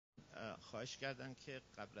خواهش کردن که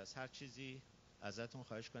قبل از هر چیزی ازتون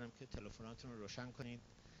خواهش کنم که تلفناتون رو روشن کنید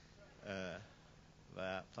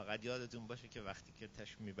و فقط یادتون باشه که وقتی که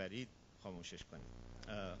تشریف میبرید خاموشش کنید.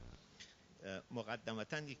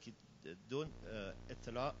 مقدمتاً یکی دو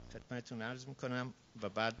اطلاع خدمتتون عرض میکنم و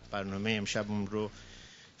بعد برنامه امشبمون رو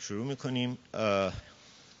شروع میکنیم.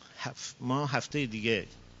 ما هفته دیگه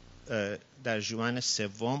در ژوئن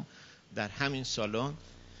سوم در همین سالن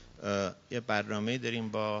یه برنامه داریم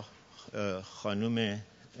با خانم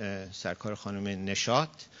سرکار خانم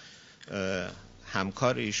نشاط،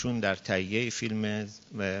 همکار ایشون در تهیه فیلم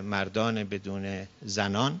مردان بدون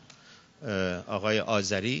زنان، آقای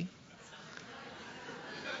آذری.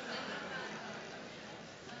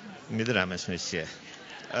 میدونم اسمش چیه.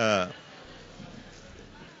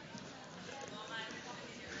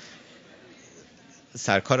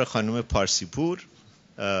 سرکار خانم پارسیپور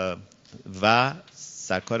و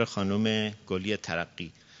سرکار خانم گلی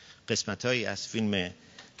ترقی. قسمت‌هایی از فیلم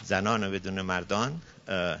زنان بدون مردان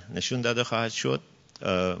نشون داده خواهد شد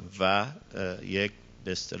و یک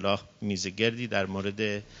به اصطلاح میزگردی در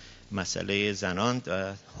مورد مسئله زنان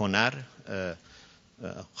و هنر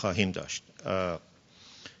خواهیم داشت.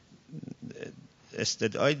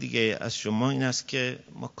 استدعای دیگه از شما این است که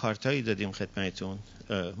ما کارتایی دادیم خدمتتون.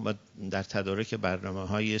 ما در تدارک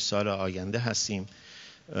برنامه‌های سال آینده هستیم،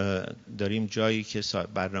 داریم جایی که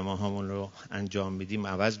برنامه هامون رو انجام میدیم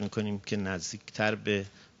عوض میکنیم که نزدیکتر به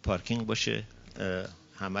پارکینگ باشه.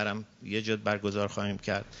 همه هم یه جا برگزار خواهیم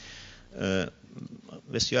کرد.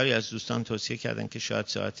 بسیاری از دوستان توصیه کردن که شاید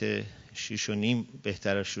ساعت 6:30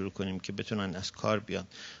 بهتر شروع کنیم که بتونن از کار بیان.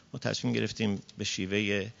 ما تصمیم گرفتیم به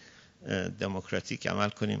شیوه دموکراتیک عمل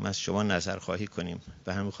کنیم، از شما نظرخواهی کنیم.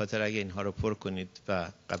 به همین خاطر اگه اینها رو پر کنید و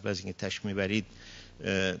قبل از اینکه تشریف میبرید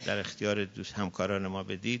در اختیار دوست همکاران ما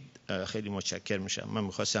بدید خیلی متشکر میشم. من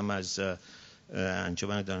میخواستم از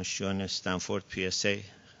انجمن دانشجویان استنفورد PSA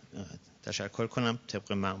تشکر کنم.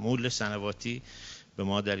 طبق معمول سنواتی به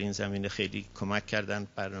ما در این زمینه خیلی کمک کردن.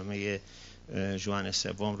 برنامه ژوئن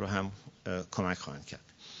سوم رو هم کمک خواهند کرد.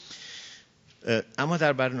 اما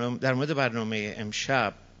در مورد برنامه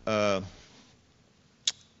امشب،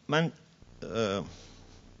 من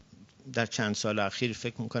در چند سال اخیر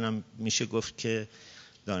فکر میکنم میشه گفت که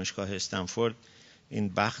دانشگاه استنفورد این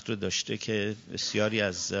بخت رو داشته که بسیاری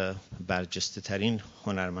از برجسته ترین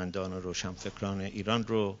هنرمندان و روشنفکران ایران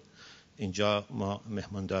رو اینجا ما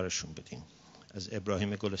مهماندارشون بدیم. از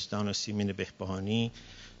ابراهیم گلستان و سیمین بهبهانی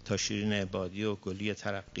تا شیرین عبادی و گلی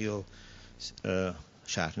ترقی و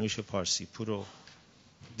شهرنوش پارسیپور و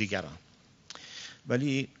دیگران.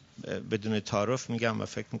 ولی بدون تعارف میگم و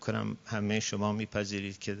فکر میکنم همه شما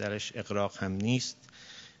میپذیرید که درش اغراق هم نیست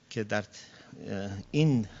که در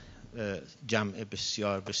این جمع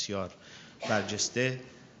بسیار بسیار برجسته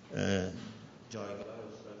جایگاه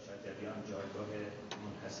استاد شجریان جایگاه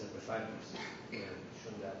منحصر به فردی است.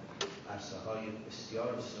 ایشون در عرصه‌های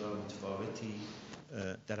بسیار بسیار متفاوتی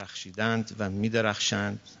درخشیدند و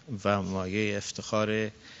می‌درخشند و مایه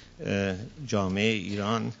افتخار جامعه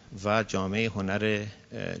ایران و جامعه هنر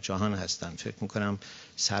جهان هستند. فکر می‌کنم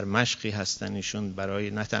سرمشقی هستند ایشون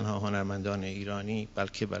برای نه تنها هنرمندان ایرانی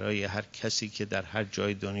بلکه برای هر کسی که در هر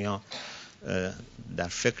جای دنیا در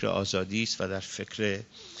فکر آزادی است و در فکر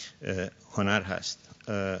هنر هست.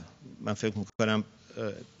 من فکر می‌کنم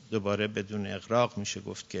دوباره بدون اغراق میشه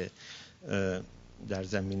گفت که در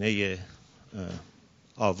زمینه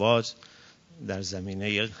آواز، در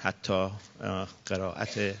زمینه حتی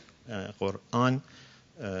قرائت قرآن،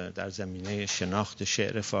 در زمینه شناخت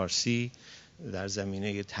شعر فارسی، در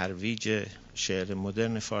زمینه ترویج شعر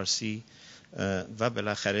مدرن فارسی و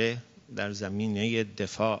بالاخره در زمینه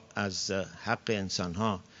دفاع از حق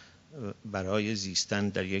انسانها برای زیستن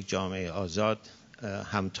در یک جامعه آزاد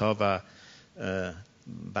همتا و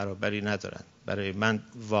برابری ندارند. برای من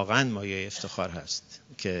واقعا مایه افتخار هست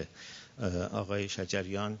که آقای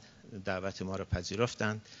شجریان دعوت ما رو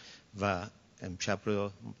پذیرفتند و امشب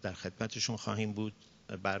رو در خدمتشون خواهیم بود.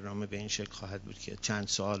 برنامه به این شکل خواهد بود که چند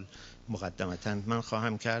سوال مقدمتاً من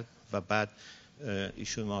خواهم کرد و بعد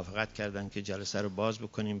ایشون موافقت کردن که جلسه رو باز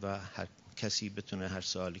بکنیم و هر کسی بتونه هر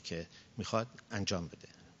سوالی که میخواد انجام بده.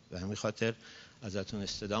 و همین خاطر ازتون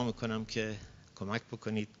استدعا میکنم که کمک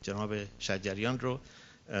بکنید جناب شجریان رو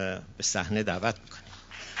به صحنه دعوت بکنید.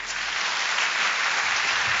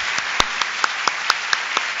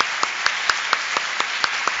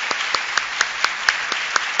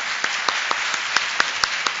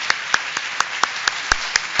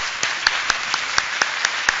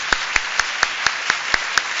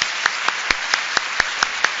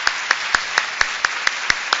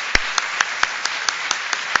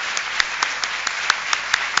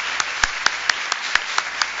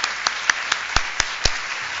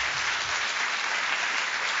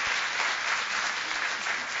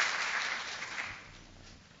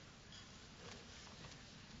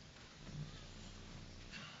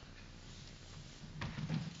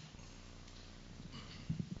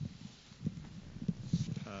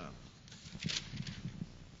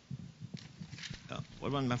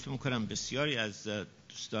 قربان، من فکر می‌کنم بسیاری از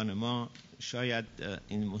دوستان ما شاید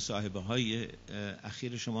این مصاحبه‌های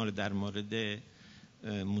اخیر شما رو در مورد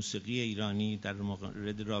موسیقی ایرانی، در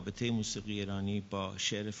مورد رابطه موسیقی ایرانی با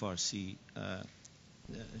شعر فارسی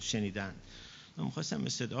شنیدن. من می‌خواستم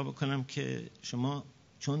استدعا بکنم که شما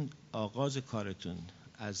چون آغاز کارتون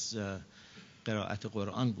از قرائت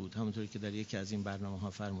قرآن بود، همونطوری که در یکی از این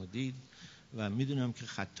برنامه‌ها فرمودید، و میدونم که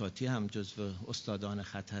خطاطی هم جزو استادان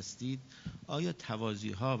خط هستید، آیا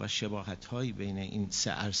توازی‌ها و شباهت‌هایی بین این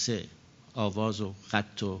سه عرصه، آواز و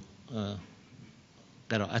خط و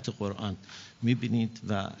قرائت قرآن می‌بینید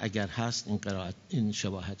و اگر هست این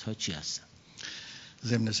شباهت‌ها چی هستن؟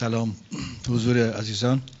 ضمن سلام حضور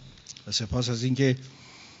عزیزان و سپاس از اینکه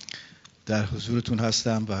در حضورتون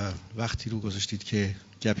هستم و وقتی رو گذاشتید که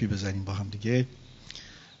گپی بزنیم با هم دیگه،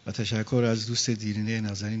 و تشکر از دوست دیرینه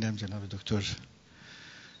نازنینم جناب دکتر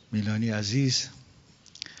میلانی عزیز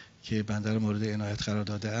که بنده رو مورد عنایت قرار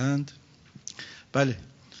داده اند. بله،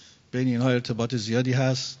 بین اینها ارتباط زیادی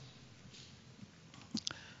هست،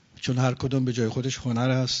 چون هر کدوم به جای خودش هنر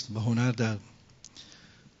است و هنر در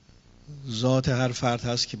ذات هر فرد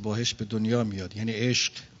هست که باهاش به دنیا میاد. یعنی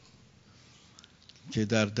عشق که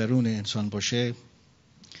در درون انسان باشه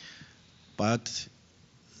باید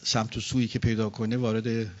سمت و سویی که پیدا کنه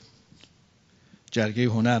وارد جرگه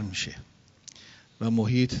هنر میشه و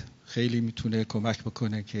محیط خیلی میتونه کمک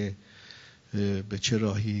بکنه که به چه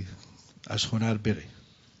راهی از هنر بره.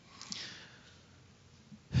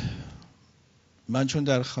 من چون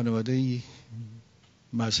در خانواده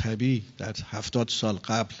مذهبی در 70 سال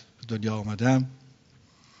قبل به دنیا آمدم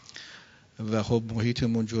و خب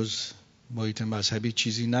محیطمون جز محیط مذهبی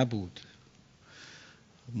چیزی نبود،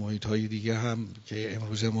 محیط های دیگه هم که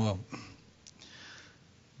امروز ما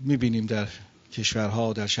میبینیم در کشورها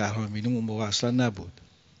و در شهرها میبینیم اون موقع اصلا نبود.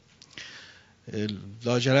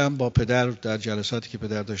 لاجرم با پدر در جلساتی که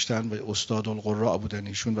پدر داشتن و استاد القراء بودن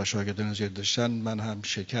ایشون و شاگردان زیاد داشتن، من هم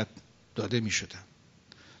شرکت داده میشدم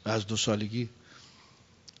و از 2 سالگی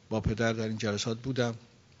با پدر در این جلسات بودم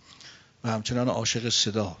و همچنان عاشق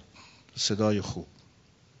صدای خوب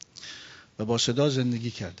و با صدا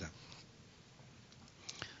زندگی کردم.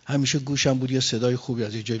 همیشه گوشم بود یه صدای خوبی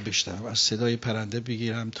از یه جای بشنوم، از صدای پرنده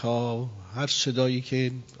بگیرم تا هر صدایی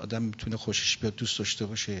که آدم میتونه خوشش بیاد دوست داشته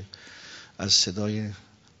باشه، از صدای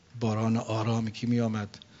باران آرامی که می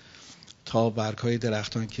آمد تا برگ‌های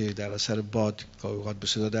درختان که در اثر باد گاهی اوقات به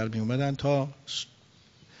صدا در می اومدن تا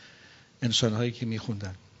انسان‌هایی که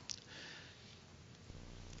می‌خوندن.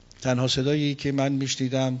 تنها صدایی که من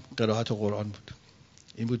میشنیدم قرائت قرآن بود.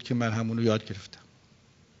 این بود که من همونو یاد گرفتم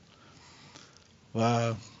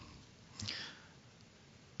و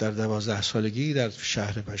در 12 سالگی در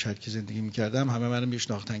شهر مشهد که زندگی میکردم همه منو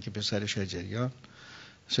میشناختن که پسر شجریان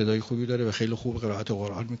صدای خوبی داره و خیلی خوب قرائت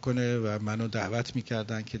قرآن میکنه و منو دعوت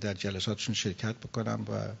میکردن که در جلساتشون شرکت بکنم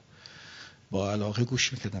و با علاقه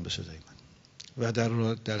گوش میکردم به صدای من.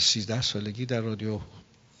 و در 13 سالگی در رادیو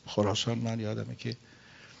خراسان من یادمه که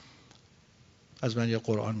از من یه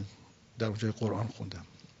قرآن در اونجای قرآن خوندم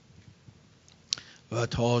و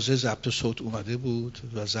تازه ضبط صوت اومده بود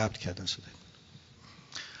و ضبط کردن صدای من.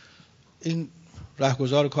 این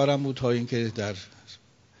رهگذار کارم بود تا اینکه در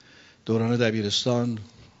دوران دبیرستان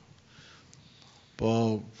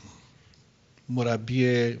با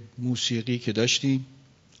مربی موسیقی که داشتیم،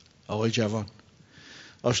 آقای جوان،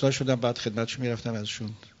 آشنا شدم. بعد خدمتشون میرفتم،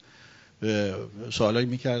 ازشون سوالایی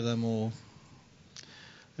میکردم و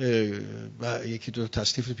یکی دو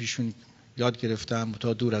تصنیف پیشون یاد گرفتم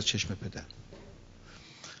تا دور از چشم پدر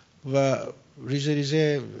و ریزه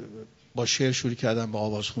ریزه با شعر شروع کردم، با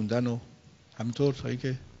آواز خوندن و همینطور تا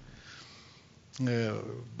اینکه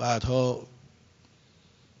بعدها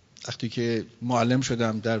وقتی که معلم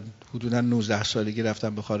شدم در حدوداً 19 سالگی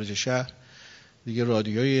رفتم به خارج شهر. دیگه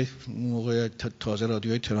رادیوی موقع تازه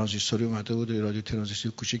رادیوی ترانزیستوری اومده بود، رادیو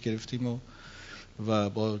ترانزیستوری کوچیک گرفتیم و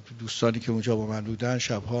با دوستانی که اونجا با من بودن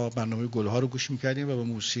شبها برنامه گلها رو گوش میکردیم و با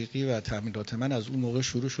موسیقی و تأمینات من از اون موقع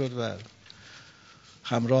شروع شد و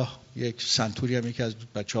همراه یک سنتوری هم یکی از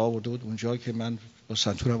بچه‌ها آورده بود اونجا که من با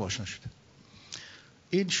سنتورم آشنا شدم.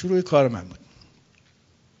 این شروع کار من بود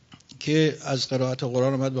که از قرائت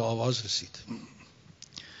قرآن اومد به آواز رسید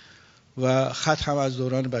و خط هم از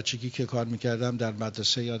دوران بچگی که کار میکردم در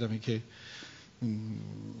مدرسه یادمه که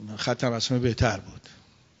خطم اصلا بهتر بود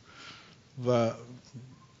و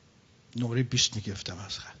نمره 20 میگفتم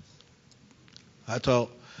از خط. حتی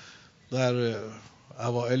در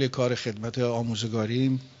اوائل کار خدمت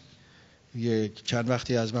آموزگاریم چند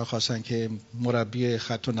وقتی از من خواستن که مربی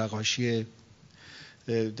خط و نقاشی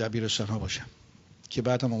دبیرستان ها باشم که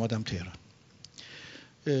بعدم آمدم تهران.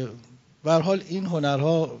 به هر حال این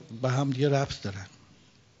هنرها به هم دیگه ربط دارن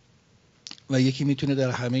و یکی میتونه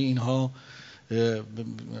در همه اینها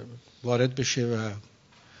وارد بشه و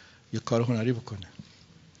یک کار هنری بکنه.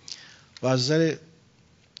 و از نظر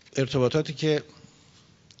ارتباطاتی که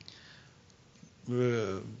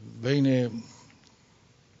بین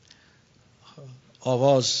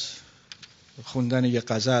آواز خوندن یک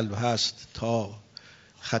غزل هست تا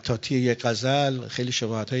خطاطی یک غزل، خیلی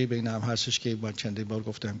شباهت‌هایی بین هم هستش که من چندین بار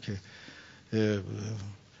گفتم که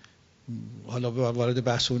حالا وارد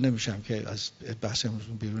بحث اون نمیشم که از بحث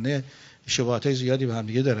بیرونه. شباهت‌های زیادی به هم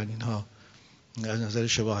دیگه دارن اینها، از نظر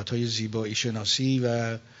شباهت‌های زیبایی شناسی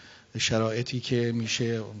و شرایطی که میشه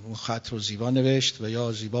اون خط رو زیبا نوشت و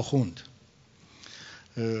یا زیبا خوند.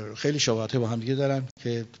 خیلی شباهت‌های با هم دیگه دارن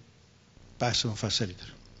که بحث مفصلی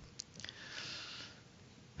داره.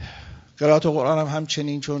 قرائت قرآن هم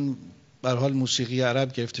همچنین، چون به هر حال موسیقی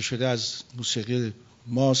عرب گرفته شده از موسیقی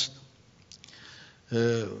ماست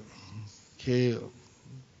که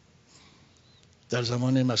در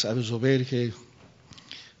زمان مصعب زبیر که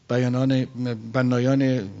بنایان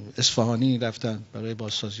اصفهانی رفتن برای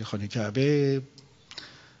بازسازی خانه کعبه،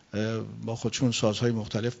 با خودشون سازهای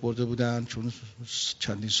مختلف برده بودن چون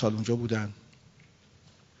چندین سال اونجا بودن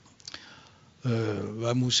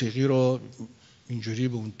و موسیقی رو اینجوری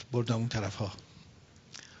بردن اون طرف ها.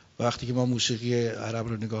 وقتی که ما موسیقی عرب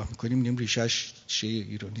رو نگاه میکنیم می‌بینیم ریشش شیعه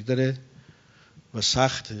ایرانی داره و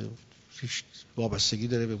سخت وابستگی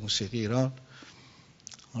داره به موسیقی ایران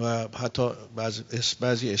و حتی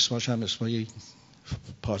بعضی اسماش هم اسمای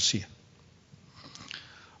پارسیه.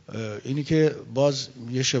 اینی که باز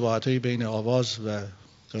یه شباهتایی بین آواز و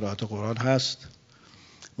قرائت قرآن هست،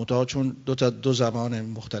 منتها چون دو زبان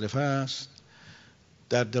مختلف هست،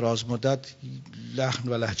 در دراز مدت لحن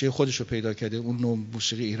و لهجه خودش رو پیدا کرده، اون نوع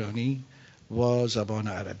موسیقی ایرانی با زبان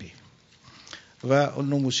عربی، و اون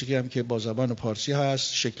نوع موسیقی هم که با زبان پارسی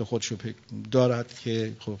هست شکل خودش رو دارد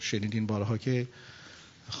که خب شنیدین بارها که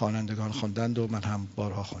خوانندگان خواندند و من هم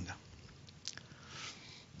بارها خواندم.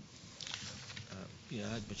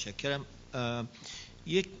 متشکرم.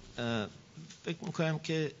 یک فکر میکنم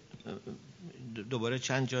که دوباره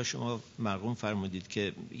چند جا شما مرقوم فرمودید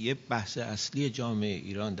که یه بحث اصلی جامعه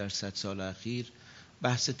ایران در 100 سال اخیر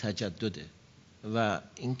بحث تجدده و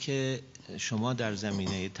اینکه شما در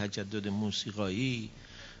زمینه تجدد موسیقایی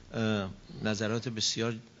نظرات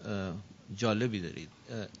بسیار جالبی دارید.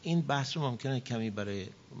 این بحث رو ممکنه کمی برای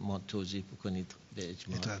ما توضیح بکنید به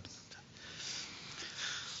اجمال؟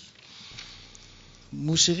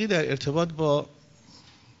 موسیقی در ارتباط با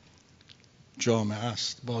جامعه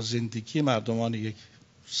است، با زندگی مردمان یک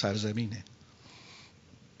سرزمینه.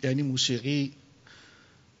 یعنی موسیقی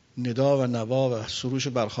ندا و نوا و سروش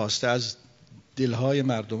برخاسته از دلهای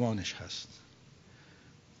مردمانش هست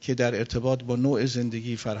که در ارتباط با نوع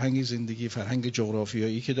زندگی، فرهنگ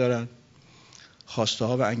جغرافیایی که دارن، خواسته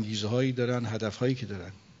ها و انگیزه هایی دارن، هدف هایی که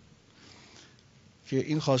دارن، که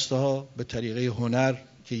این خواسته ها به طریقه هنر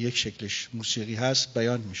که یک شکلش موسیقی هست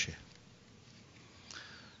بیان میشه،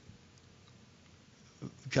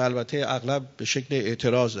 که البته اغلب به شکل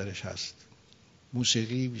اعتراض درش هست.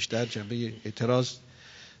 موسیقی بیشتر جنبه اعتراض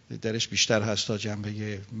درش بیشتر هست تا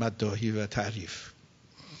جنبه مداحی و تعریف.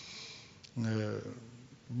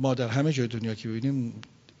 ما در همه جای دنیا که ببینیم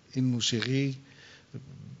این موسیقی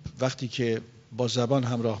وقتی که با زبان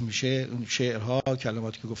همراه میشه، اون شعرها،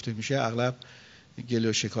 کلماتی که گفته میشه اغلب گله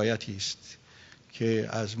و شکایتی است که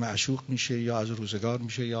از معشوق میشه یا از روزگار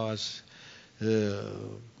میشه یا از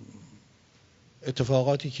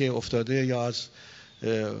اتفاقاتی که افتاده یا از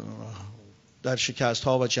در شکست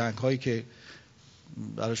ها و جنگ هایی که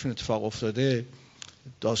براشون اتفاق افتاده،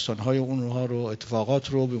 داستان های اونها رو، اتفاقات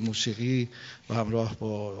رو به موسیقی و همراه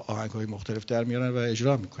با آهنگ های مختلف در میارن و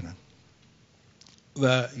اجرا میکنن،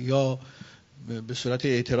 و یا به صورت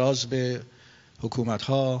اعتراض به حکومت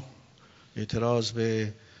ها، اعتراض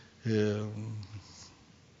به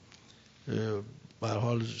هر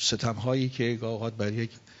حال ستم هایی که اوقات بر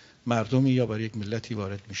یک مردمی یا بر یک ملتی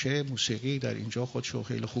وارد میشه، موسیقی در اینجا خودشو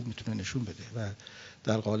خیلی خوب میتونه نشون بده و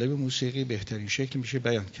در قالب موسیقی بهترین شکل میشه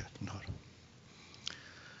بیان کرد اونها رو.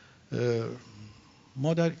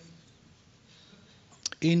 ما در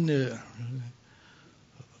این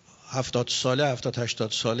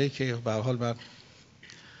 70-80 ساله که به هر حال من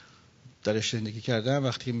درش زندگی کردم،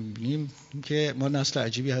 وقتی میبینیم که ما نسل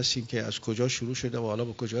عجیبی هستیم که از کجا شروع شده و حالا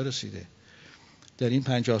به کجا رسیده. در این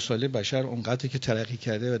 50 ساله بشر اونقدر که ترقی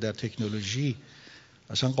کرده و در تکنولوژی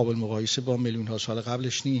اصلا قابل مقایسه با میلیون ها سال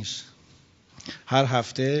قبلش نیست. هر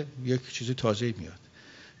هفته یک چیز تازه میاد.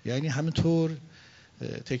 یعنی همینطور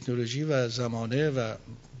تکنولوژی و زمانه و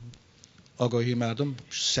آگاهی مردم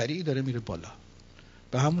سریع داره میره بالا.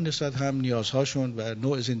 به همون نسبت هم نیازهاشون و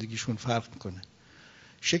نوع زندگیشون فرق میکنه.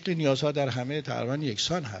 شکل نیازها در همه تقریبا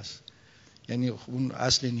یکسان هست، یعنی اون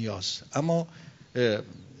اصل نیاز، اما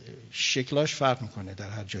شکلاش فرق میکنه در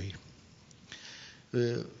هر جایی.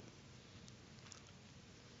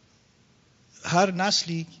 هر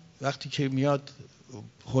نسلی وقتی که میاد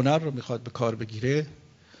هنر رو میخواد به کار بگیره،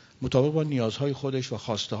 مطابق با نیازهای خودش و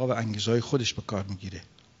خواسته ها و انگیزهای خودش به کار میگیره.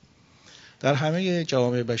 در همه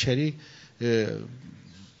جوامع بشری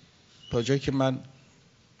تا جایی که من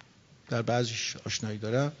در بعضیش آشنایی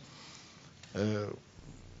دارم،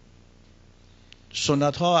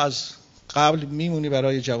 سنت ها از قبل میمونی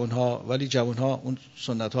برای جوان ها، ولی جوان ها اون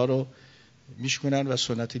سنت ها رو میشکنن و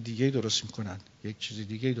سنت دیگه درست میکنن، یک چیز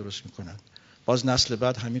دیگه درست میکنن. باز نسل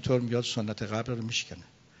بعد همینطور میاد سنت قبل رو میشکنه.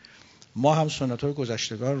 ما هم سنت های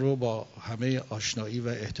گذشتگان رو با همه آشنایی و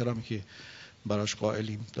احترامی که براش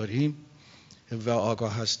قائلیم داریم و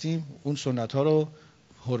آگاه هستیم، اون سنت ها رو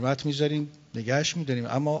حرمت میذاریم، نگهش میداریم،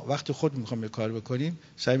 اما وقتی خود میخوایم کار بکنیم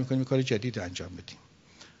سعی میکنیم کار جدید انجام بدیم.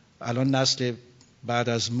 الان نسل بعد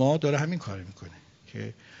از ما داره همین کار میکنه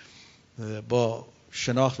که با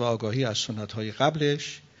شناخت و آگاهی از سنت های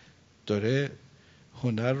قبلش داره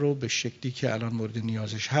هنر رو به شکلی که الان مورد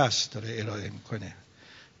نیازش هست داره ارائه میکنه.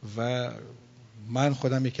 و من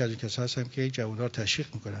خودم یکی از این کسا هستم که جوان‌ها رو تشویق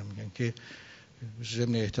میکنم، میگن که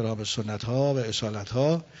ضمن احترام سنت ها و اصالت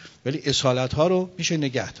ها، ولی اصالت ها رو میشه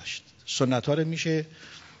نگه داشت، سنت ها رو میشه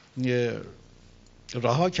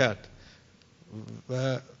رها کرد،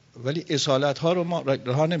 ولی اصالت ها رو ما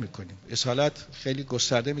رها نمی کنیم. اصالت خیلی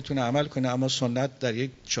گسترده میتونه عمل کنه، اما سنت در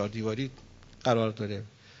یک چهاردیواری قرار داره.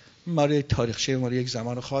 ماره تاریخچه ماره یک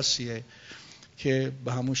زمان خاصیه که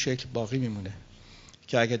به همون شکل باقی میمونه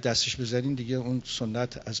که اگه دستش بزنین دیگه اون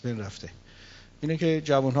سنت از بین رفته. اینه که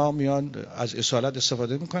جوان ها میان از اصالت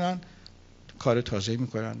استفاده میکنن، کار تازه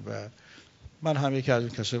میکنن. و من هم یکی از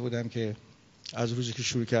اون کسایی بودم که از روزی که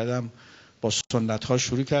شروع کردم با سنت ها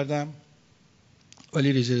شروع کردم،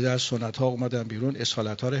 ولی ریزه از سنت ها اومدم بیرون،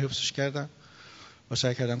 اصالت ها رو حفظش کردم و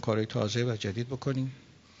سعی کردم کارهای تازه و جدید بکنیم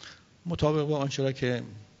مطابق با آنچه که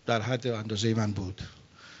در حد و اندازه من بود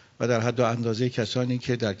و در حد و اندازه کسانی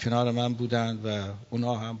که در کنار من بودند و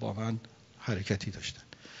اونا هم با من حرکتی داشتن.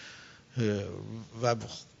 و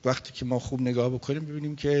وقتی که ما خوب نگاه بکنیم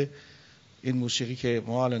ببینیم که این موسیقی که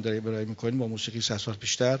ما الان داریم ارائه میکنیم با موسیقی 100 سال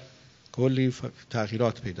پیشتر کلی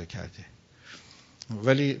تغییرات پیدا کرده،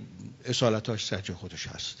 ولی اصالتاش سر جای خودش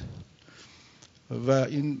هست. و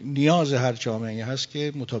این نیاز هر جامعه هست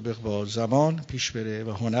که مطابق با زمان پیش بره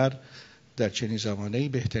و هنر در چنین زمانه‌ای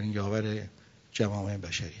بهترین یاور جوامع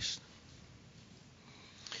بشری است.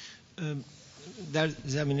 در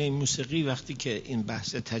زمینه موسیقی وقتی که این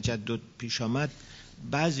بحث تجدد پیش آمد،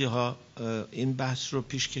 بعضی ها این بحث رو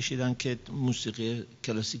پیش کشیدن که موسیقی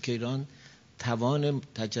کلاسیک ایران توان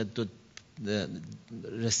تجدد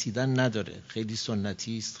رسیدن نداره، خیلی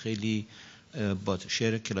سنتی است، خیلی با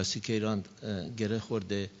شعر کلاسیک ایران گره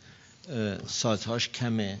خورده، سازهاش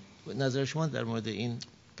کمه. نظر شما در مورد این؟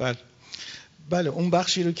 بله اون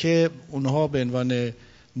بخشی رو که اونها به عنوان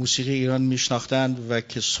موسیقی ایران میشناختند و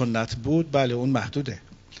که سنت بود، بله اون محدوده،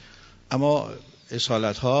 اما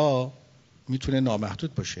اصالت ها میتونه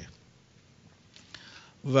نامحدود باشه.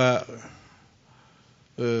 و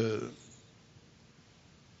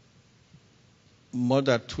ما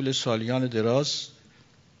در طول سالیان دراز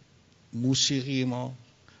موسیقی ما،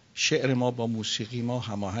 شعر ما با موسیقی ما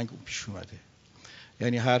هماهنگ پیش اومده.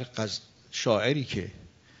 یعنی هر شاعری که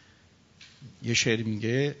یه شعر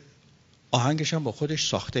میگه آهنگش هم با خودش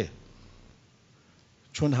ساخته،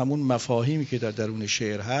 چون همون مفاهیمی که در درون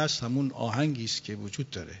شعر هست همون آهنگی است که وجود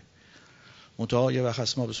داره. منتها یه وقت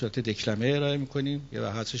هست ما به صورت دکلمه ارائه میکنیم، یه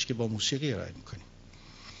وقت هستش که با موسیقی ارائه میکنیم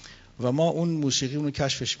و ما اون موسیقی رو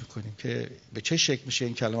کشفش میکنیم که به چه شکل میشه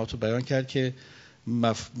این کلمات رو بیان کرد که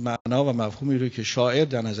معنا و مفهومی رو که شاعر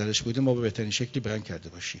در نظرش بوده ما به بهترین شکلی بیان کرده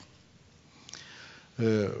باشیم.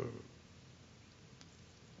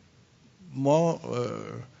 ما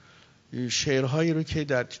شعرهایی رو که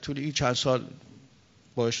در طول این چند سال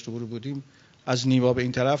باش روبرو بودیم، از نیما به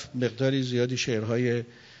این طرف مقداری زیادی شعرهای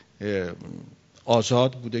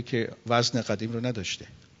آزاد بوده که وزن قدیم رو نداشته.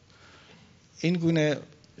 این گونه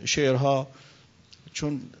شعرها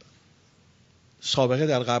چون سابقه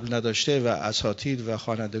در قبل نداشته و اساتید و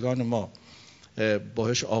خوانندگان ما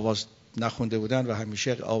باهاش آواز نخونده بودن و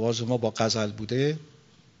همیشه آواز ما با غزل بوده،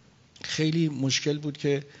 خیلی مشکل بود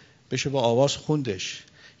که بشه با آواز خوندش.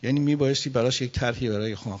 یعنی میبایستی براش یک طرحی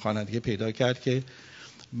برای خوانندگی پیدا کرد که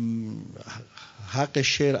حق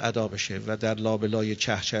شعر ادا بشه و در لابلای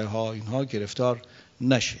چهچه ها اینها گرفتار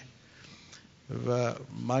نشه. و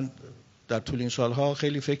من در طول این سالها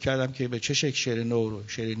خیلی فکر کردم که به چه شکل شعر نو رو،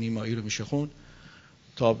 شعر نیمایی رو میشه خوند،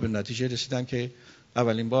 تا به نتیجه رسیدم که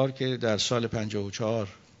اولین بار که در سال 54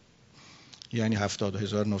 یعنی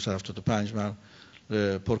 1975 من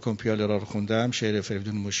پرکمپیاله را خوندم، شعر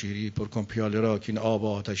فریدون مشیری، پرکمپیاله را که این آب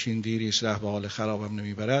آتشین دیریست ره به حال خرابم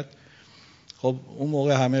نمیبرد. خب اون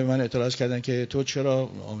موقع همه من اعتراض کردن که تو چرا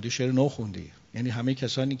آمدی شعر نو خوندی؟ یعنی همه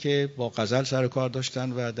کسانی که با غزل سر کار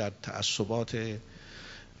داشتن و در تعصبات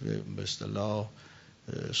به اصطلاح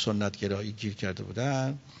سنت گرایی گیر کرده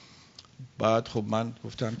بودن. بعد خب من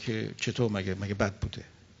گفتم که چطور مگه بد بوده؟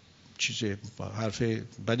 چیز حرف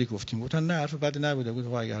بدی گفتیم؟ گفتن نه حرف بدی نبوده.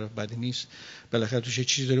 گفتم اگه حرف بدی نیست بالاخره توش یه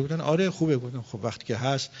چیزی داره. بودن آره خوبه. گفتم خب وقتی که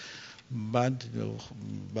هست. بعد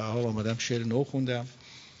به حال آمدم شعر نو خوندم.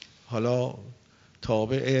 حالا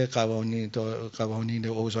تابع قوانین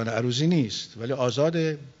اوزان عروضی نیست ولی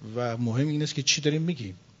آزاده و مهم این است که چی داریم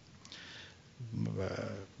میگیم. و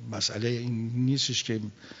مسئله این نیستش که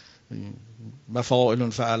مفاعل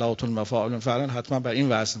فعلات مفاعل فعلان حتما بر این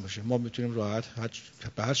وزن باشه. ما میتونیم راحت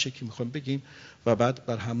به هر شکلی میخوایم بگیم و بعد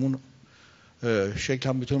بر همون شکل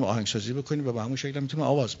هم میتونیم آهنگسازی بکنیم و به همون شکل هم میتونیم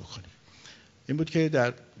آواز بکنیم. این بود که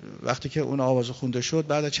در وقتی که اون آواز خونده شد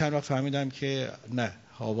بعد از چند وقت فهمیدم که نه،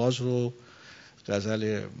 آواز رو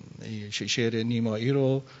غزل شعر نیمایی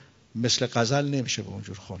رو مثل غزل نمیشه به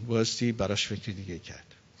اونجور خوند، بایستی براش فکر دیگه کرد.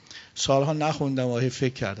 سالها نخوندم و هی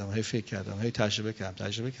فکر کردم هی تجربه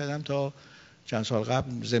کردم تا چند سال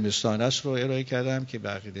قبل زمستان است رو ارائه کردم که به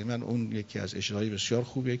عقیده من اون یکی از اجرایی بسیار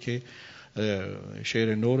خوبیه که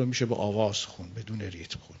شعر نو رو میشه با آواز خوند بدون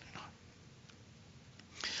ریتم خوند.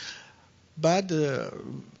 بعد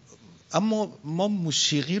اما ما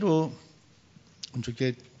موسیقی رو اونجور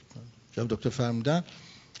که جناب دکتر فرمودن،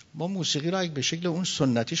 ما موسیقی رو اگه به شکل اون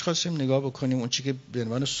سنتیش خواستیم نگاه بکنیم، اون چیزی که به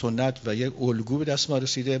عنوان سنت و یک الگو به دست ما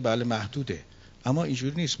رسیده، بله محدوده، اما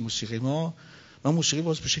اینجوری نیست. موسیقی ما موسیقی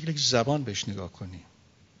باز به شکل یک زبان بهش نگاه کنیم.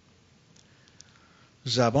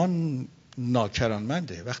 زبان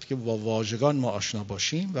ناکرانمنده. وقتی که با واژگان ما آشنا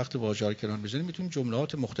باشیم، وقتی واژه ها کنار بزنیم میتونیم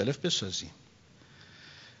جملات مختلف بسازیم.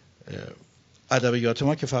 ادبیات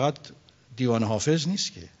ما که فقط دیوان حافظ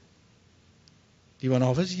نیست که. دیوان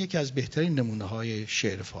حافظ یکی از بهترین نمونه‌های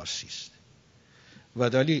شعر فارسی است و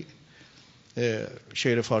ولی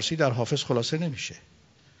شعر فارسی در حافظ خلاصه نمیشه،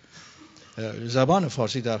 زبان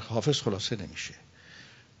فارسی در حافظ خلاصه نمیشه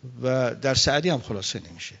و در سعدی هم خلاصه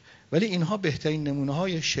نمیشه، ولی اینها بهترین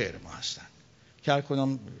نمونه‌های شعر ما هستن که هر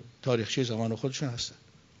کدام تاریخچه زمان خودشون هستن.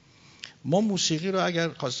 ما موسیقی رو اگر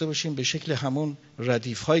خواسته باشیم به شکل همون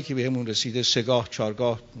ردیف هایی که بهمون رسیده، سگاه،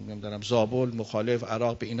 چارگاه، نمیدونم زابل، مخالف،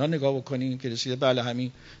 عراق، به اینا نگاه بکنیم که رسیده بله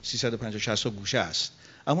همین 350-60 گوشه است،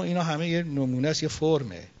 اما اینا همه یه نمونه است، یه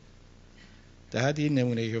فرمه، در حد یه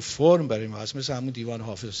نمونه یه فرم برای ما هست، مثل همون دیوان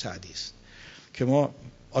حافظ سعدی است که ما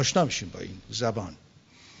آشنا میشیم با این زبان.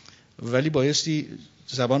 ولی بایستی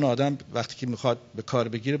زبان آدم وقتی که میخواد به کار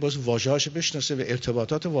بگیره باز واژه‌هاش بشناسه و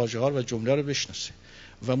ارتباطات واژه‌ها و جمله رو بشناسه.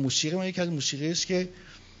 و موسیقی ما یکی از موسیقی است که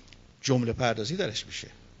جمله پردازی درش میشه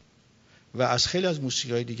و از خیلی از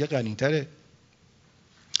موسیقی‌های دیگه غنی‌تره،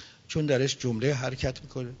 چون درش جمله حرکت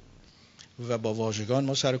میکنه و با واژگان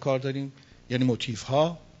ما سر کار داریم. یعنی موتیف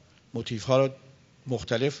ها رو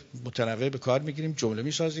مختلف متنوع به کار میگیریم، جمله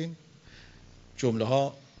میسازیم، جمله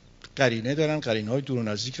ها قرینه دارن، قرینه‌های دور و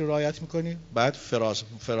نزدیک رو رعایت میکنیم، بعد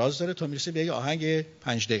فراز داره تا میرسه به یک آهنگ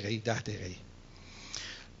 5 دقیقه‌ای 10 دقیقه‌ای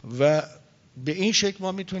و به این شکل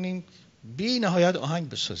ما میتونیم بی نهایت آهنگ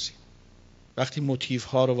بسازیم. وقتی موتیف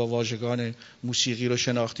ها رو و واژگان موسیقی رو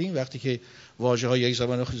شناختیم، وقتی که واژه های یک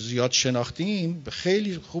زبان زیاد شناختیم،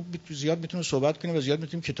 خیلی خوب زیاد میتونیم صحبت کنیم و زیاد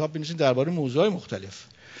میتونیم کتاب بنویسیم درباره موضوعات مختلف.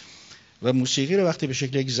 و موسیقی رو وقتی به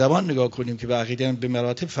شکل یک زبان نگاه کنیم که به عقیده به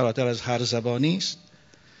مراتب فراتر از هر زبانی است،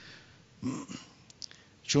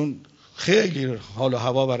 چون خیلی حال و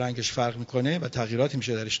هوا و رنگش فرق میکنه و تغییراتی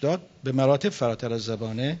میشه درش داد، به مراتب فراتر از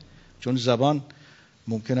زبانه، چون زبان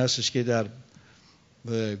ممکن است که در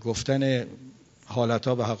گفتن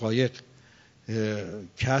حالتها و حقایق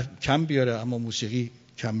کم بیاره اما موسیقی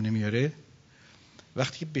کم نمیاره.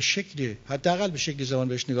 وقتی که به شکل حداقل به شکل زبان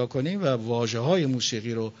بهش نگاه کنیم و واژه‌های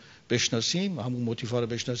موسیقی رو بشناسیم، همون موتیف‌ها رو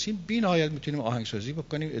بشناسیم، بی‌نهایت میتونیم آهنگسازی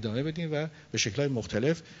بکنیم، ادامه بدیم و به شکل‌های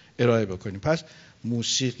مختلف ارائه بکنیم. پس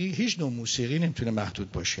موسیقی، هیچ نوع موسیقی نمیتونه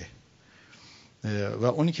محدود باشه. و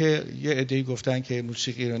اونی که یه عده‌ای گفتن که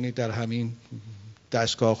موسیقی ایرانی در همین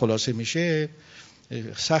دستگاه خلاصه میشه،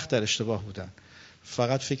 سخت در اشتباه بودن.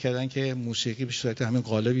 فقط فکر کردن که موسیقی به صورت همین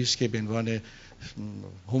قالبی است که به عنوان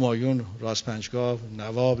همایون، راست پنجگاه،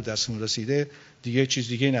 نواب دستمون رسیده، دیگه چیز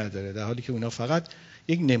دیگه نداره، در حالی که اونا فقط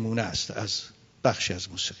یک نمونه است از بخشی از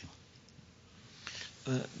موسیقی.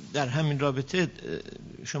 در همین رابطه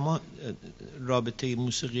شما رابطه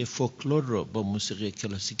موسیقی فولکلور رو با موسیقی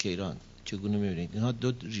کلاسیک ایران چگونه می‌بینید اینها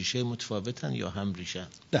دو ریشه متفاوتن یا هم ریشه؟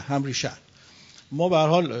 نه، هم ریشه. ما به هر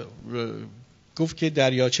حال گفت که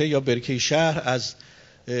دریاچه یا برکه شهر از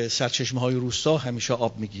سرچشمه‌های روستا همیشه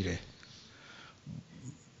آب میگیره.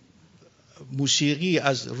 موسیقی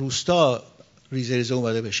از روستا ریزه ریزه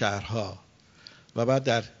اومده به شهرها و بعد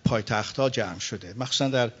در پایتخت‌ها جمع شده. مخصوصا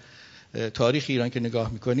در تاریخ ایران که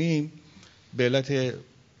نگاه میکنیم به علت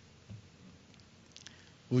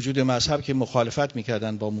وجود مذهب که مخالفت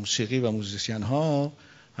میکردن با موسیقی و موزیسین ها،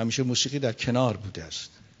 همیشه موسیقی در کنار بوده است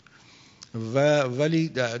ولی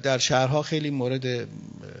در شهرها خیلی مورد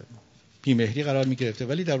بیمهری قرار میگرفته،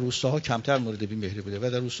 ولی در روستاها کمتر مورد بیمهری بوده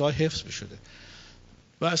و در روستاها حفظ بشده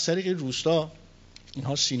و از طریق روستا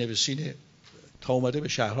اینها سینه به سینه تا اومده به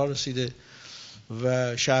شهرها رسیده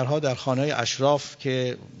و شهرها در خانه‌های اشراف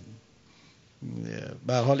که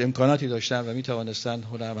به هر حال امکاناتی داشتن و می توانستن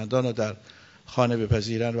هنرمندان رو در خانه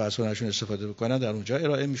بپذیرن و از هنرشون استفاده بکنن در اونجا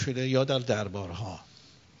ارائه می شده، یا در دربارها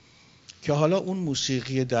که حالا اون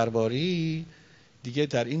موسیقی درباری دیگه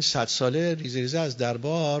در این 100 ساله ریزه ریزه از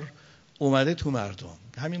دربار اومده تو مردم.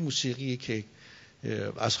 همین موسیقی که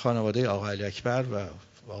از خانواده آقا علی اکبر و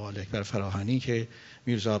آقا علی اکبر فراهانی که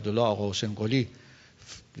میرزا عبدالله آقا حسین قلی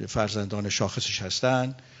فرزندان شاخصش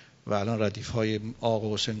هستن و الان ردیف‌های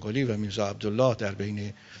آقا حسین قلی و میرزا عبدالله در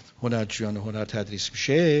بین هنرجویان هنر تدریس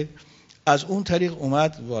میشه، از اون طریق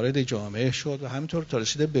اومد وارد جامعه شد و همینطور تا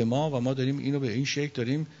رسیده به ما و ما داریم اینو به این شکل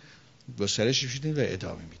داریم گسترش میدیم و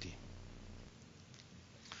ادامه میدیم.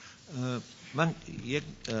 من یک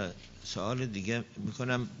سوال دیگه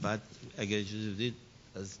میکنم، بعد اگر اجازه بدید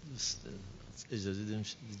از اجازه بدیم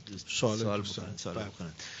سوال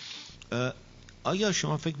بکنم. آیا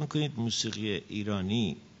شما فکر میکنید موسیقی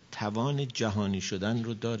ایرانی توان جهانی شدن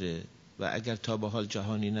رو داره و اگر تا به حال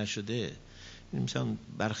جهانی نشده، مثلا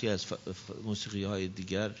برخی از موسیقی های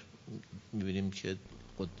دیگر میبینیم که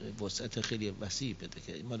وسعت خیلی وسیع بده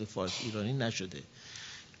که مال فارس ایرانی نشده؟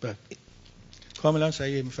 کاملا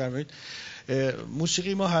صحیح میفرمایید.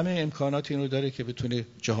 موسیقی ما همه امکانات این رو داره که بتونه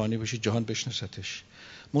جهانی بشه، جهان بشناستش،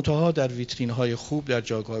 منتها در ویترین های خوب، در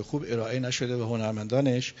جایگاه خوب ارائه نشده و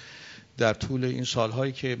هنرمندانش در طول این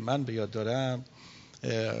سالهایی که من به یاد دارم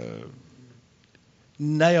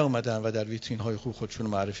نیامدن و در ویترین های خوب خودشون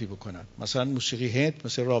معرفی بکنن. مثلا موسیقی هند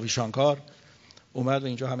مثل راوی شانکار اومد و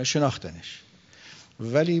اینجا همه شناختنش،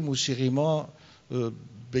 ولی موسیقی ما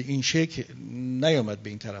به این شکل نیامد به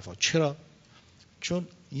این طرفا. چرا؟ چون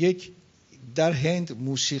یک، در هند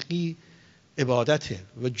موسیقی عبادته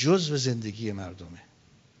و جزء زندگی مردمه،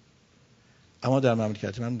 اما در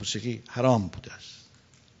مملکت من موسیقی حرام بوده است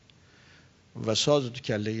و ساز تو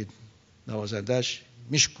کله نوازندش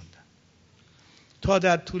میشکندن. تا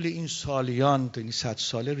در طول این سالیان، این 100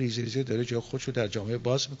 ساله ریزه ریزه داره جای خودش رو در جامعه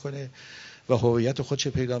باز میکنه و هویت خودش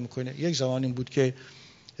پیدا میکنه. یک زمان این بود که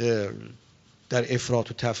در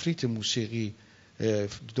افراط و تفریط موسیقی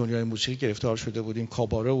دنیای موسیقی گرفتار شده بودیم،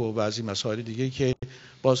 کاباره و بعضی مسائل دیگه که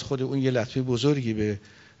باز خود اون یه لطمه بزرگی به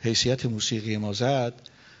حیثیت موسیقی ما زد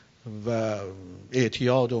و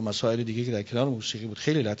اعتیاد و مسائل دیگه که در کنار موسیقی بود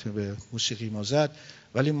خیلی لطمه به موسیقی ما زد.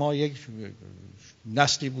 ولی ما یک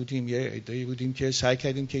نسلی بودیم، یه عده‌ای بودیم که سعی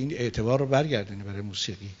کردیم که این اعتبار رو برگردونیم برای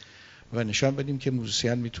موسیقی و نشان بدیم که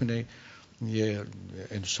موزیسین میتونه یه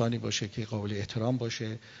انسانی باشه که قابل احترام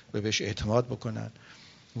باشه و بهش اعتماد بکنن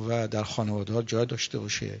و در خانواده‌ها جای داشته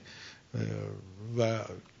باشه و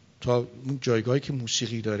تا اون جایگاهی که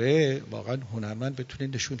موسیقی داره واقعا هنرمند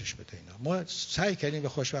بتونه نشونش بده. اینا ما سعی کردیم و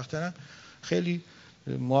خوشبختانه خیلی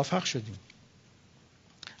موفق شدیم.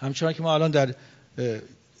 همچنان که ما الان در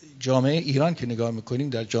جامعه ایران که نگاه میکنیم،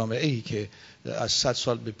 در جامعه‌ای که از 100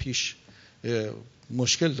 سال به پیش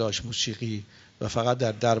مشکل داشت موسیقی و فقط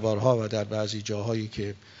در دربارها و در بعضی جاهایی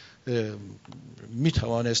که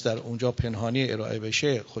میتوانست در اونجا پنهانی ارائه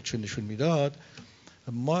بشه خودشون نشون میداد،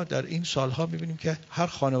 ما در این سالها میبینیم که هر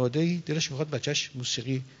خانواده‌ای دلش میخواد بچهش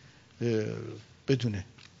موسیقی بدونه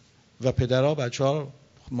و پدرها بچه‌ها،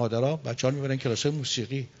 مادرها بچه‌ها میبرن کلاس‌های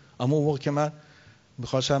موسیقی. اما اون موقع که من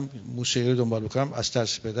میخواستم موسیقی رو دنبال بکنم از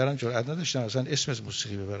ترس پدرم جرئت نداشتم اصلا اسم از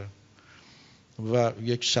موسیقی ببرم و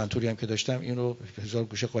یک سنتوری هم که داشتم این رو 1000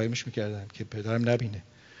 گوشه قایمش میکردم که پدرم نبینه،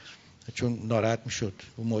 چون ناراحت میشد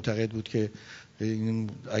و معتقد بود که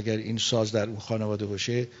اگر این ساز در اون خانواده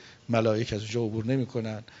باشه ملائک از اونجا عبور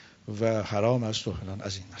نمیکنن و حرام است و فلان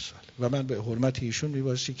از این مسائل. و من به حرمت ایشون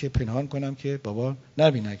میبایستی که پنهان کنم که بابا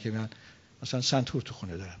نبینه که من مثلا سنتور تو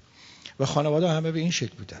خونه دارم. و خانواده همه به این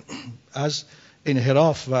شکل بودن. از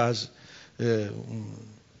انحراف و از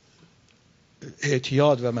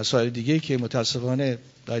اعتیاد و مسائل دیگه که متاسفانه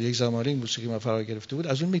در یک زمانی موسیقی ما فرا گرفته بود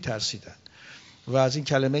از اون میترسیدن و از این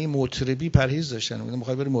کلمه مطربی پرهیز داشتن. میگن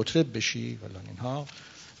میخوای بری مطرب بشی فلان اینها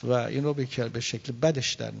و این رو به شکل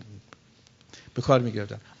بدش به کار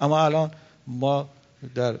می‌گیردن. اما الان ما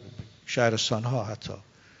در شهرستان‌ها حتی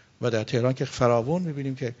و در تهران که فراوان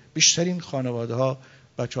می‌بینیم که بیشترین خانواده‌ها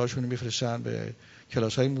بچه‌هاشون رو می‌فرستن به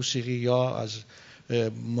کلاس‌های موسیقی یا از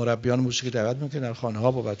مربیان موسیقی دعوت می‌کنن در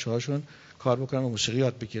خانه‌ها با بچه‌هاشون کار بکنن و موسیقی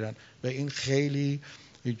یاد بگیرن و این خیلی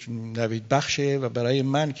نوید بخشه. و برای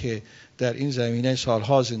من که در این زمینه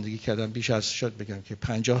سالها زندگی کردم، بیش از شاید بگم که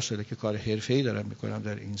 50 ساله که کار حرفه‌ای دارم می‌کنم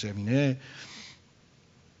در این زمینه،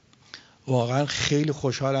 واقعا خیلی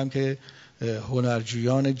خوشحالم که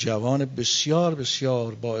هنرجویان جوان بسیار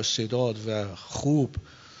بسیار با استعداد و خوب،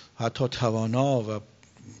 حتی توانا و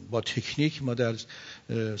با تکنیک، ما در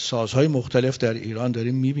سازهای مختلف در ایران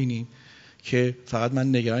داریم می‌بینیم که فقط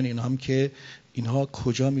من نگران این هم که اینها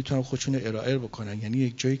کجا میتونن خودشون ارائه بکنن، یعنی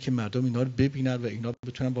یک جایی که مردم اینا رو ببینن و اینا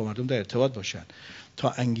بتونن با مردم در ارتباط باشن تا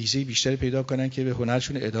انگیزه بیشتری پیدا کنن که به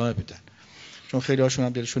هنرشون ادامه بدن. چون خیلی هاشون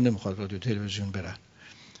هم دلشون نمیخواد رادیو تلویزیون برن،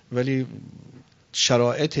 ولی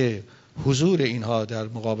شرایط حضور اینها در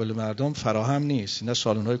مقابل مردم فراهم نیست. نه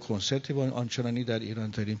سالن‌های کنسرتی با آنچنانی در ایران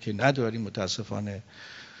داریم که نداریم متاسفانه،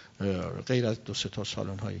 غیر از 2-3 تا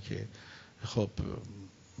سالن‌هایی که خب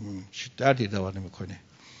دردی دوا نمی‌کنه.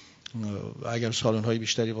 اگر سالن‌های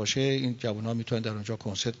بیشتری باشه این جوان‌ها میتونن در اونجا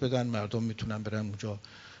کنسرت بدن، مردم میتونن برن اونجا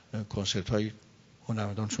کنسرت‌های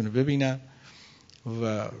هنرمندانشون رو ببینن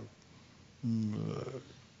و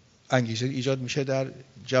انگیزه ایجاد میشه در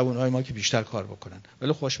جوان‌های ما که بیشتر کار بکنن.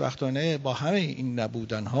 ولی خوشبختانه با همه این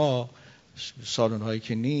نبودن‌ها، سالن‌هایی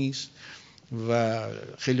که نیست و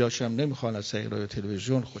خیلی هاشون هم نمیخوان از طریق رادیو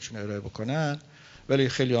تلویزیون خودشون ارائه بکنن، ولی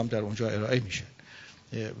خیلی هم در اونجا ارائه میشن.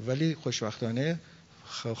 ولی خوشبختانه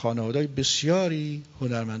خانواده‌های بسیاری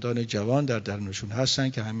هنرمندان جوان در درونشون هستن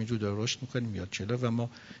که همینجور داره رشد میکنه میاد جلو و ما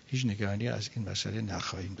هیچ نگرانی از این مسئله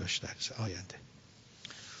نخواهیم داشت در آینده.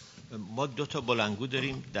 ما 2 تا بلندگو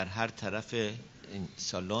داریم در هر طرف این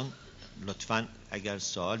سالن. لطفاً اگر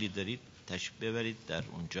سوالی دارید تشریف ببرید در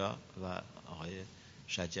اونجا و آقای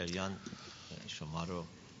شجریان شما رو.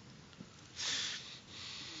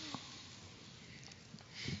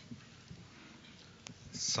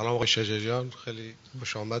 سلام آقای شجریان، خیلی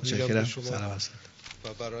خوش آمد میگم به شما. سلام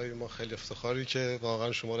و برای ما خیلی افتخاری که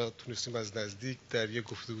واقعا شما را تونستیم از نزدیک در یک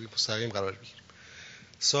گفتگوی مستقیم قرار بگیریم.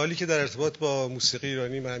 سوالی که در ارتباط با موسیقی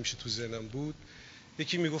ایرانی من همیشه تو ذهنم بود،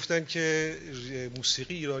 یکی میگفتن که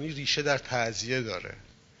موسیقی ایرانی ریشه در تعزیه داره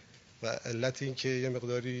و علت این که یه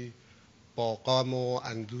مقداری با غم و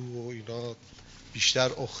اندوه و اینا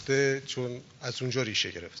بیشتر اخته چون از اونجا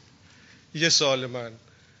ریشه گرفت. یه سوال من.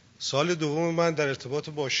 سوال دوم من در ارتباط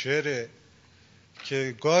با شعر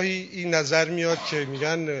که گاهی این نظر میاد که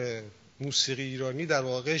میگن موسیقی ایرانی در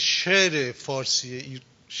واقع شعر فارسی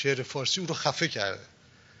او رو خفه کرده.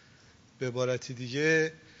 به عبارتی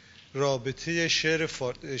دیگه رابطه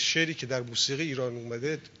شعری که در موسیقی ایران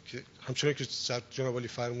اومده که همچنان که جناب عالی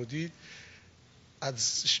فرمودید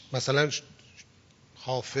از مثلا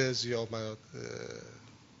حافظ یا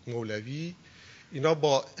مولوی، اینا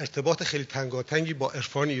با ارتباط خیلی تنگاتنگی با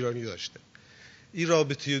عرفان ایرانی داشته. این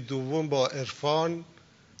رابطه دوم با عرفان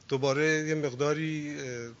دوباره یه مقداری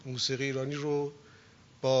موسیقی ایرانی رو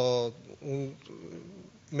با اون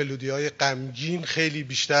ملودی‌های غمگین خیلی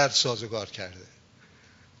بیشتر سازگار کرده.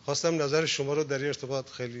 خواستم نظر شما رو در این ارتباط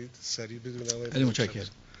خیلی سریع بدونم. خیلی متشکرم.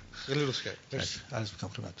 خیلی لطف کردید. عرض می‌کنم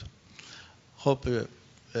خدمتتون. خب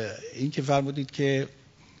این که فرمودید که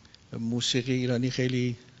موسیقی ایرانی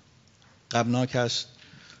خیلی غمناک است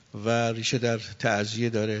و ریشه در تعزیه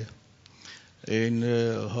داره، این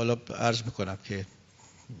حالا عرض میکنم که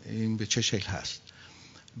این به چه شکل هست.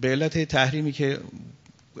 به علت تحریمی که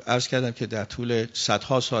عرض کردم که در طول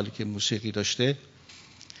صدها سالی که موسیقی داشته،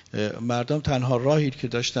 مردم تنها راهی که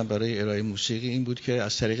داشتن برای ارائه موسیقی این بود که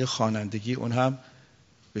از طریق خوانندگی، اون هم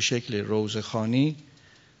به شکل روزخوانی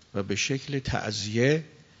و به شکل تعزیه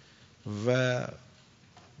و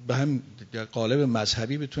به هم قالب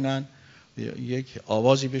مذهبی بتونن یک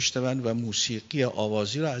آوازی بشنون و موسیقی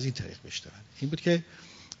آوازی رو از این طریق بشنون. این بود که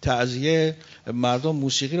تعزیه، مردم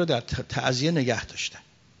موسیقی رو در تعزیه نگه داشتن.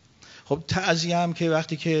 خب تعزیه هم که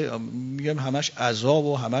وقتی که میگم همش عذاب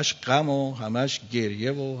و همش غم و همش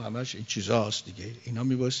گریه و همش این چیزا هست دیگه، اینا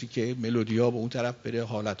میبایستی که ملودیا به اون طرف بره،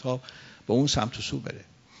 حالتها به اون سمت و سو بره.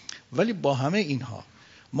 ولی با همه اینها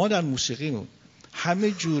ما در موسیقیمون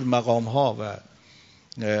همه جور مقام ها و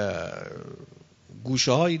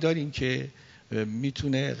گوشه هایی داریم که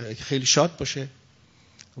میتونه خیلی شاد باشه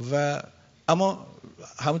و اما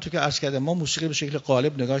همونطور که عرض کردم ما موسیقی به شکل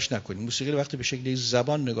قالب نگاش نکنیم. موسیقی رو وقتی به شکل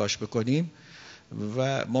زبان نگاش بکنیم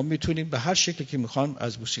و ما میتونیم به هر شکلی که میخوایم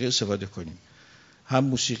از موسیقی استفاده کنیم. هم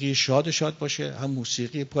موسیقی شاد باشه، هم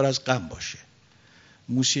موسیقی پر از غم باشه.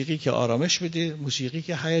 موسیقی که آرامش بده، موسیقی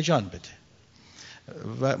که هیجان بده.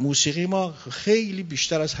 و موسیقی ما خیلی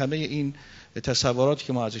بیشتر از همه این تصوراتی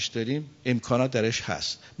که ما ازش داریم امکانات درش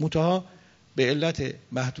هست، منتها به علت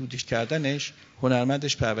محدودش کردنش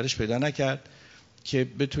هنرمندش پرورش پیدا نکرد که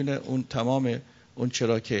بتونه اون تمام اون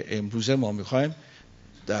چرا که امروزه ما میخوایم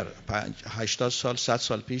در 80 سال 100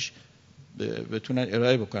 سال پیش بتونن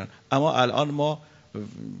ارائه بکنن. اما الان ما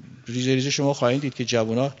ریزه ریزه شما خواهید دید که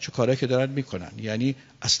جوونا چه کارایی که دارن میکنن، یعنی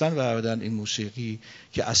اصلا و ابدا این موسیقی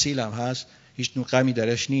که اصیل هم هست هیچ نوع غمی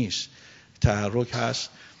درش نیست، تحرک هست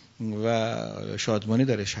و شادمانی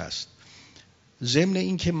درش هست. ضمن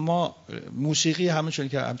این که ما موسیقی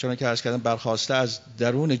همچنان که عرض کردم برخواسته از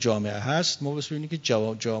درون جامعه هست، ما ببینیم که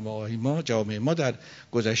جامعه ما در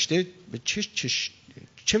گذشته به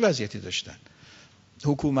چه وضعیتی داشتن.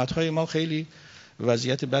 حکومت‌های ما خیلی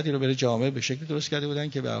وضعیت بدی رو برای جامعه به شکلی درست کرده بودن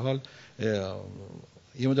که به هر حال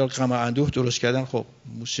یه مقدار غم و اندوه درست کردن. خب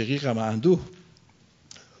موسیقی غم و اندوه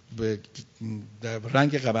در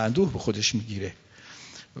رنگ غم و اندوه به خودش میگیره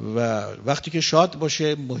و وقتی که شاد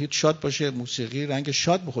باشه، محیط شاد باشه، موسیقی رنگ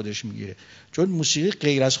شاد به خودش میگیره، چون موسیقی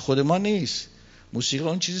غیر از خود ما نیست. موسیقی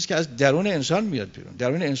اون چیزیست که از درون انسان میاد بیرون.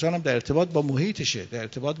 درون انسان هم در ارتباط با محیطشه، در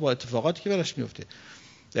ارتباط با اتفاقاتی که براش میفته،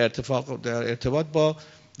 در ارتباط با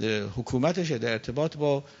حکومتشه، در ارتباط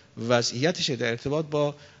با وضعیتشه، در ارتباط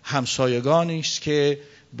با همسایگانی است که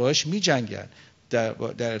باهاش میجنگن، در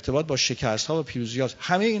ارتباط با شکست‌ها و پیروزی‌ها.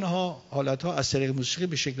 همه اینها حالت‌ها از طریق موسیقی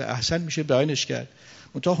به شکل احسن میشه بیانش کرد.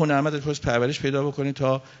 منتها هنرمند باید پرورش پیدا بکنه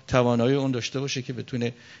تا توانایی اون داشته باشه که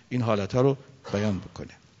بتونه این حالت‌ها رو بیان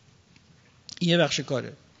بکنه. این یه بخش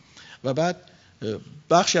کاره. و بعد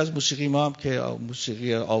بخشی از موسیقی ما هم که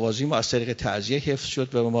موسیقی آوازی ما از طریق تعزیه حفظ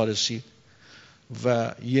شد و به ما رسید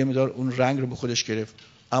و یه مقدار اون رنگ رو به خودش گرفت.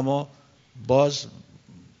 اما باز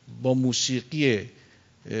با موسیقی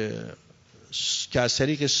که از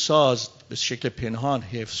طریق ساز به شکل پنهان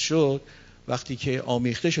حفظ شد، وقتی که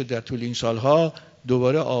آمیخته شد در طول این سالها،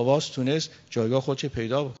 دوباره آواز تونست جایگاه خودش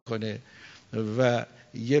پیدا بکنه و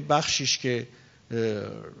یه بخشیش که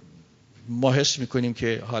ما حس میکنیم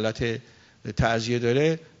که حالت تعزیه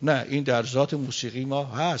داره، نه، این در ذات موسیقی ما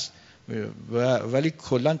هست ولی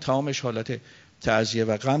کلا تمامش حالت تعزیه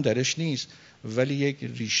و غم درش نیست، ولی یک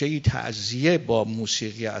ریشه تعزیه با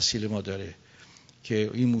موسیقی اصیل ما داره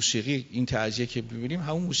که این موسیقی، این تعزیه که ببینیم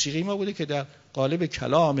همون موسیقی ما بوده که در قالب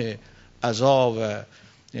کلام عزا و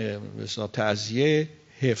تعزیه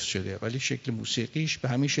حفظ شده، ولی شکل موسیقیش به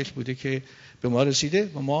همین شکل بوده که به ما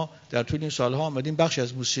رسیده و ما در طول این سالها آمدیم بخش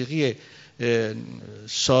از موسیقی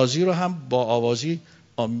سازی رو هم با آوازی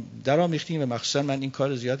در آمیختیم و مخصوصا من این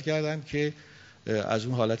کار زیاد کردم که از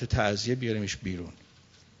اون حالت تعزیه بیاریمش بیرون.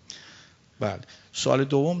 بله، سوال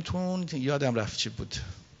دومتون یادم رفت چی بود؟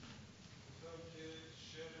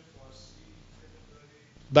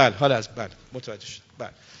 بله، حالا از بله متوجه شدم.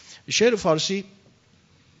 بله، شعر فارسی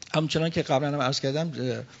همچنان که قبلا هم عرض کردم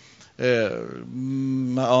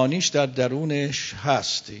معانیش در درونش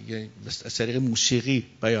هست، یعنی از طریق موسیقی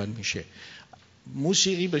بیان میشه.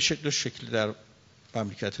 موسیقی به شکل در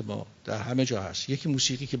مملکت ما در همه جا هست. یکی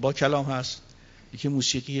موسیقی که با کلام هست، یکی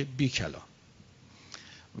موسیقی بی کلام.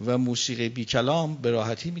 و موسیقی بی کلام به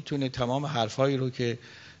راحتی میتونه تمام حرفایی رو که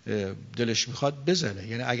دلش میخواد بزنه،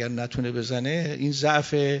 یعنی اگر نتونه بزنه این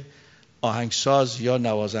ضعف آهنگساز یا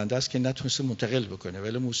نوازنده است که نتونسته منتقل بکنه،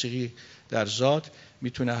 ولی موسیقی در ذات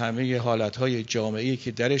میتونه همه حالتهای جامعه‌ای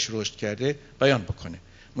که درش رشد کرده بیان بکنه،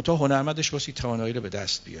 منتها هنرمندش واسه توانایی رو به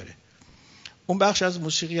دست بیاره. اون بخش از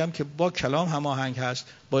موسیقی هم که با کلام هماهنگ هست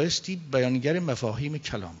بایستی بیانگر مفاهیم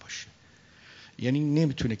کلام باشه، یعنی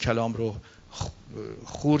نمیتونه کلام رو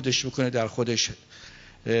خوردش بکنه در خودش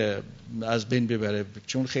از بین ببره،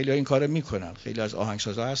 چون خیلی ها این کار میکنن. خیلی از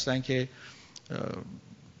آهنگسازها هستن که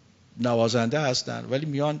نوازنده هستن ولی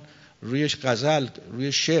میان روی غزل،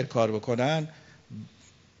 روی شعر کار بکنن،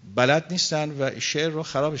 بلد نیستن و شعر رو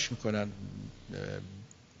خرابش میکنن،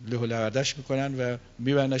 له و لوردش میکنن و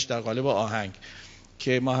میبرنش در قالب آهنگ،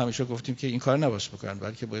 که ما همیشه گفتیم که این کار نباید بکنن،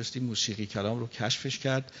 بلکه بایستی موسیقی کلام رو کشفش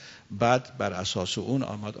کرد، بعد بر اساس اون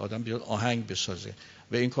آدم بیاد آهنگ بسازه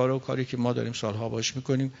و این کاری که ما داریم سالها باش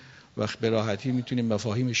میکنیم و به راحتی میتونیم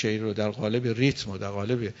مفاهیم شعری رو در قالب ریتم و در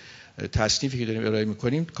قالب تصنیفی که داریم ارائه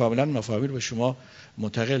میکنیم کاملا مفاهیم رو به شما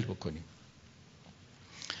منتقل بکنیم.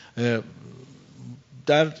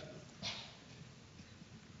 در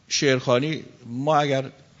شعرخوانی ما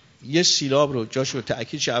اگر یه سیلاب رو جاش رو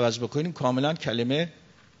تأکیدش عوض بکنیم کاملا کلمه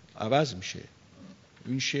عوض میشه.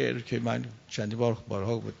 این شعر که من چندی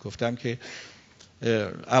بارها گفتم که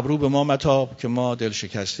ابرو به ما متاب که ما دل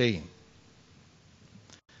شکسته ایم،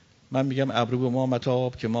 من میگم ابرو به ما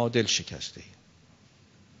متاب که ما دل شکسته ایم.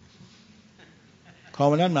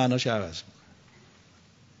 کاملا معناش عوض میکنه.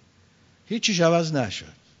 هیچ چیز عوض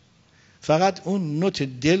نشد، فقط اون نوت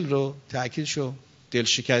دل رو تأکیدشو دل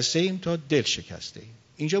شکسته ایم تا دل شکسته ایم.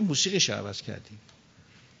 اینجا موسیقیش عوض کردیم،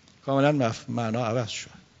 کاملا معنا عوض شد.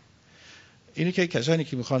 اینه که کسانی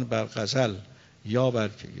که میخوان بر غزل یا بر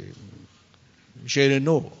شعر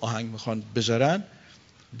نو آهنگ میخوان بذارن،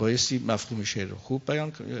 بایستی مفهوم شعر رو خوب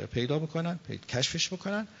بیان پیدا بکنن، کشفش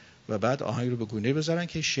بکنن و بعد آهنگ رو به گونه بذارن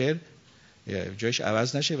که شعر جایش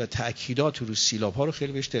عوض نشه و تأکیدات رو سیلاب ها رو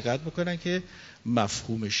خیلی بهش دقت بکنن که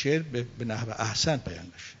مفهوم شعر به نحو احسن بیان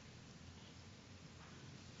بشه.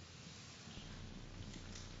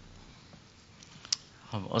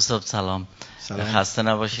 خب استاد سلام. خسته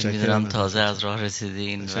نباشید، میدونم تازه از راه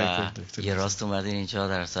رسیدین و یه راست اومدین اینجا،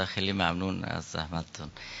 در اصل خیلی ممنون از زحمتتون.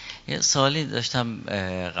 یه سوالی داشتم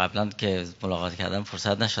قبلا که ملاقات کردم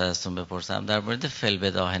فرصت نشد ازتون بپرسم در مورد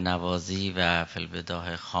فی‌البداهه نوازی و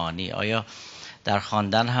فی‌البداهه خوانی. آیا در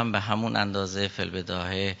خواندن هم به همون اندازه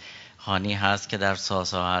فی‌البداهه خوانی هست که در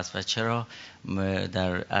سازها هست و چرا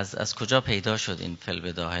از کجا پیدا شد این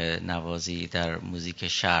فی‌البداهه نوازی در موزیک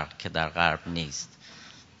شرق که در غرب نیست؟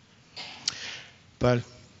 بله،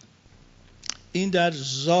 این در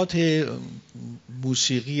ذات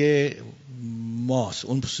موسیقی ماست،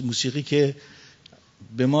 اون موسیقی که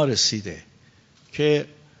به ما رسیده، که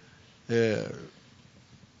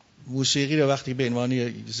موسیقی رو وقتی به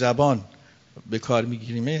عنوان زبان به کار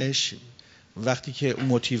میگیریمش، وقتی که اون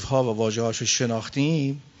موتیف ها و واژه هاشو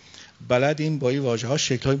شناختیم، بلدیم با این واژه ها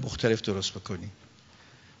شکل های مختلف درست بکنیم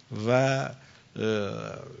و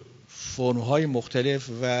فرم های مختلف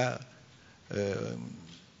و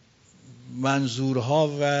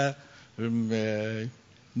منظورها و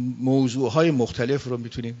موضوعهای مختلف رو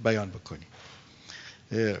میتونیم بیان بکنیم.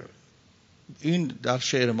 این در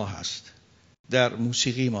شعر ما هست، در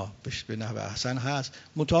موسیقی ما به نحو احسن هست.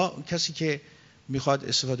 منتها کسی که میخواد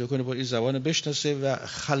استفاده کنه با این زبان بشناسه و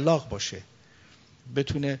خلاق باشه،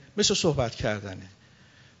 بتونه، مثل صحبت کردنه.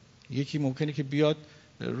 یکی ممکنه که بیاد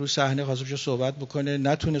رو صحنه خواسته صحبت بکنه،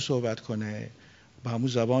 نتونه صحبت کنه با همون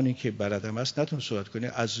زبانی که بلدم است، نتونه صحبت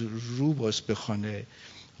کنه، از رو باز بخونه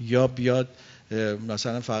یا بیاد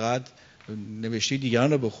مثلا فقط نوشته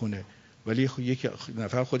دیگران رو بخونه، ولی یک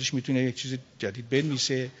نفر خودش میتونه یک چیز جدید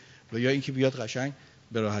بنویسه، و یا اینکه بیاد قشنگ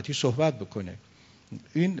به راحتی صحبت بکنه.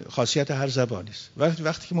 این خاصیت هر زبانی است.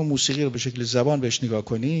 وقتی که ما موسیقی رو به شکل زبان بهش نگاه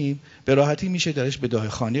کنیم، به راحتی میشه درش بداهه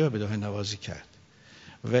خوانی و بداهه نوازی کرد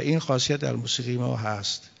و این خاصیت در موسیقی ما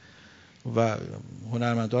هست. و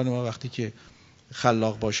هنرمندان ما وقتی که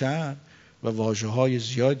خلاق باشن و واژه‌های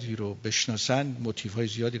زیادی رو بشناسن، موتیف‌های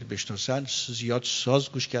زیادی رو بشناسن، زیاد ساز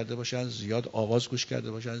گوش کرده باشن، زیاد آواز گوش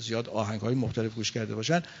کرده باشن، زیاد آهنگ‌های مختلف گوش کرده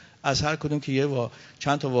باشن، از هر کدوم که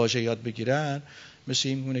چند تا واژه یاد بگیرن، مثل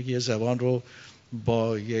این میمونه که یه زبان رو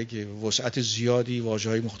با یک وسعت زیادی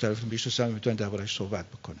واژه‌های مختلف بشناسن و میتونن درباره‌اش صحبت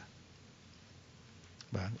بکنن.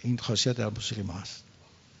 بله، این خاصیت در موسیقی ما هست.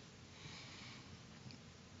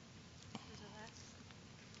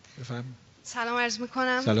 بفهم. سلام عرض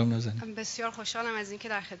میکنم. سلام نازنین. بسیار خوشحالم از اینکه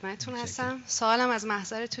در خدمتتون هستم. سوالم از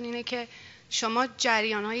محضرتون اینه که شما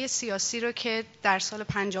جریان‌های سیاسی رو که در سال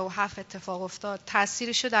 57 اتفاق افتاد،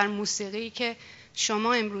 تأثیرش رو در موسیقی که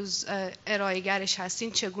شما امروز ارائه‌گرش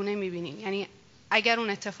هستین چگونه می‌بینین؟ یعنی اگر اون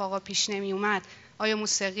اتفاقا پیش نمی اومد، آیا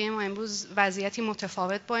موسیقی ما امروز وضعیتی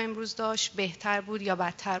متفاوت با امروز داشت، بهتر بود یا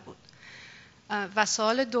بدتر بود؟ و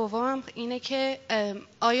سوال دوم اینه که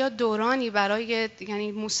آیا دورانی برای،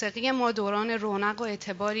 یعنی موسیقی ما دوران رونق و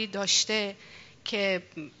اعتباری داشته که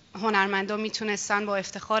هنرمندان میتونستن با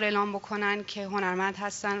افتخار اعلام بکنن که هنرمند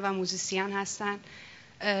هستن و موزیسین هستن،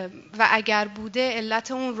 و اگر بوده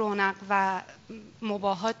علت اون رونق و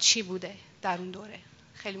مباهات چی بوده در اون دوره؟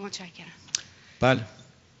 خیلی متشکرم. بله،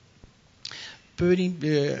 ببینید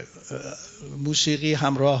موسیقی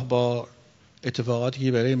همراه با اتفاقاتی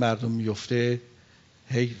که برای مردم میفته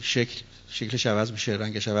هی شکلش عوض میشه،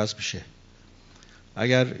 رنگش عوض میشه.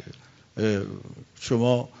 اگر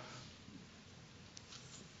شما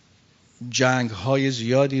جنگ های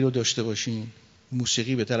زیادی رو داشته باشین،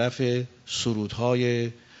 موسیقی به طرف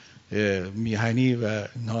سرودهای میهنی و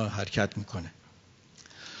اینا حرکت میکنه،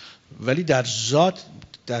 ولی در ذات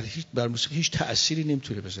بر موسیقی هیچ تأثیری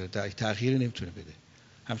نمیتونه بذاره، تغییری نمیتونه بده.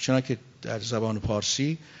 همچنان که در زبان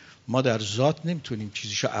پارسی ما در ذات نمیتونیم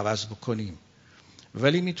چیزیشو عوض بکنیم،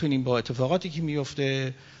 ولی میتونیم با اتفاقاتی که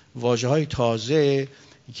میفته واژه‌های تازه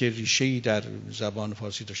که ریشه‌ای در زبان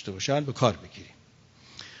فارسی داشته باشن به کار بگیریم.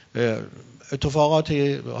 اتفاقات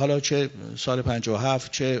حالا چه سال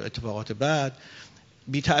 57 چه اتفاقات بعد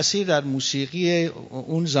بی تأثیر در موسیقی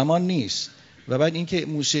اون زمان نیست. و بعد اینکه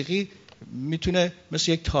موسیقی میتونه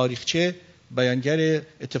مثل یک تاریخچه بیانگر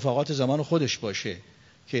اتفاقات زمان خودش باشه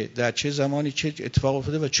که در چه زمانی چه اتفاق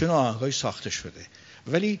افتاده و چه نوع آهنگ‌هایی ساخته شده،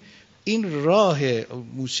 ولی این راه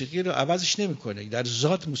موسیقی رو عوضش نمی‌کنه، در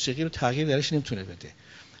ذات موسیقی رو تغییر درش نمیتونه بده.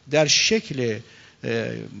 در شکل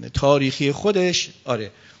تاریخی خودش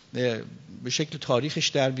آره به شکل تاریخش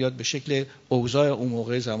در بیاد، به شکل اوضاع اون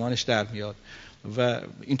موقع زمانش در میاد و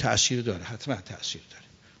این تأثیر داره، حتما تأثیر داره،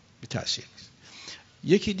 به تأثیر نیست.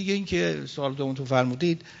 یکی دیگه این که سوال دومتون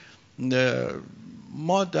فرمودید،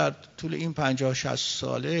 ما در طول این 50-60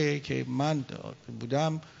 ساله که من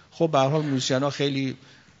بودم خب به هر حال موزیسین‌ها خیلی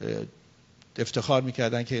افتخار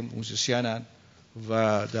میکردن که موزیسینن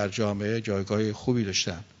و در جامعه جایگاه خوبی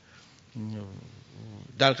داشتن.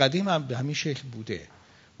 در قدیم هم به همین شکل بوده،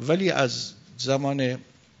 ولی از زمان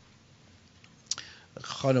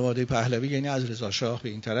خانواده پهلوی یعنی از رضا شاه به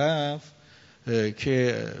این طرف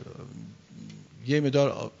که یه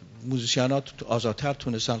مقدار موزیسین‌ها آزادتر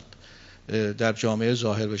تونستن در جامعه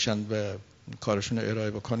ظاهر بشن و کارشون رو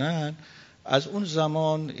ارائه بکنن، از اون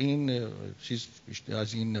زمان این چیز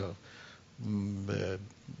از این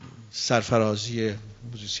سرفرازی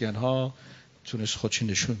موزیسین‌ها تونست خودش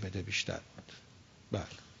نشون بده بیشتر. بله.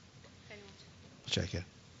 متشکرم.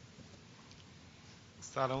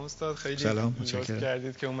 سلام استاد، خیلی لطف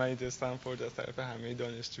کردید که اومدید استنفورد از طرف همه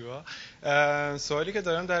دانشجوها. سوالی که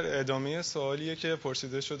دارم در ادامه سوالیه که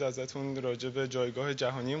پرسیده شد ازتون راجع به جایگاه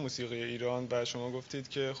جهانی موسیقی ایران و شما گفتید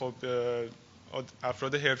که خب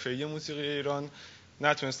افراد حرفه‌ای موسیقی ایران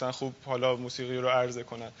نتونستن خوب حالا موسیقی رو عرضه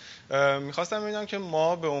کنن. میخواستم ببینم که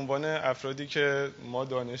ما به عنوان افرادی که ما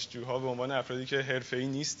دانشجوها به عنوان افرادی که حرفه‌ای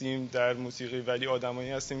نیستیم در موسیقی ولی آدمایی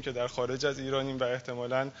هستیم که در خارج از ایرانیم و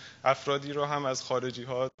احتمالاً افرادی رو هم از خارجی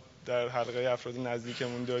ها در حلقه افراد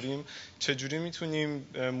نزدیکمون داریم، چجوری میتونیم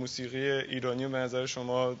موسیقی ایرانی رو به نظر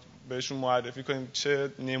شما بهشون معرفی کنیم؟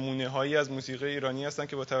 چه نمونه هایی از موسیقی ایرانی هستن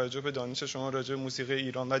که با توجه به دانش شما راجع به موسیقی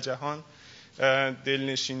ایران و جهان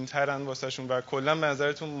دلنشین ترن واسه شون و کلا به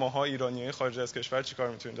نظرتون ماها ایرانیای خارج از کشور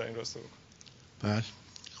چیکار میتونیم در این راستا بکنیم؟ بله،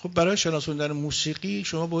 خب برای شناسوندن موسیقی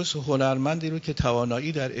شما باید هنرمندی رو که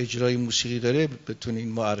توانایی در اجرای موسیقی داره بتونین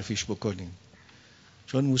معرفیش بکنین،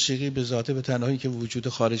 چون موسیقی به ذاته به تنهایی که وجود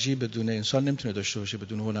خارجی بدون انسان نمیتونه داشته باشه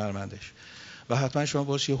بدون هنرمندش، و حتما شما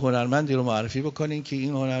باید یه هنرمندی رو معرفی بکنین که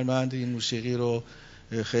این هنرمند این موسیقی رو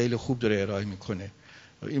خیلی خوب داره ارائه میکنه.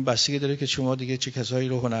 این بستگی داره که شما دیگه چه کسایی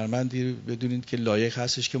رو هنرمندی بدونید که لایق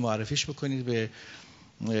هستش که معرفیش بکنید به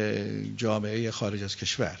جامعه خارج از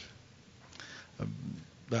کشور.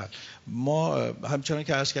 ما همچنان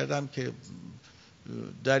که عرض کردم که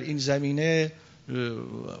در این زمینه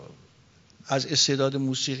از استعداد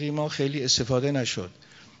موسیقی ما خیلی استفاده نشد.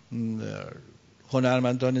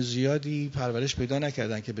 هنرمندان زیادی پرورش پیدا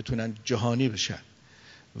نکردن که بتونن جهانی بشن،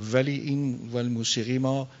 ولی این موسیقی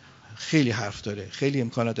ما خیلی حرف داره، خیلی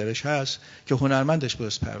امکانات درش هست که هنرمندش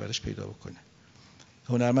باید پرورش پیدا بکنه.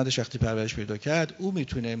 هنرمندش وقتی پرورش پیدا کرد او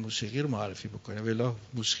میتونه موسیقی رو معرفی بکنه، ولی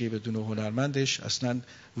موسیقی بدون هنرمندش اصلا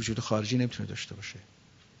وجود خارجی نمیتونه داشته باشه.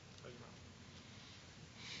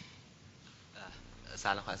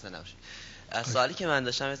 سلام، خسته نباشید. سوالی که من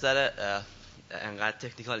داشتم انقدر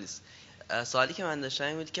تکنیکال نیست. سوالی که من داشتم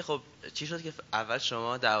این بود که خب چی شد که اول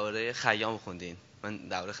شما دوره خیام خوندین؟ من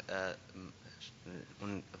دوره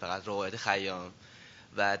اون فقط روایت خیام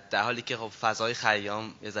و در حالی که خب فضای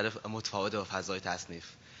خیام یه ذره متفاوته با فضای تصنیف،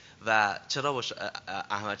 و چرا با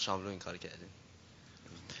احمد شاملو این کار کردین؟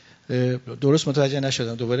 درست متوجه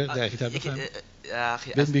نشدم، دوباره دقیق‌تر بفرمایید.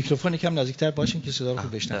 به میکروفون یکم نزدیکتر باشین که صدا رو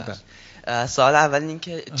خوب بشنوم. سوال اول این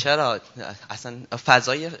که چرا اصلا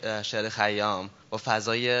فضای شعر خیام با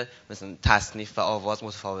فضای مثلا تصنیف و آواز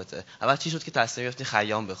متفاوته؟ اول چی شد که تصمیم گرفتین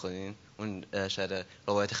خیام بخونین، اون شعر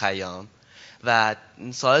روایت خیام؟ و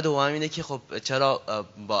سوال دوم اینه که خب چرا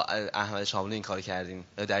با احمد شاملو این کار کردین؟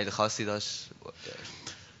 دلیل خاصی داشت؟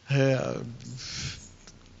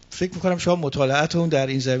 فکر میکنم شما مطالعاتون در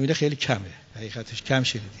این زمینه خیلی کمه، حقیقتش کم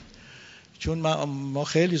شنیدید، چون ما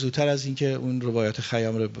خیلی زودتر از اینکه اون روایت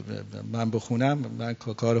خیام رو من بخونم، من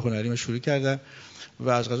کار هنریمو شروع کردم و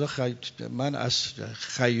از قضا من از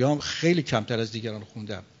خیام خیلی کمتر از دیگران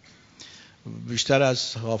خوندم، بیشتر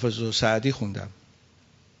از حافظ و سعدی خوندم.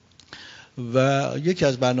 و یکی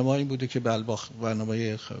از برنامه‌ها این بوده که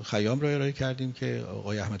برنامه خیام رو ارائه کردیم که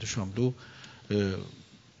آقای احمد شاملو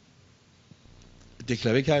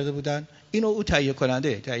دکلمه کرده بودن. اینو او تهیه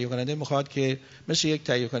کننده میخواد که مثل یک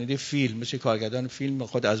تهیه کننده فیلم، مثل کارگردان فیلم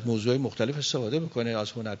میخواد از موضوعات مختلف استفاده بکنه،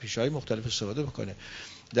 از هنرپیشه‌های مختلف استفاده بکنه.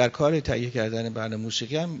 در کار تهیه کردن برنامه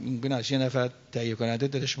موسیقی هم این از یه نفر تهیه کننده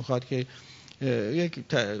دلش میخواد که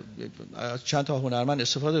از چند تا هنرمند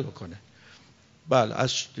استفاده بکنه. بله،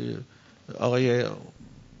 از آقای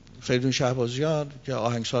فریدون شهبازیان که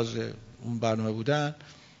آهنگساز اون برنامه بودن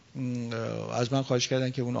از من خواهش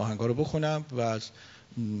کردن که اون آهنگا رو بخونم و از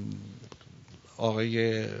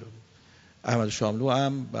آقای احمد شاملو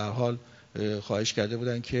هم به هر حال خواهش کرده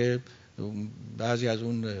بودن که بعضی از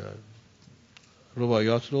اون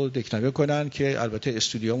رباعیات رو دکنوی کنن که البته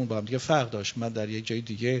استودیومون با هم دیگه فرق داشت. من در یک جای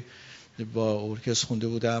دیگه با ارکستر خونده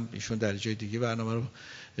بودم، ایشون در جای دیگه برنامه رو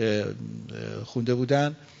خونده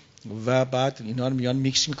بودن و بعد اینا رو میان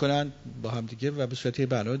میکس میکنن با هم دیگه و به صورت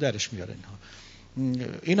برنامه درش میارن.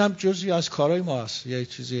 این هم جزئی از کارهای ما است، یه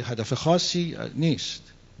چیزی هدف خاصی نیست،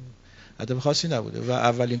 هدف خاصی نبوده و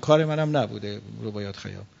اولین کار منم نبوده رباعیات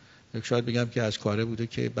خیام. شاید بگم که از کاره بوده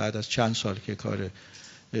که بعد از چند سال که کار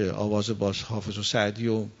آواز باز حافظ و سعدی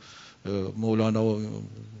و مولانا و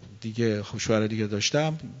دیگه شعرا دیگه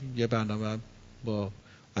داشتم، یه برنامه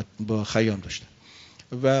با خیام داشتم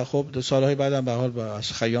و خب سالهای بعدم به حال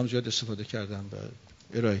از خیام زیاد استفاده کردم و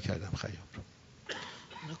ارائه کردم خیام رو.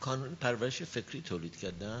 کانون پرورش فکری تولید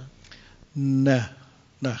کردن؟ نه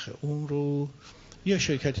اون رو یه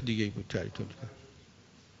شرکت دیگه بود تولید کرد.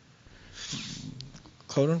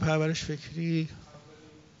 کانون پرورش فکری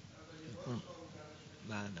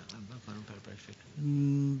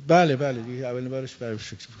بله دیگه اولین بارش پرورش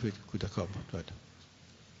فکری کودکان بود.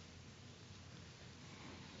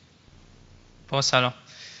 با سلام.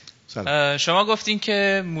 شما گفتین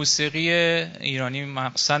که موسیقی ایرانی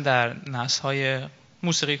مخصوصا در نسل‌های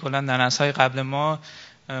موسیقی کلا در نسل‌های قبل ما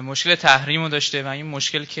مشکل تحریم رو داشته و این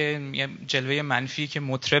مشکل که جلوه منفی که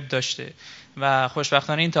مطرب داشته و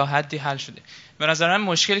خوشبختانه این تا حدی حل شده. به نظر من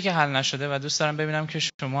مشکلی که حل نشده و دوست دارم ببینم که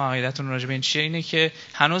شما عقیدتون راجع به این چیه، اینه که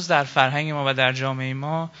هنوز در فرهنگ ما و در جامعه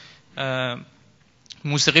ما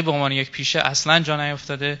موسیقی به عنوان یک پیشه اصلا جا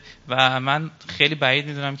نیافتاده و من خیلی بعید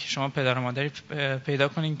میدونم که شما پدر و مادری پیدا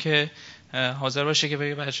کنین که حاضر باشه که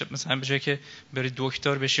بگه بچه مثلا به جای که بری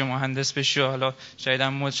دکتر بشی و مهندس بشی و حالا شاید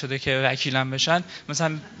هم مد شده که وکیلم بشن،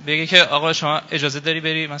 مثلا بگه که آقا شما اجازه داری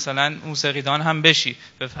بری مثلا موسیقیدان هم بشی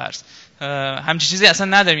به فرض. همچین چیزی اصلا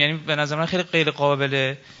نداریم. یعنی به نظر من خیلی غیر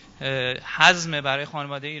قابل هضمه برای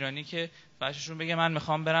خانواده ایرانی که بچه‌شون بگه من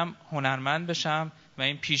میخوام برم هنرمند بشم و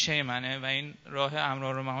این پیشه منه و این راه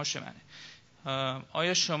امرار و معاش منه.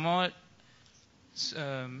 آیا شما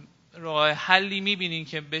راه حلی میبینین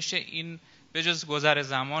که بشه این به جز گذر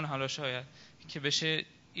زمان حالا شاید که بشه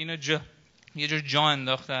اینو یه جور جا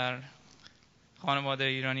انداخت در خانواده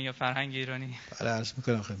ایرانی یا فرهنگ ایرانی؟ بله عرض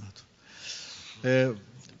میکنم خدمتتون.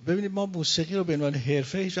 ببینید ما موسیقی رو به عنوان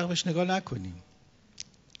حرفه هیچ وقت بهش نگاه نکنیم.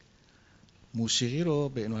 موسیقی رو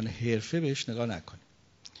به عنوان حرفه بهش نگاه نکنیم.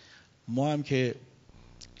 ما هم که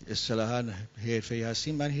اصطلاحاً حرفه‌ای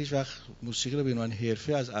هستیم، من هیچ وقت موسیقی رو به عنوان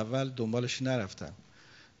حرفه از اول دنبالش نرفتم.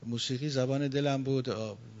 موسیقی زبان دلم بود،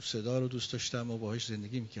 صدا رو دوست داشتم و باهاش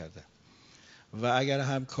زندگی میکردم و اگر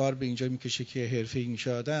هم کار به اینجا میکشه که حرفه‌ای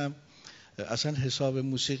میشه آدم، اصلا حساب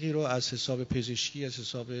موسیقی رو از حساب پزشکی، از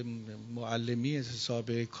حساب معلمی، از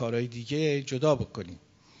حساب کارهای دیگه جدا بکنیم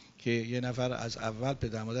که یه نفر از اول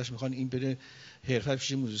پدر مادرش میخوان این بره حرفه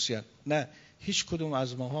بشه موزیسین. نه، هیچ کدوم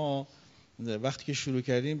از ماها وقتی که شروع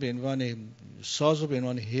کردیم به عنوان ساز و به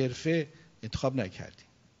عنوان حرفه انتخاب نکردیم.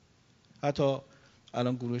 حتی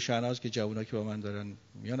الان گروه شهناز که جوونا که با من دارن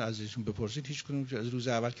میان ازشون بپرسید، هیچ کدوم از روز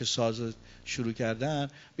اول که ساز شروع کردن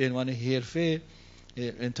به عنوان حرفه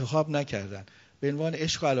انتخاب نکردن، به عنوان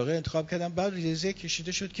عشق و علاقه انتخاب کردن. بعد ریزه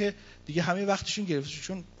کشیده شد که دیگه همه وقتشون گرفته،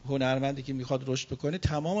 چون هنرمندی که میخواد رشد بکنه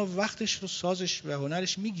تمام وقتش رو سازش و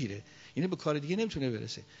هنرش میگیره، یعنی به کار دیگه نمیتونه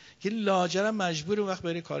برسه که لاجرم مجبور اون وقت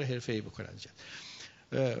بره کار حرفه‌ای بکنه.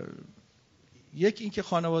 یک اینکه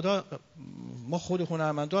خانواده، ما خود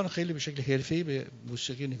هنرمندان خیلی به شکل حرفه‌ای به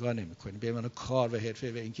موسیقی نگاه نمی‌کنیم، به معنی کار و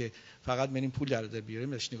حرفه و اینکه فقط بریم پول در بیاریم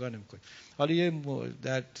بهش نگاه نمی‌کنیم. حالا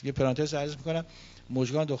یه پرانتز عرض می‌کنم،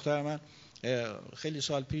 مژگان دختر من خیلی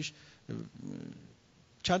سال پیش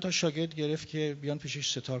چند تا شاگرد گرفت که بیان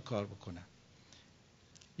پیشش ستار کار بکنن.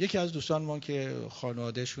 یکی از دوستان ما که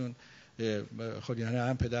خانوادهشون خود یعنی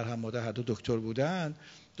هم پدر هم مادر هر دو دکتر بودن،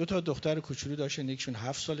 دو تا دختر کوچولو داشتن، یکیشون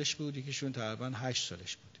 7 سالش بود، یکیشون تقریبا 8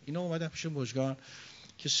 سالش بود. اینا اومدن پیش مژگان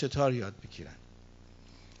که ستار یاد بگیرن.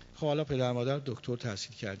 خب حالا پدر مادر دکتر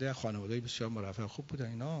تحصیل کرده، خانواده بسیار مرفه خوب بودن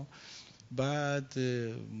اینا. بعد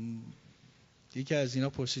یکی از اینا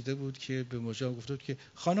پرسیده بود که به مژگان گفت بود که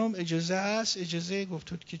خانم اجازه هست؟ اجازه؟ گفت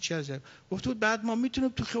بود که چی ازم؟ گفت بود بعد ما میتونیم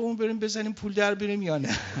تو خیابون بریم بزنیم پول در بریم یا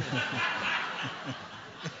نه؟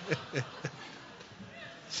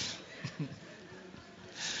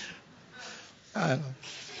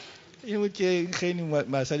 این بود که خیلی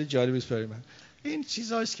مسئله جالبی است برای من. این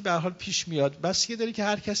چیزهاست که به هر حال پیش میاد، بس که داره که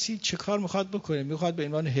هر کسی چه کار میخواد بکنه. میخواد به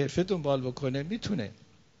عنوان حرفه دنبال بکنه میتونه.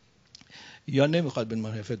 یا نمیخواد به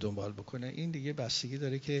حرفه دنبال بکنه. این دیگه بستگی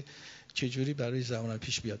داره که چجوری برای زمان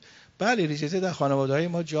پیش بیاد. بله ریزیته در خانواده‌های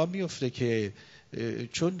ما جا میفته که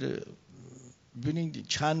چون ببینید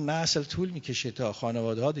چند نسل طول میکشه تا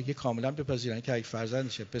خانواده‌ها دیگه کاملا بپذیرن که یک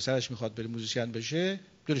فرزندشه پسرش میخواد بره موزیسین بشه،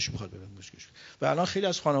 دلش میخواد بره موزیک. و الان خیلی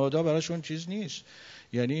از خانواده‌ها براشون چیز نیست،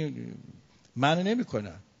 یعنی منع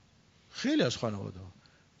نمیکنن. خیلی از خانواده‌ها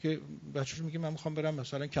که بچه‌ش میگه من میخوام برم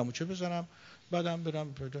مثلا کموچه بزنم، بعدم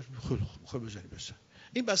برم خود بزنی بزن.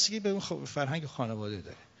 این بستگی به اون فرهنگ خانواده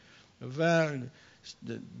داره و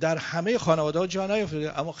در همه خانواده‌ها جا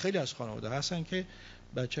نیفتاده، اما خیلی از خانواده‌ها هستن که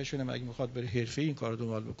بچه‌شون اگه میخواد بره حرفه‌ای این کارو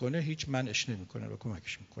دنبال بکنه هیچ منعش نمیکنن و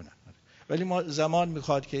کمکش میکنن. ولی ما زمان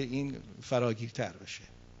میخواد که این فراگیرتر بشه.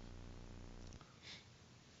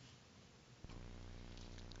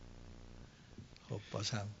 خب باز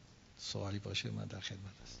هم سوالی باشه من در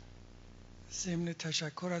خدمت هستم. ضمن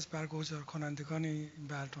تشکر از برگزار کنندگان این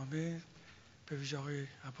برنامه به ویژه آقای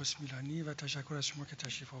عباس میلانی و تشکر از شما که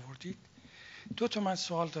تشریف آوردید. دو تا من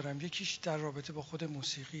سوال دارم. یکیش در رابطه با خود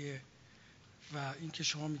موسیقی و اینکه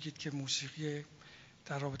شما میگید که موسیقی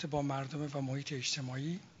در رابطه با مردم و محیط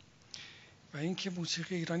اجتماعی و اینکه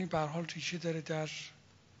موسیقی ایرانی به هر حال ریشه داره در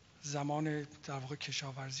زمان در واقع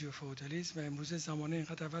کشاورزی و فئودالیسم و امروز زمانه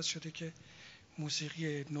اینقدر عوض شده که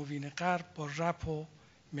موسیقی نوین غرب با رپ و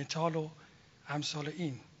متال و امثال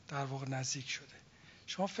این در واقع نزدیک شده.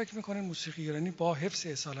 شما فکر میکنید موسیقی ایرانی با حفظ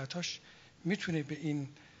اصالتاش میتونه به این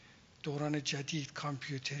دوران جدید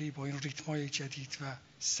کامپیوتری با این ریتمای جدید و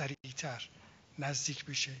سریعتر نزدیک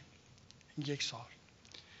بشه؟ این یک سوال.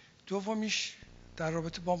 دومیش در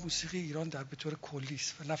رابطه با موسیقی ایران در به طور کلی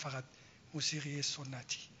است و نه فقط موسیقی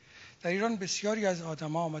سنتی. در ایران بسیاری از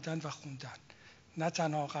آدم‌ها آمدن و خوندن، نه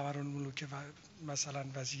تنها قمرالملوک و مثلا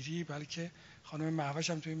وزیری، بلکه خانم مهوش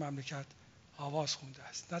هم توی مملکت آواز خونده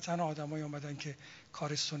است. نه تنها آدمایی آمدن که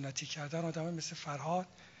کار سنتی کردن، آدمایی مثل فرهاد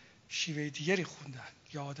شیوه دیگری خوندن،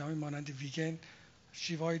 یا آدمایی مانند ویگن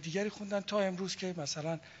شیوه‌های دیگری خوندن، تا امروز که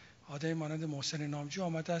مثلا آدمی مانند محسن نامجو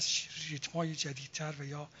آمده از ریتم‌های جدیدتر و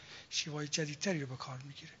یا شیوه‌های جدیدتری رو به کار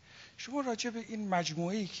میگیره. شما راجع به این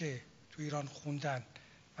مجموعه‌ای که تو ایران خوندن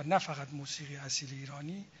و نه فقط موسیقی اصیل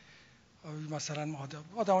ایرانی، مثلا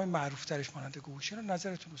آدمای معروف‌ترش مانند گوگوشی رو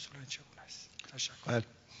نظرتون اصولاً چگونه است؟ تشکر.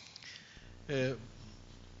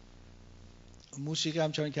 موسیقی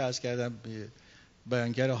همچنان که عرض کردم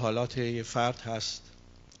بیانگر حالات یه فرد هست،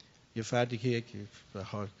 یه فردی که یک به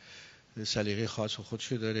حال سلیقه خاص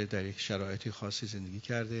خودشو داره، در یک شرایطی خاصی زندگی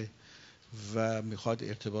کرده و میخواد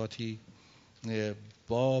ارتباطی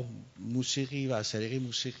با موسیقی و از طریق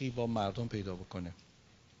موسیقی با مردم پیدا بکنه.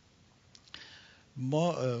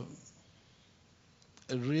 ما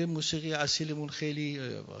روی موسیقی اصیلمون خیلی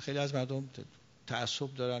از مردم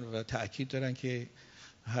تعصب دارن و تأکید دارن که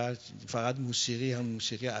فقط موسیقی هم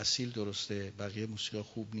موسیقی اصیل درسته، بقیه موسیقی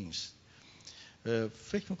خوب نیست.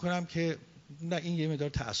 فکر میکنم که نه، این یه مقدار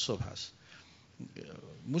تعصب هست.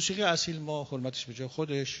 موسیقی اصیل ما حرمتش به جای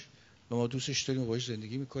خودش و ما دوستش داریم و باهاش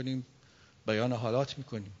زندگی میکنیم، بیان حالات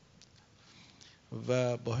میکنیم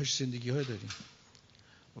و باهاش زندگی های داریم،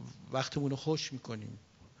 وقتمون رو خوش میکنیم،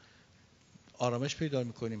 آرامش پیدا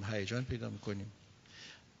میکنیم، هیجان پیدا میکنیم.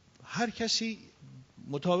 هر کسی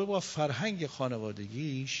مطابق با فرهنگ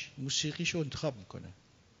خانوادگیش موسیقیشو انتخاب میکنه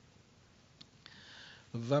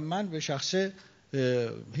و من به شخصه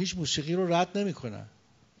هیچ موسیقی رو رد نمیکنم.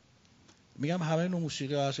 میگم همه نوع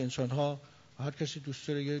موسیقی هست، انسان ها هر کسی دوست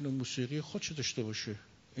داره یه نوع موسیقی خودش داشته باشه،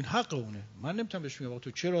 این حق اونه. من نمیتونم بهش بگم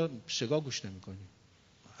تو چرا سگا گوش نمیکنی.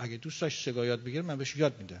 اگه دوست داشت سگا یاد بگیره من بهش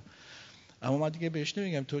یاد میدم، اما من دیگه بهش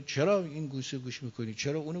نمیگم تو چرا این گوش میکنی،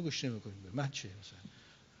 چرا اونو گوش نمیکنی. من چه مثلا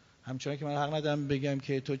همچنان که من حق ندارم بگم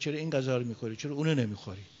که تو چرا این غذا رو میخوری چرا اونو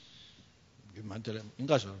نمیخوری. من دلم این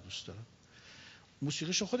غذا رو دوست دارم.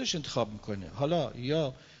 موسیقیشو خودش انتخاب میکنه. حالا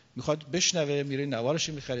یا میخواد بشنوه میره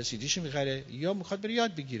نوارشو میخره، سیدیشو میخره، یا میخواد بره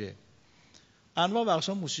یاد بگیره. انواع و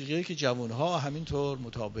اقسام موسیقیایی که جوانها همینطور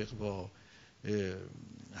مطابق با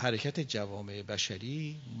حرکت جوامع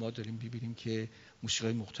بشری ما داریم ببینیم که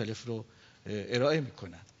موسیقی مختلف رو ارائه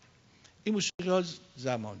میکنن. این موسیقی ها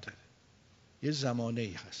زمان داره، یه زمانه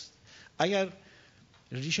ای هست. اگر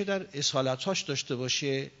ریشه در اصالتاش داشته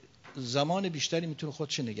باشه زمان بیشتری میتونه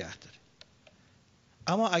خودش نگه داره،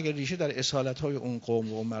 اما اگر ریشه در اصالت‌های اون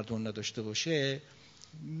قوم و اون مردم نداشته باشه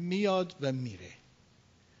میاد و میره.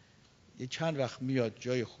 یه چند وقت میاد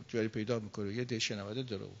جای پیدا میکنه، یه ده شنونده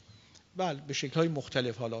داره، بله به شکل‌های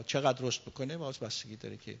مختلف. حالا چقدر رشد بکنه باز بستگی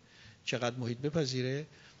داره که چقدر محیط بپذیره.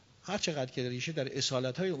 هر چقدر که ریشه در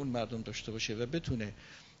اصالت‌های اون مردم داشته باشه و بتونه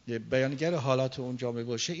بیانگر حالات اون جامعه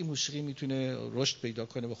باشه، این موسیقی میتونه رشد پیدا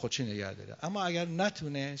کنه و خودش نگه داره. اما اگر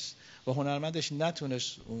نتونست و هنرمندش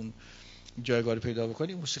نتونست اون جایگاه رو پیدا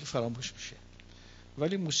بکنه، موسیقی فراموش میشه.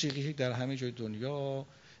 ولی موسیقی در همه جای دنیا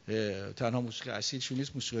تنها موسیقی اصیلش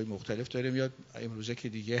نیست، موسیقی مختلف داره میاد. امروزه که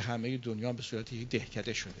دیگه همه دنیا به صورت یک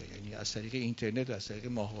دهکده شده، یعنی از طریق اینترنت، از طریق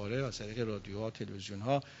ماهواره، از طریق رادیوها،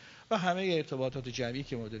 تلویزیون‌ها و همه ارتباطات جمعی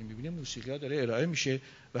که ما داریم می‌بینیم، موسیقی‌ها داره ارائه میشه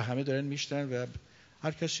و همه دارن میشنن و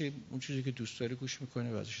هر کسی اون چیزی که دوست داره گوش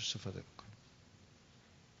میکنه و ازش استفاده میکنه.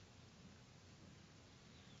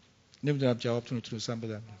 نمیدونم جوابتون رو تونستم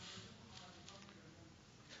بدم.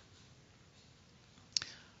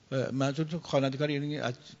 منظورتون خوانندگان یعنی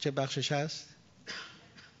از چه بخشش هست؟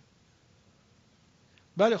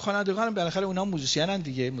 بله، خوانندگان بالاخره اونها موزیسینن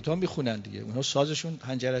دیگه، متأ میخونن دیگه، اونها سازشون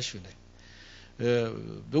حنجرشونه،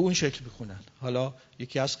 به اون شکل میخونن. حالا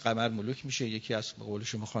یکی از قمر ملوک میشه، یکی از به قول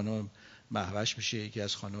شما خانم مهوش میشه، یکی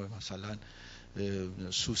از خانم مثلا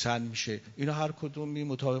سوسن میشه. اینا هر کدومی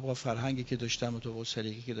مطابق با فرهنگی که داشتن، مطابق با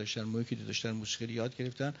سلیقه‌ای که داشتن، محیطی که داشتن، موسیقی یاد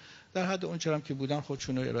گرفتن، در حد اون چرا که بودن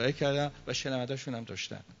خودشون رو ارائه کردن و شنونده‌شون هم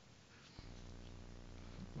داشتن.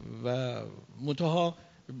 و منتها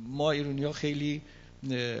ما ایرانی‌ها خیلی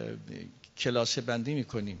کلاسه بندی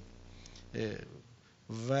میکنیم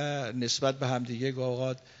و نسبت به همدیگه گاه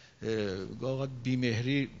اوقات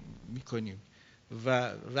بی‌مهری میکنیم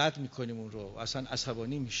و رد میکنیم اون رو، اصلا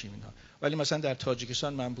عصبانی میشیم اینا. ولی مثلا در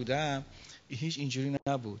تاجیکستان من بودم هیچ اینجوری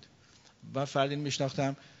نبود. من فردی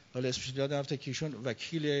میشناختم، حالا اسمش یادم رفته، که ایشون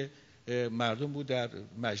وکیل مردم بود در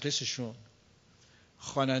مجلسشون،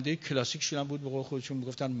 خواننده کلاسیکشون هم بود، به قول خودشون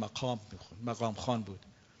میگفتن مقام خان بود،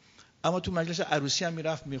 اما تو مجلس عروسی هم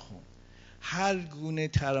میرفت میخوند. هر گونه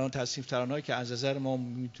تصنیف ترانه‌ای که از نظر ما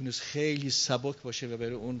میتونست خیلی سبک باشه و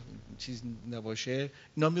برای اون چیز نباشه،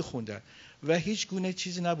 اینا میخوندن و هیچ گونه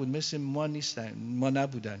چیزی نبود، مثل ما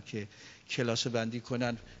نبودن که کلاسه بندی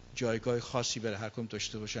کنن، جایگاه خاصی برای هر کدوم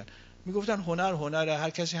داشته باشن. میگفتن هنره، هر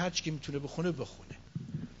کسی هر چی که میتونه بخونه.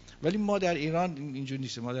 ولی ما در ایران اینجوری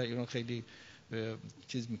نیست. ما در ایران خیلی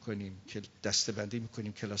چیز میکنیم که دسته‌بندی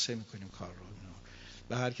میکنیم، کلاسه میکنیم کار رو،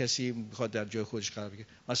 و هر کسی میخواد در جای خودش قرار بگیره.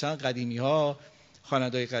 مثلا قدیمی‌ها،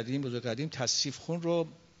 خواننده‌های قدیم، بزرگ قدیم، تصنیف خون رو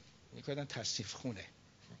می‌کردن تصنیف خونه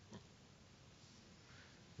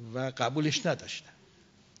و قبولش نداشتن.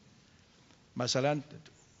 مثلا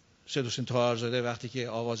سید حسین طاهرزاده وقتی که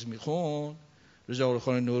آواز میخون، رضا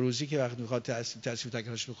خان نوروزی که وقتی میخواد تصنیف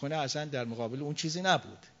تکرارش بکنه، اصلا در مقابل اون چیزی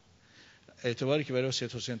نبود. اعتباری که برای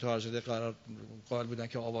سید حسین طاهرزاده قائل بودن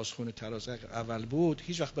که آوازخون تراز اول بود،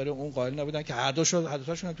 هیچ وقت برای اون قائل نبودن که هر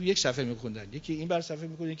دوتاشون تو یک صفحه میخوندن، یکی این بر صفحه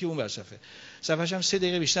میخوند، یکی اون بر صفحه. صفحه‌ش هم 3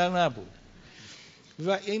 دقیقه بیشتر نبود.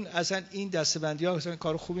 و این اصلا این دسته‌بندی‌ها اصلا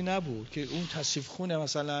کار خوبی نبود که اون تصنیف خونه،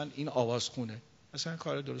 مثلا این آوازخونه، اصلا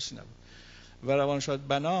کار درستی نبود. و روانشاد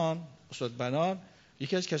بنان، استاد بنان،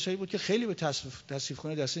 یکی از کسایی بود که خیلی به تصنیف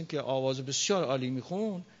خونه دستین که آواز بسیار عالی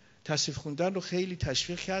میخوند، تصنیف خوندن رو خیلی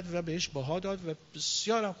تشویق کرد و بهش بها داد و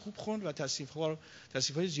بسیار هم خوب خوند و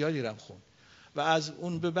تصنیف‌های زیادی هم خوند. و از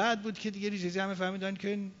اون به بعد بود که دیگه ریزی همه فهمیدن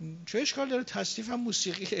که چه اشکال داره، تصنیف هم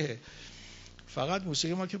موسیقیه، فقط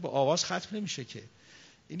موسیقی ما که با آواز ختم نمیشه که.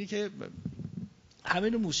 اینی که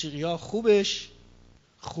همین موسیقی‌ها خوبش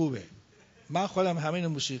خوبه. من خودم همین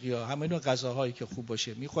موسیقی‌ها، همین غذاهایی که خوب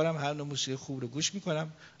باشه میخورم، همین موسیقی خوب رو گوش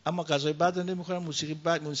میکنم، اما غذای بد رو نمیخورم.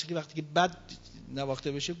 موسیقی وقتی که بد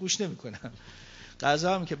نواخته بشه گوش نمیکنم.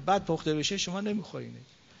 غذا هم که بد پخته بشه شما نمیخورین.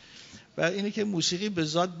 و اینه که موسیقی به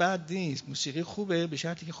ذات بد نیست، موسیقی خوبه به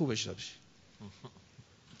شرطی که خوب اجرا بشه.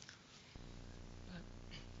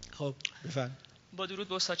 خب بفرمایید. با درود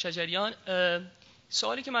به استاد شجریان،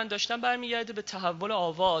 سوالی که من داشتم برمیگرده به تحول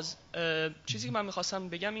آواز. چیزی که من میخواستم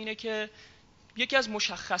بگم اینه که یکی از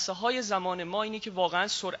مشخصه های زمان ما اینه که واقعا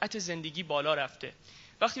سرعت زندگی بالا رفته.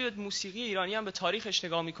 وقتی به موسیقی ایرانی هم به تاریخش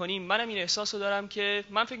نگاه میکنیم، منم این احساس رو دارم که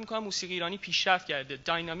من فکر میکنم موسیقی ایرانی پیشرفت کرده،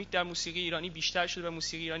 داینامیک در موسیقی ایرانی بیشتر شده و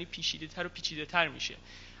موسیقی ایرانی پیچیده‌تر و پیچیده‌تر میشه.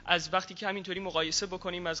 از وقتی که همینطوری مقایسه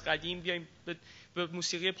بکنیم از قدیم بیایم به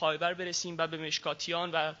موسیقی پایور برسیم و به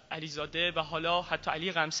مشکاتیان و علیزاده و حالا حتی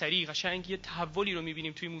علی قمصری، قشنگ یه تحولی رو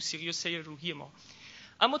میبینیم توی موسیقی و سیر روحی ما.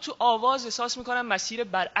 اما تو آواز احساس میکنم مسیر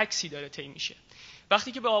برعکسی داره طی میشه.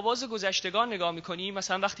 وقتی که به آواز گذشتگان نگاه میکنیم،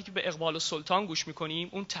 مثلا وقتی که به اقبال السلطان گوش میکنیم،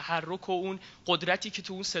 اون تحرک و اون قدرتی که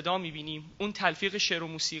تو اون صدا میبینیم، اون تلفیق شعر و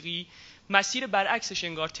موسیقی، مسیر برعکسش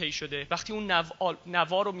انگار طی شده. وقتی اون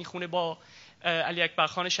نوا رو میخونه با علی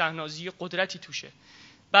اکبرخان شهنازی، قدرتی توشه.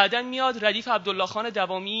 بعدن میاد ردیف عبدالله خان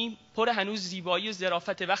دوامی، پر هنوز زیبایی و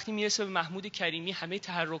ظرافت. وقتی میرسه به محمود کریمی، همه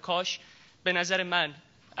تحرکاش به نظر من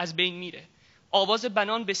از بین میره. آواز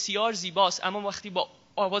بنان بسیار زیباست، اما وقتی با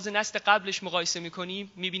آواز نسل قبلش مقایسه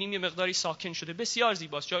میکنیم میبینیم یه مقداری ساکن شده، بسیار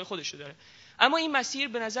زیباست، جای خودشو داره. اما این مسیر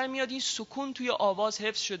به نظر میاد این سکون توی آواز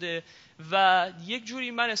حفظ شده و یک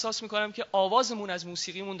جوری من احساس میکنم که آوازمون از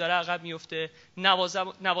موسیقیمون داره عقب میفته،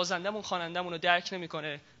 نوازندمون خوانندمون رو درک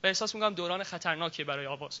نمیکنه و احساس میکنم دوران خطرناکیه برای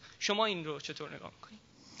آواز. شما این رو چطور نگاه میکنید؟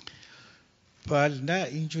 بله، نه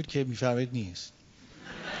اینجور که میفهمید نیست.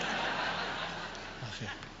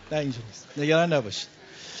 نه اینجور نیست، نگران نباشید.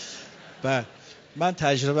 بله، من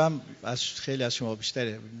تجربه‌ام از خیلی از شما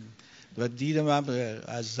بیشتره و دیدم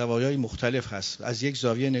از زوایای مختلف هست، از یک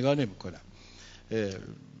زاویه نگاه نمی‌کنم.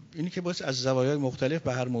 اینی که باید از زوایای مختلف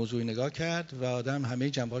به هر موضوعی نگاه کرد و آدم همه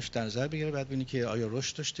جنبه‌هاش در نظر بگیره، بعد ببینی که آیا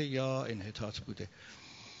رشد داشته یا انحطاط بوده.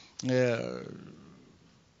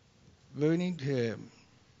 ببینید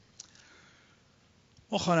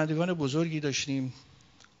ما خوانندگان بزرگی داشتیم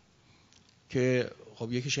که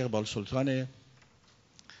خب یکی شیخ بالسلطانه،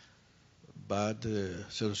 بعد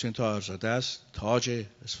سید طاهرزاده است، تاج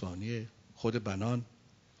اصفهانی، خود بنان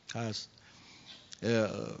هست.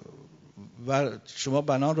 و شما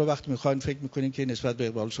بنان رو وقتی میخواین فکر میکنین که نسبت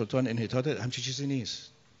به بالسلطان انحطاط، همچین چیزی نیست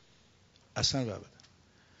اصلا و ابدا.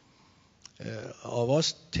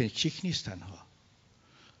 آواز تکنیک نیست تنها،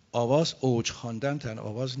 آواز اوج خواندن تنها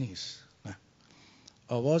آواز نیست، نه.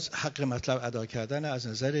 آواز حق مطلب ادا کردن از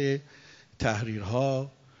نظر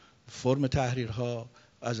تحریرها، فرم تحریرها،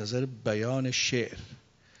 از نظر بیان شعر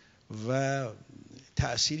و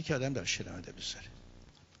تأثیری که آدم در شنونده بذاره.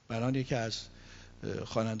 بنان یکی از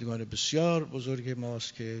خوانندگان بسیار بزرگ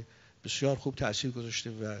ماست که بسیار خوب تأثیر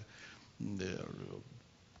گذاشته و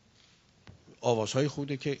آوازهای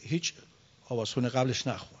خوده که هیچ آوازخون قبلش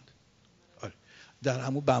نخوند. در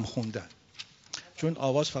همون بم خوندن، چون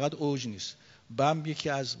آواز فقط اوج نیست، بم یکی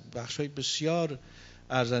از بخشای بسیار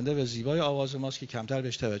ارزنده و زیبای آواز ماست که کمتر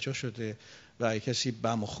بهش توجه شده و اگه کسی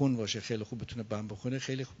بم خون باشه، خیلی خوب بتونه بم بخونه،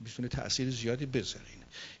 خیلی میتونه تأثیر زیادی بذاره.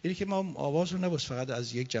 یعنی که ما آواز رو نباید فقط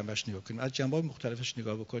از یک جنبش نگاه کنیم، از جنبه‌های مختلفش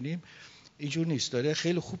نگاه بکنیم. اینجور نیست، داره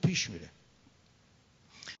خیلی خوب پیش میره.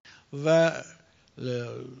 و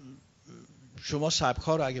شما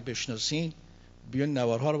سبک‌ها رو اگه بشناسین، بیان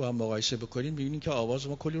نوارها رو با هم مقایسه بکنین، می‌بینین که آواز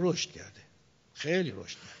ما کلی رشد کرده، خیلی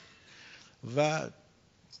رشد کرده. و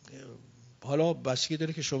حالا بستگی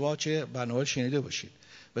داره که شما چه بناهایی شنیده باشید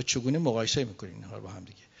و چگونه مقایسه میکنید اینها رو با هم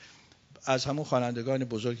دیگه. از همون خوانندگان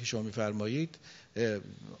بزرگی که شما میفرمایید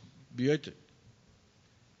بیاید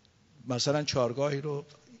مثلا چهارگاهی رو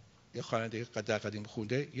یه خواننده در قدیم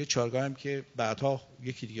خونده، یه چهارگاه هم که بعدها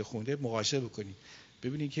یکی دیگه خونده، مقایسه بکنید،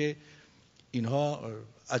 ببینید که اینها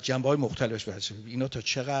از جنبه‌های مختلفش بحث می‌کنید، اینا تا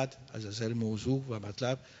چقدر از نظر موضوع و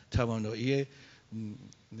مطلب توانایی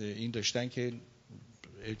این داشتن که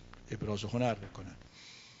ابراز هنر بکنن.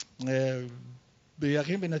 به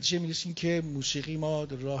یقین به نتیجه میرسیم که موسیقی ما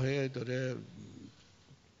راه داره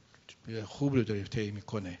خوب رو داره طی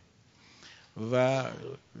میکنه و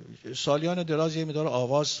سالیان دراز یه مقدار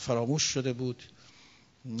آواز فراموش شده بود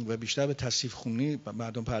و بیشتر به تصنیف خونی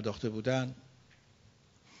مردم پرداخته بودن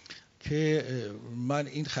که من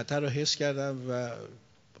این خطر رو حس کردم و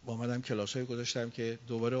اومدم کلاس‌های گذاشتم که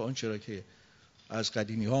دوباره آنچه را که از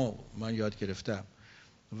قدیمی ها من یاد گرفتم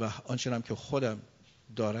و آنچه هم که خودم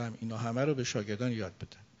دارم، اینا همه رو به شاگردان یاد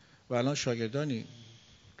بدم. و الان شاگردانی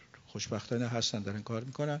خوشبختانه هستن دارن کار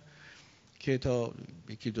میکنن که تا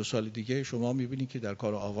یکی دو سال دیگه شما میبینید که در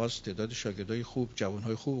کار آواز تعداد شاگردای خوب،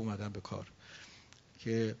 جوانهای خوب اومدن به کار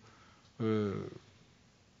که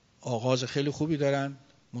آغاز خیلی خوبی دارن،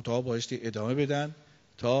 منتها بایستی ادامه بدن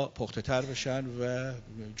تا پخته تر بشن و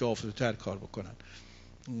جا افتاده تر کار بکنن.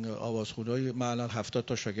 آوازخونای من الان 70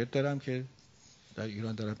 تا شاگرد دارم که در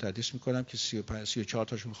ایران دارم تدریس میکنم که 34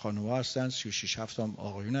 تاشون خانم‌ها هستن، 36 7 تا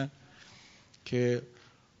آقایونن که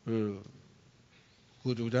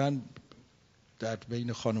حدوداً در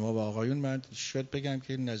بین خانم‌ها و آقایون من شاید بگم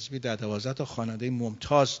که نزدیک 10-12 تا خواننده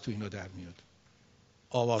ممتاز تو اینا در میاد،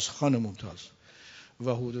 آوازخوان ممتاز،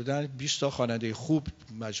 و حدوداً 20 تا خواننده خوب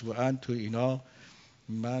مجموعاً تو اینا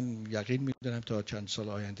من یقین میدونم تا چند سال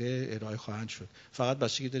آینده ارائه خواهند شد. فقط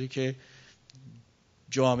بستگی داره که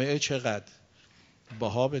جامعه چقدر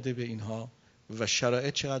بها بده به اینها و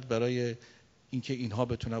شرایط چقدر برای اینکه اینها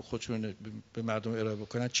بتونن خودشون به مردم ارائه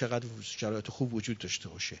بکنن، چقدر شرایط خوب وجود داشته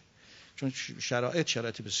باشه. چون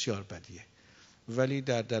شرایط بسیار بدیه، ولی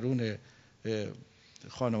در درون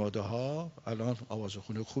خانواده ها الان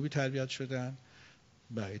آوازخونه خوبی تربیت شدن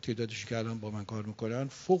و تعدادشون که الان با من کار میکنن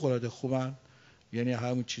فوق العاده خوبن. یعنی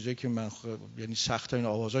همون چیزایی که من یعنی سخت‌ترین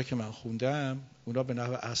آوازایی که من خوندم اونا به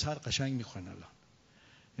نحو اثر قشنگ میخونن الان.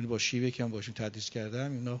 یعنی با شیوهی که من باشون تدریس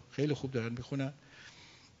کردم اینا خیلی خوب دارن میخونن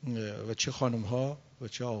و چه خانم ها و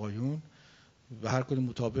چه آقایون و هر کدوم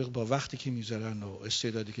مطابق با وقتی که میذارن و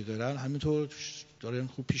استعدادی که دارن همینطور دارن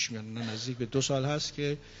خوب پیش میان. نزدیک به 2 سال هست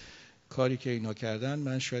که کاری که اینا کردن،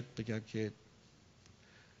 من شاید بگم که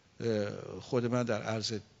خود من در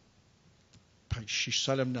عرض 5-6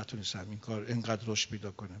 سالم نتونستم این کار اینقدر رشد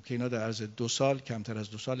پیدا کنم که اینا در عرض 2 سال، کمتر از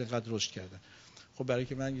 2 سال اینقدر رشد کردن. خب برای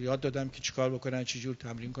که من یاد دادم که چیکار بکنن، چه جور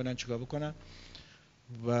تمرین کنن، چیکار بکنن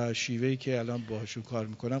و شیوهی که الان باهاشون کار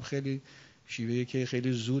میکنم خیلی شیوهی که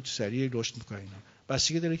خیلی زود سریع رشد میکنن. اینا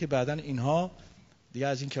بستگی داره که بعدن اینها دیگه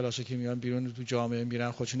از این کلاسا که میان بیرون تو جامعه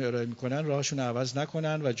میرن خودشون ارائه میکنن، راهشون عوض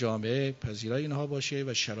نکنن و جامعه پذیرای اینها باشه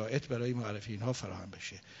و شرایط برای معرفی اینها فراهم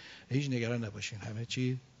بشه. هیچ نگران نباشین، همه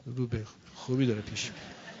چی رو به خوبی داره پیش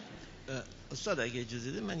میره. استاد اگه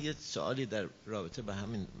اجازه بدید من یه سوالی در رابطه به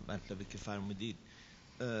همین مطلبی که فرمودید،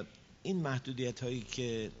 این محدودیت هایی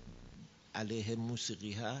که علیه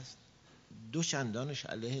موسیقی هست 2 چندانش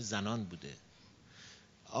علیه زنان بوده.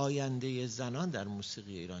 آینده زنان در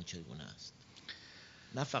موسیقی ایران چگونه است؟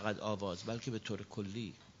 نه فقط آواز بلکه به طور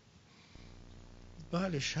کلی.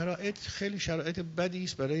 بله، شرایط خیلی شرایط بدی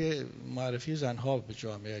است برای معرفی زنها به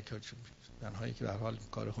جامعه، زنهایی که به هر حال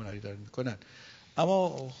کار هنری دارن میکنن. اما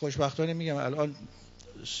خوشبختانه میگم الان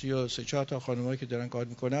 33-4 تا خانمایی که دارن کار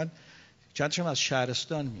میکنن چندشون از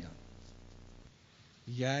شهرستان میان،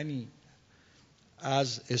 یعنی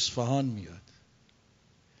از اصفهان میاد،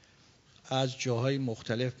 از جاهای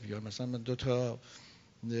مختلف میاد. مثلا من 2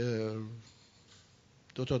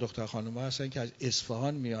 تا دختر خانم ها هستن که از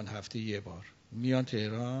اصفهان میان، هفته یه بار میان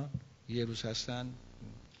تهران، یه روز هستن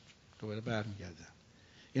دوباره برمیگردن.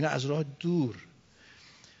 اینا از راه دور.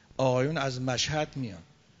 آقایون از مشهد میان،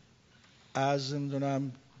 از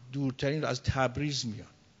نمیدونم دورترین از تبریز میان،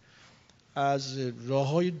 از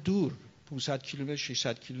راههای دور 500 کیلومتر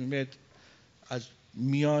 600 کیلومتر از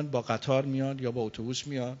میان، با قطار میان یا با اتوبوس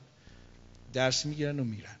میان، درس میگیرن و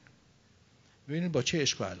میرن. ببینید با چه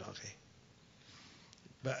عشق و علاقه.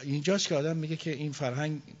 و اینجاست که آدم میگه که این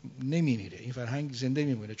فرهنگ نمیمیره، این فرهنگ زنده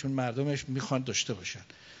میمونه چون مردمش میخوان داشته باشن.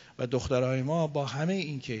 و دخترای ما با همه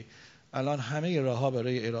این که الان همه راهها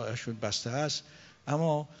برای ارائهشون بسته هست،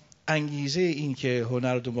 اما انگیزه این که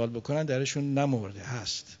هنر رو دنبال بکنن درشون نمورده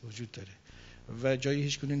هست، وجود داره و جایی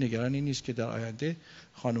هیچ گونه نگرانی نیست که در آینده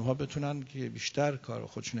خانم‌ها بتونن که بیشتر کار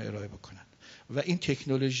خودشون ارائه بکنن. و این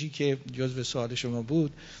تکنولوژی که جزو سوال شما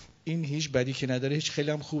بود، این هیچ بدی که نداره، هیچ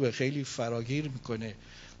خیلی هم خوبه، خیلی فراگیر میکنه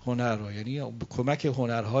هنر رو، یعنی به کمک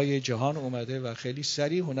هنرهای جهان اومده و خیلی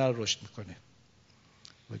سریع هنر رشد میکنه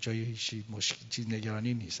و جای هیچ چیز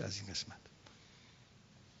نگرانی نیست از این قسمت.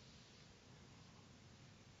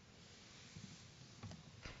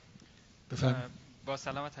 بفرمایید. با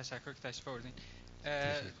سلام و تشکر که تشریف آوردین.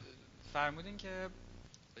 فرمودین که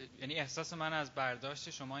یعنی احساس من از برداشت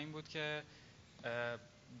شما این بود که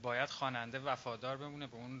باید خواننده وفادار بمونه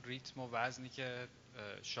به اون ریتم و وزنی که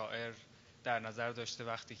شاعر در نظر داشته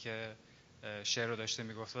وقتی که شعر رو داشته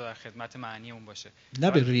میگفت و در خدمت معنی اون باشه.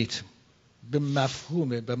 نه به ریتم، به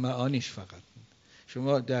مفهومه، به معانیش. فقط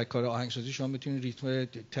شما در کار آهنگسازی شما میتونید ریتم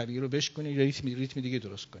طبیعی رو بشکنید یا ریتم دیگه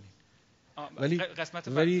درست کنید،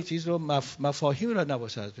 ولی چیز رو مفاهیم رو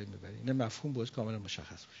نباید از بین ببرید. نه، مفهوم باید کاملا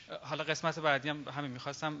مشخص باشه. حالا قسمت بعدی هم همین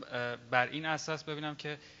میخواستم بر این اساس ببینم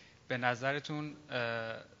که به نظرتون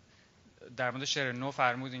در مورد شعر نو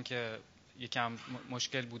فرمودین که یکم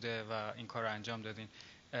مشکل بوده و این کار رو انجام دادین.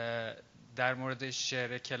 در مورد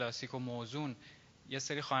شعر کلاسیک و موزون یه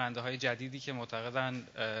سری خواننده های جدیدی که معتقدن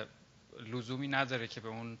لزومی نداره که به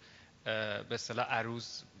اون به اصطلاح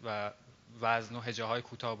عروض و وزن و هجاهای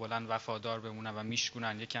کوتاه بلند وفادار بمونن و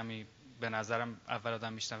میشکنن، یه کمی به نظرم اول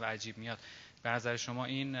آدم میشنه و عجیب میاد. به نظر شما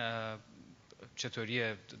این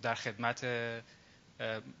چطوریه؟ در خدمت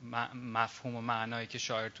مفهوم و معنایی که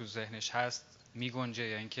شاعر تو ذهنش هست میگنجه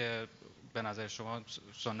یا اینکه به نظر شما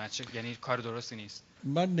سنت یعنی کار درستی نیست؟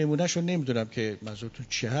 من نمونهشو نمیدونم که منظورتون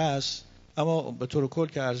چی هست، اما به طور کل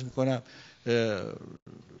که عرض میکنم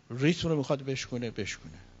ریتم رو میخواد بشکنه،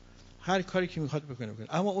 هر کاری که میخواد بکنه.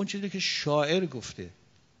 اما اون چیزی که شاعر گفته،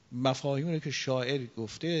 مفاهیمی که شاعر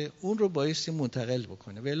گفته، اون رو بایستی منتقل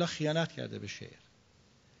بکنه و الا خیانت کرده به شعر.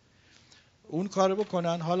 اون کارو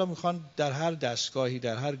بکنن. حالا میخوان در هر دستگاهی،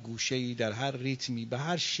 در هر گوشه‌ای، در هر ریتمی، به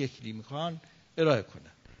هر شکلی میخوان ارائه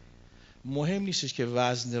کنن. مهم نیستش که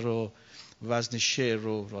وزن شعر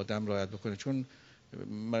رو آدم رعایت بکنه، چون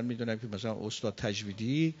من میدونم که مثلا استاد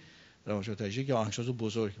تجویدی، روانشناس تجویدی که آهنگساز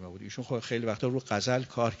بزرگ ما بود، ایشون خیلی وقتا رو غزل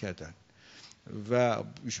کار کردن و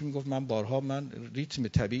ایشون میگفت من بارها ریتم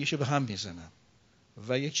طبیعیشو به هم میزنم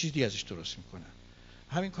و یک چیز دیگه ازش درست میکنم.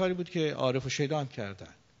 همین کاری بود که عارف و شیدا هم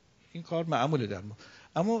کردن. این کار معموله در ما.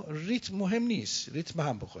 اما ریتم مهم نیست، ریتم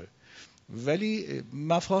هم بخوره، ولی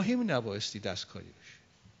مفاهیم نبایستی دستکاری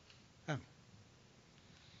بشه.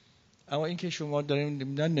 اما اینکه شما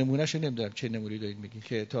دارین نمونهشو نمیدونم چه نمونه‌ای دارین میگین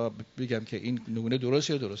که تا بگم که این نمونه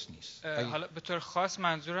درسته یا درست نیست. حالا به طور خاص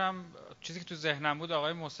منظورم چیزی که تو ذهنم بود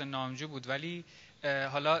آقای محسن نامجو بود، ولی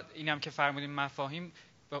حالا اینم که فرمودین مفاهیم،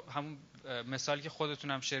 همون مثالی که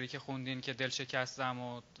خودتونم شریک خوندین که دل شکستم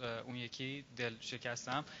و اون یکی دل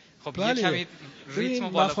شکستم، خب یه کمی ریتم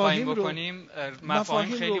بالا پایین بکنیم،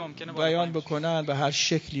 مفاهیم خیلی ممکنه بیان بکنن به هر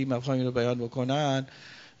شکلی مفاهیم رو بیان بکنن.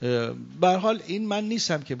 به هر حال این من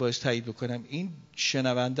نیستم که باعث تایید بکنم، این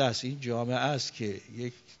شنونده است، این جامعه است که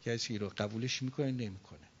یک کسی رو قبولش میکنه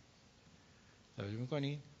نمیکنه. قبول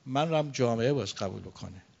میکنین؟ من رو هم جامعه باز قبول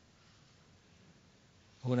بکنه.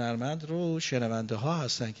 هنرمند رو شنونده ها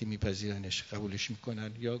هستن که میپذیرنش، قبولش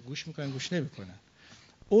میکنن یا گوش میکنن گوش نمیکنن.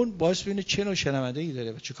 اون باعث ببینه چه نوع شنونده ای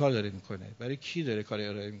داره و چه کار داره میکنه، برای کی داره کار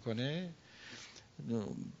ارائه میکنه.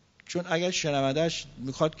 چون اگر شنوندهش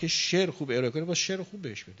میخواد که شعر خوب ارائه کنه با شعر خوب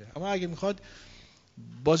بهش بده، اما اگه میخواد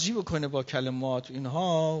بازی بکنه با کلمات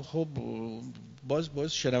اینها، خب باز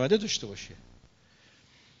شنونده داشته باشه.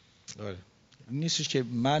 آره نیستش که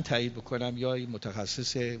من تایید بکنم یا این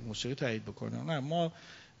متخصص موسیقی تایید بکنم، نه، ما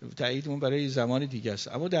تاییدمون برای زمان دیگه است،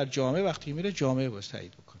 اما در جامعه وقتی میره جامعه باز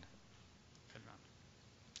تایید بکنه.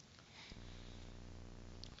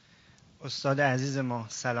 استاد عزیز ما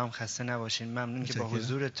سلام، خسته نباشین. ممنون که با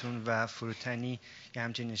حضورتون و فروتنی یه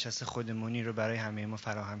همچین نشست خودمونی رو برای همه ما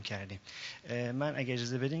فراهم کردیم. من اگه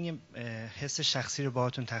اجازه بدین یه حس شخصی رو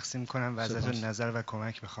باهاتون تقسیم کنم و ازتون نظر و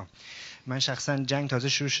کمک بخوام. من شخصا جنگ تازه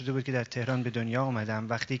شروع شده بود که در تهران به دنیا اومدم.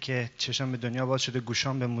 وقتی که چشام به دنیا باز شد و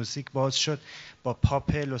گوشام به موزیک باز شد، با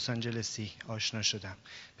پاپ لس آنجلسی آشنا شدم.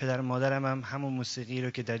 پدر و مادرم هم همون موسیقی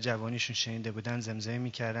رو که در جوانیشون شنیده بودن زمزمه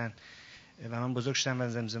می‌کردن و من بزرگ شدم و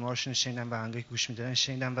زمزمه‌هاشون شنیدم و آهنگایی که گوش می‌دادن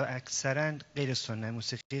شنیدم و اکثرا غیر سنتی،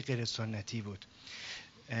 موسیقی غیر سنتی بود.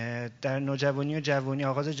 در نوجوانی و جوانی،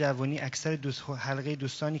 آغاز جوانی، اکثر حلقه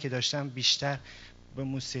دوستانی که داشتم بیشتر با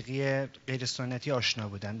موسیقی غیر سنتی آشنا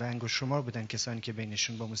بودن و انگشت شمار بودن کسانی که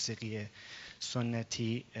بینشون با موسیقی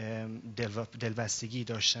سنتی دلبستگی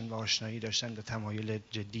داشتن و آشنایی داشتن و تمایل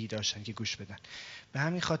جدی داشتن که گوش بدن. به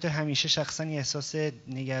همین خاطر همیشه شخصا احساس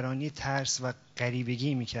نگرانی، ترس و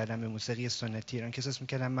غریبگی می‌کردم به موسیقی سنتی ایران، که احساس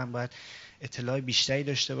می‌کردم من باید اطلاع بیشتری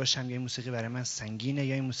داشته باشم، یا این موسیقی برای من سنگینه،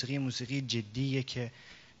 یا این موسیقی جدیه که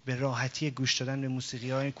به راحتی گوش دادن به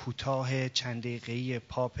موسیقی‌های کوتاه چند دقیقه‌ای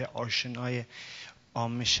پاپ آشنای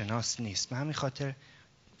عامه شناس نیست. به همین خاطر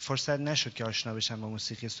فرصت نشد که آشنا بشم با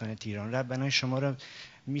موسیقی سنتی ایران. ربنای شما رو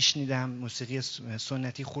میشنیدم، موسیقی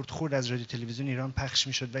سنتی خورد از رادیو تلویزیون ایران پخش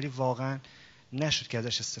میشد، ولی واقعا نشد که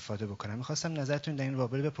ازش استفاده بکنم. میخواستم نظرتون در این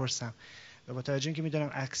باره بپرسم و با توجه اینکه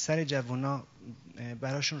میدونم اکثر جوونا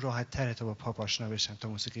براشون راحت تره تا با پاپ آشنا بشن تا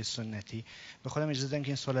موسیقی سنتی، به خودم اجازه بدم که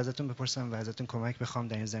این سوال ازتون بپرسم و ازتون کمک بخوام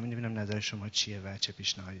در این زمینه، ببینم نظر شما چیه و چه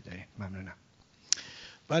پیشنهادی دارین. ممنونم.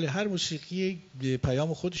 بله، هر موسیقی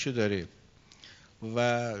پیام خودشو داره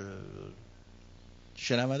و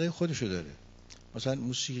شنونده خودشو داره. مثلا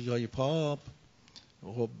موسیقی‌های پاپ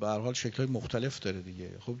خب به هر حال شکل‌های مختلف داره دیگه.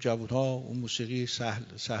 خب جوان‌ها اون موسیقی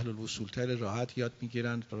سهل الوصول‌تر، راحت یاد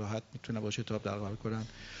میگیرن، راحت میتونه با شتاب در کنن،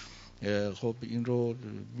 خب این رو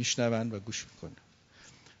میشنون و گوش میکنن.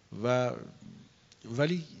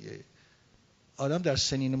 ولی آدم در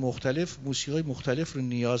سنین مختلف موسیقی مختلف رو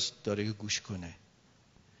نیاز داره که گوش کنه.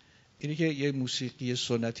 اینه که یه موسیقی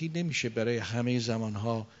سنتی نمیشه برای همه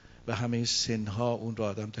زمانها و همه سنها اون رو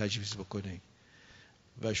آدم تجویز بکنه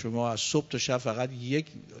و شما از صبح تا شب فقط یک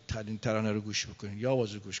ترانه رو گوش بکنین یا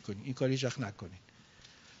آواز رو گوش کنین. این کار هیچ وقت نکنین.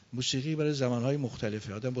 موسیقی برای زمانهای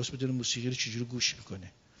مختلفه. آدم باید بدونه موسیقی رو چجوری گوش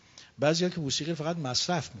میکنه. بعضیا که موسیقی فقط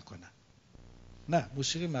مصرف میکنن. نه،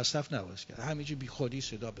 موسیقی مصرف نباید کرد. همینجوری بیخودی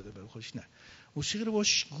صدا بده برای خودش. نه، موسیقی رو باید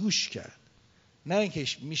گوش کرد. نه اینکه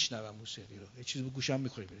میشنوم موسیقی رو، یه چیزی به گوشم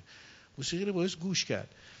میخوره بره. موسیقی رو باید گوش کرد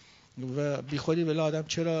و بیخودی بلا آدم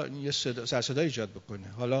چرا یه سر صدا ایجاد بکنه.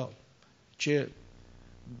 حالا چه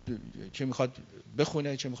میخواد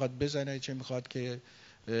بخونه، چه میخواد بزنه، چه میخواد که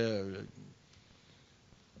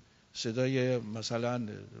صدای مثلا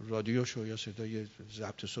رادیوشو یا صدای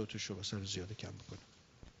ضبط صوتشو مثلا زیاده کم بکنه.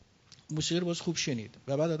 موسیقی رو باز خوب شنید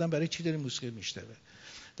و بعد آدم برای چی داره موسیقی میشنوه،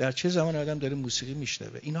 در چه زمان آدم داره موسیقی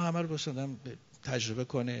میشنوه، اینا همه رو باز آدم تجربه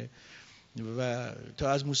کنه و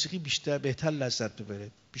تا از موسیقی بهتر لذت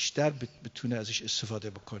ببره، بیشتر بتونه ازش استفاده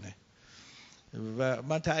بکنه. و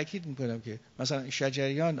من تأکید میکنم که مثلا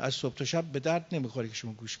شجریان از صبح تا شب به درد نمیخوره که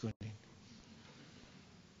شما گوش کنین.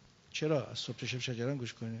 چرا از صبح تا شب شجریان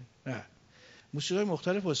گوش کنین؟ نه، موسیقی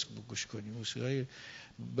مختلف گوش کنین، موسیقی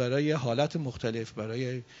برای حالت مختلف،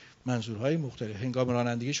 برای منظورهای مختلف. هنگام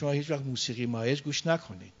رانندگی شما هیچ وقت موسیقی مایج گوش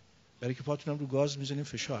نکنین، برای که پاتون رو گاز میزنین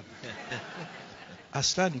فشار.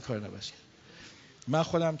 اصلا این کار نباید. من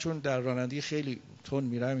خودم چون در رانندگی خیلی تون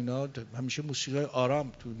میرم اینا، همیشه موسیقی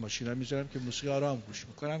آرام تو ماشینم میذارم که موسیقی آرام گوش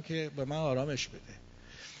میکنم که به من آرامش بده.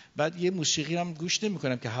 بعد یه موسیقی هم گوش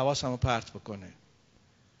نمیکنم که حواسمو پرت بکنه.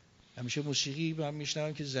 همیشه موسیقی من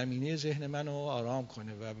میشنوم که زمینه ذهن منو آرام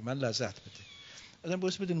کنه و به من لذت بده. آدم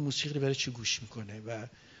باید بدون موسیقی رو برای چی گوش میکنه و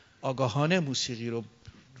آگاهانه موسیقی رو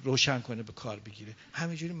روشن کنه، به کار بگیره،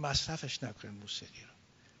 همینجوری مصرفش نکنه موسیقی رو.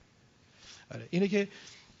 آره اینه که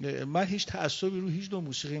من هیچ تعصبی رو هیچ نوع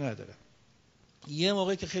موسیقی ندارم. یه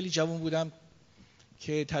موقعی که خیلی جوان بودم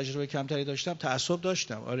که تجربه کمتری داشتم تعصب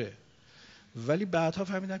داشتم، آره، ولی بعدها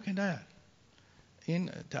فهمیدم که نه،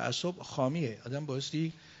 این تعصب خامیه. آدم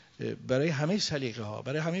بایستی برای همه سلیقه ها،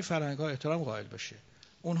 برای همه فرهنگ ها احترام قائل باشه.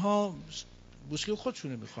 اونها موسیقی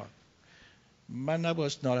خودشونه میخوان، من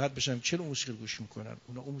نباید ناراحت بشم چرا موسیقی گوش میکنن،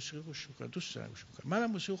 اونا اون موسیقی گوش میکنن، دوست دارن گوش میکنن،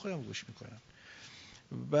 منم موسیقی خودم گوش میکنم.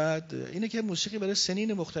 بعد اینه که موسیقی برای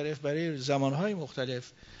سنین مختلف، برای زمانهای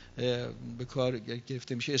مختلف به کار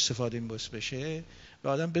گرفته میشه، استفاده بشه و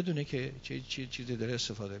آدم بدونه که چه چیزی داره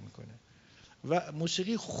استفاده میکنه و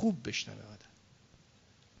موسیقی خوب بشنوه آدم.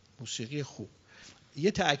 موسیقی خوب.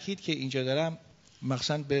 یه تأکید که اینجا دارم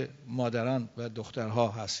مخصوصا به مادران و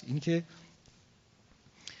دخترها هست، این که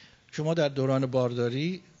شما در دوران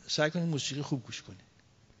بارداری سعی کنید موسیقی خوب گوش کنید.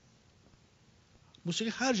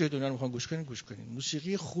 موسیقی هر جای دنیا رو میخوان گوش کنید،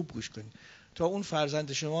 موسیقی خوب گوش کنید تا اون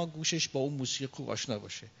فرزند شما گوشش با اون موسیقی خوب آشنا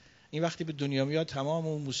باشه. این وقتی به دنیا میاد تمام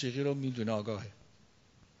اون موسیقی رو میدونه، آگاهه.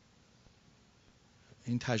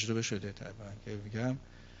 این تجربه شده طبعا که میگم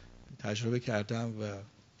تجربه کردم و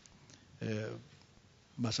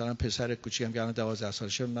مثلا پسر کوچیکم که الان 12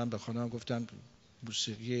 سالشه، من به خانمم گفتم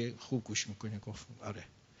موسیقی خوب گوش میکنه، گفت آره.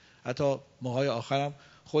 حتی ماهای آخرم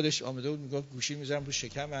خودش آمده بود میگفت گوشی میذارم رو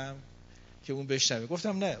شکمم که اون بشنوه.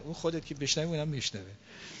 گفتم نه، اون خودت که بشنوی اونم میشنوه.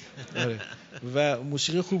 آره. و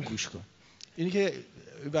موسیقی خوب گوش کن. اینی که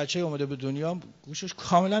بچه اومده به دنیا گوشش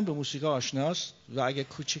کاملا به موسیقی آشناست و اگه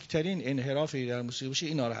کوچکترین انحرافی در موسیقی بشه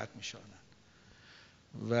این ناراحت میشه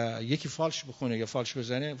و یکی فالش بخونه یا فالش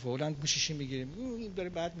بزنه فوراً گوشش میگیره، این برای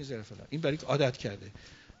بعد میذاره فلان. این برای عادت کرده.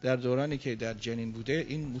 در دورانی که در جنین بوده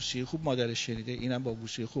این موسیقی خوب مادرش شنیده، اینم با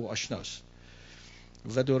موسیقی خوب آشناست.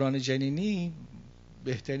 و دوران جنینی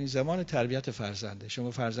بهترین زمان تربیت فرزنده.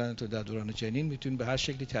 شما فرزندتون در دوران جنین میتونید به هر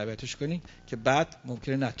شکلی تربیتش کنین که بعد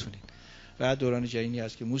ممکنه نتونین. بعد دوران جنینی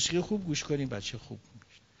هست که موسیقی خوب گوش کنین، بچه خوب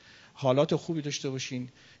میشه. حالات خوبی داشته باشین،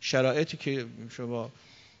 شرایطی که شما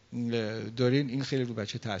دارین این خیلی رو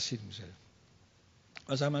بچه تاثیر میذاره.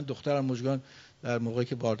 مثلا من دخترم مژگان در موقعی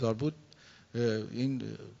که باردار بود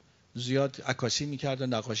این زیاد عکاسی میکرد و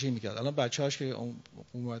نقاشی میکرد. الان بچه‌هاش که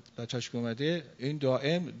اومده این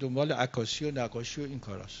دائم دنبال عکاسی و نقاشی و این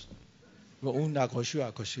کاراست و اون نقاشی و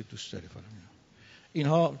عکاسی دوست داره.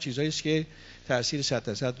 اینها چیزایی است که تأثیر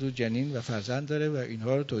 100% رو جنین و فرزند داره و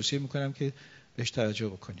اینها رو توصیه میکنم که بهش توجه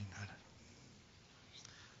بکنین.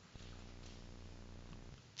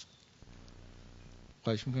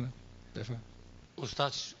 خواهش میکنم. بفرمایید.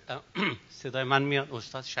 استاد صدای من میاد؟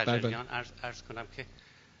 استاد شجریان عرض کنم که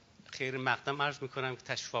خیر مقدم عرض میکنم که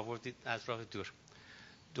تشریف آوردید از راه دور.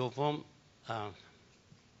 دوم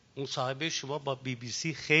مصاحبه شما با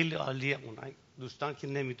BBC خیلی عالیه. اونای دوستان که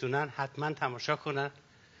نمیدونن حتما تماشا کنن.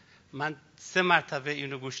 من 3 مرتبه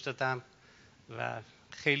اینو گوش دادم و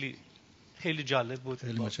خیلی خیلی جالب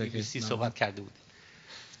بود. با BBC صحبت کرده بود.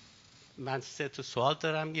 من 3 تا سوال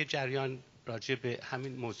دارم. یه جریان راجع به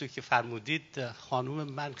همین موضوع که فرمودید. خانوم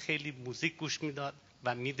من خیلی موزیک گوش میداد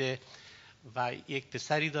و میده و یک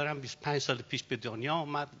پسری دارم 25 سال پیش به دنیا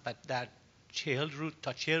اومد و در 40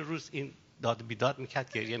 روز این داد بیداد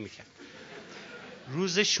میکرد، گریه میکرد.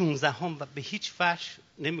 روز 16 و به هیچ وجه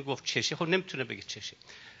نمیگفت چشه، خب نمیتونه بگه چشه.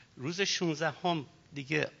 روز 16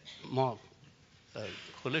 دیگه ما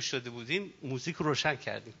خلوص شده بودیم، موزیک روشن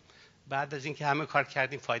کردیم. بعد از اینکه همه کار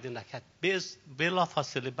کردیم فایده نکرد. بلا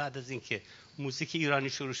فاصله بعد از اینکه موزیک ایرانی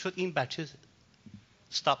شروع شد این بچه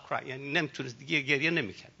استاپ کرای، یعنی نمیتونست دیگه گریه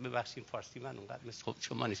نمیکرد. ببخشید فارسی من اونقدر مثل خود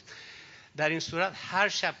شما نیست. در این صورت هر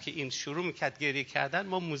شب که این شروع میکرد گریه کردن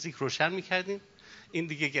ما موزیک روشن میکردیم، این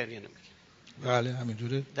دیگه گریه نمیکرد. بله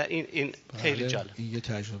همینجوره. در این خیلی جالب. این یه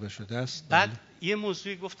تجربه شده است. بعد یه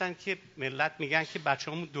موضوعی گفتن که ملت میگن که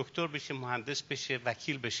بچه‌مون دکتر بشه، مهندس بشه،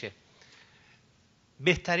 وکیل بشه.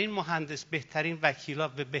 بهترین مهندس، بهترین وکیلا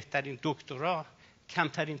و بهترین دکترا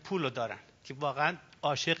کمترین پولو دارن که واقعا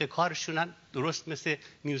عاشق کارشونن، درست مثل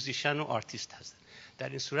میوزیشن و آرتیست هستن. در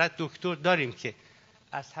این صورت دکتر داریم که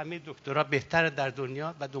از همه دکترا بهتره در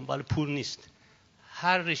دنیا و دنبال پول نیست.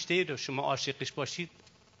 هر رشته‌ای رو شما عاشقش باشید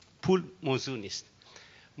پول موضوع نیست.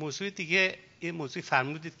 موضوع دیگه، یه موضوع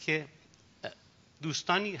فرمودید که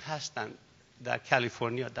دوستانی هستن در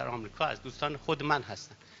کالیفرنیا در آمریکا از دوستان خود من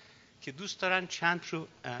هستن که دوست دارن چند رو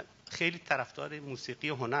خیلی طرفدار موسیقی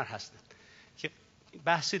و هنر هستن که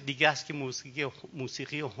بحث دیگه است که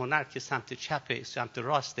موسیقی و هنر که سمت چپ سمت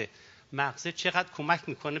راست مغزه چقدر کمک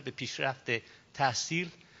میکنه به پیشرفت تحصیل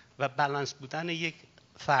و بالانس بودن یک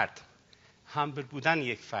فرد، همبل بودن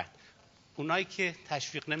یک فرد. اونایی که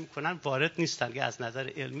تشویق نمیکنن وارد نیستن که از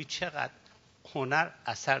نظر علمی چقدر هنر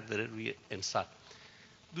اثر داره روی انسان.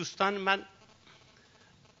 دوستان من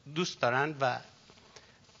دوست دارن و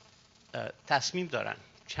تصمیم دارن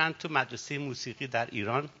چند تا مدرسه موسیقی در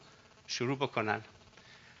ایران شروع بکنن.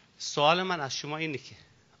 سوال من از شما اینه که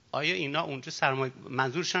آیا اینا اونجا سرمایه،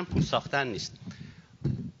 منظورشم پول ساختن نیست،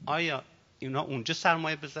 آیا اینا اونجا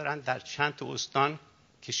سرمایه بذارن در چند تا استان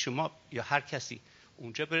که شما یا هر کسی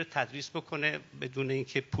اونجا بره تدریس بکنه بدون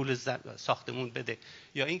اینکه پول ساختمون بده،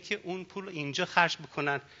 یا اینکه اون پول اینجا خرج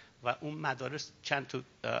بکنن و اون مدارس چند تا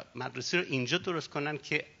مدرسه رو اینجا درست کنن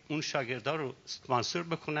که اون شاگردا رو اسپانسر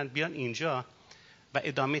بکنن بیان اینجا و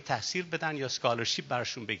ادامه تحصیل بدن یا اسکالرشیپ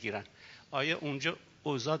براشون بگیرن. آیا اونجا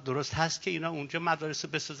اوضاع درست هست که اینا اونجا مدارس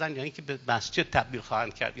بسازن یا اینکه به مسجد تبدیل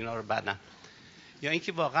خواهند کرد اینا رو بعدن، یا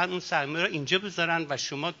اینکه واقعا اون سرمایه رو اینجا بذارن و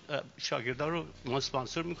شما شاگردا رو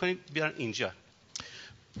اسپانسر میکنید بیان اینجا؟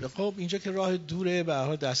 خب اینجا که راه دوره، به هر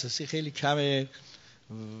حال دسترسی خیلی کمه،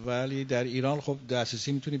 ولی در ایران خب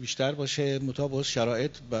دسترسی میتونه بیشتر باشه، مطابق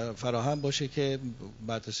شرایط فراهم باشه که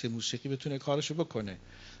مدرسه موسیقی بتونه کارشو بکنه.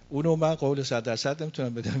 اونو من قول 100%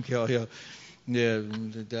 نمیتونم بدم که آیا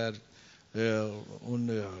در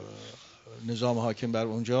اون نظام حاکم بر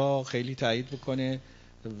اونجا خیلی تایید بکنه،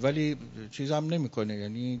 ولی چیز هم نمیکنه،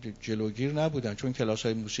 یعنی جلوگیر نبودن، چون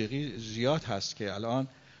کلاس‌های موسیقی زیاد هست که الان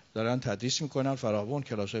دارن تدریس میکنن، فراوان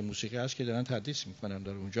کلاس‌های موسیقی هست که دارن تدریس میکنن،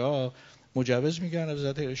 در اونجا مجوز میگیرن از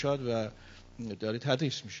وزارت ارشاد و داره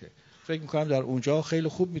تدریس میشه. فکر میکنم در اونجا خیلی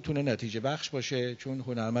خوب میتونه نتیجه بخش باشه، چون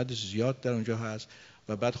هنرمند زیاد در اونجا هست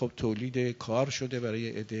و بعد خب تولید کار شده برای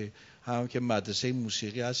عده، هم که مدرسه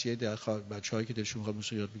موسیقی هست، یه بچه‌هایی که دلشون میخواد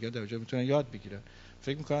موسیقی یاد بگیرن در اونجا میتونن یاد بگیرن.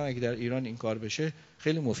 فکر میکنم اگه در ایران این کار بشه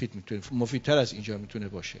خیلی مفید میتونه، مفیدتر از اینجا میتونه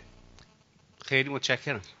باشه. خیلی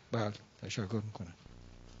متشکرم. بله تشکر میکنم.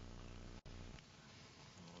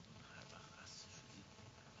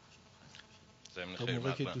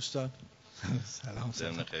 خیلی که دوستان سلام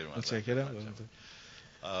خیر متشکرم.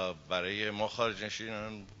 برای ما خارج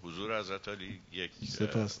نشینان حضور حضرت علی یک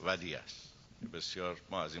ودیعه است. بسیار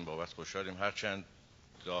ما از این بابت خوشحالیم، هرچند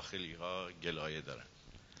داخلی ها گلایه دارن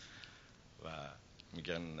و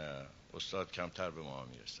میگن استاد کمتر به ما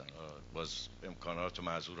میرسن. باز امکانات و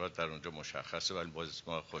معذورات در اونجا مشخصه، ولی باز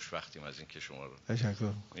ما خوشبختیم از این که شما رو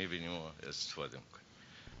تشکر میبینیم و استفاده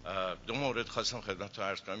میکنیم. دو مورد خواستم خدمتتون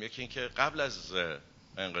عرض کنم. یکی این که قبل از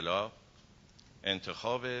انقلاب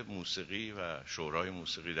انتخاب موسیقی و شورای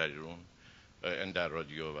موسیقی در ایران در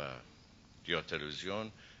رادیو و یا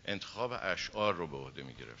تلویزیون انتخاب اشعار رو به عهده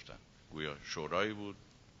میگرفتن، گویا شورایی بود،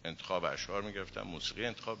 انتخاب اشعار میگرفتن، موسیقی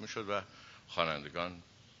انتخاب میشد و خوانندگان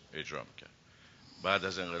اجرا میکرد. بعد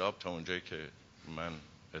از انقلاب تا اونجایی که من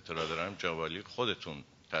اطلاع دارم جوالی خودتون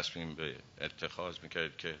تصمیم به اتخاذ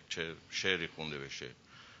میکرد که چه شعری خونده بشه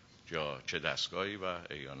یا چه دستگاهی و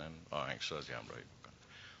احیانا آهنگسازی همراهی بکنه.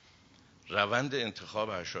 روند انتخاب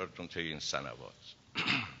اشعارتون طی این سنوات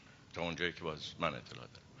تا اونجایی که باز من اطلاع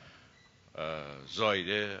دارم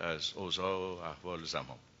زایده از اوضاع و احوال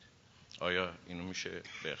زمان. آیا اینو میشه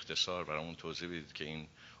به اختصار برامون توضیح بدید که این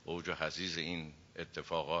اوج و حضیض این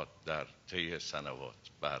اتفاقات در طی سنوات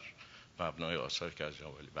بر مبنای آثاری که از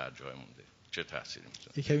جوالی بر جای مونده چه تأثیری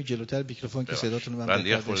میذاره؟ یک کمی جلوتر میکروفون که صداتون من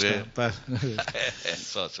بندی خورده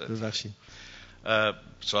احساسه. ببخشید.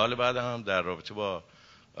 سوال بعد هم در رابطه با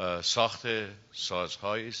ساخت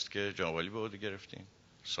سازهایی است که جوالی به عهده گرفتین.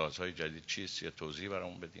 سازهای جدید چیست؟ یه توضیح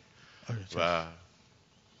برامون بدین. و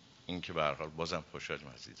اینکه به هر حال بازم خوشحالیم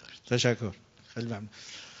از دیدارت. تشکر، خیلی ممنون.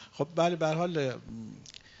 خب بله، به هر حال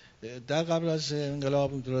در قبل از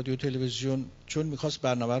انقلاب رادیو تلویزیون چون می‌خواست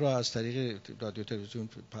برنامه رو از طریق رادیو تلویزیون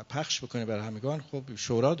پخش بکنه برای همگان، خب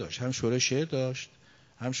شورا داشت، هم شورای شعر داشت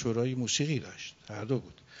هم شورای موسیقی داشت، هر دو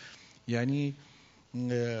بود. یعنی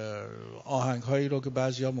آهنگ‌هایی رو که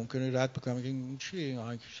بعضیا ممکنه رد بکنن، میگن این چیه این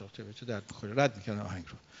آهنگ ساخته به چه درد می‌خوره، رد می‌کنن آهنگ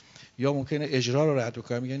رو، یا ممکنه اجرا رو رد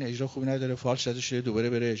بکنن، میگن اجرا خوبی نداره، فالس زده شده، دوباره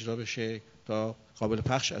بره اجرا بشه تا قابل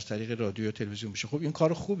پخش از طریق رادیو یا تلویزیون بشه. خب این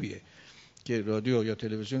کار خوبیه که رادیو یا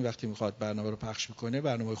تلویزیون وقتی میخواد برنامه رو پخش بکنه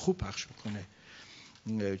برنامه خوب پخش بکنه،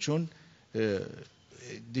 چون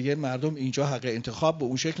دیگه مردم اینجا حق انتخاب به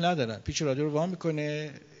اون شکل ندارن. پیچ رادیو رو وام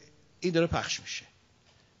میکنه، این داره پخش میشه،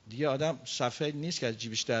 دیگه آدم صفحه نیست که از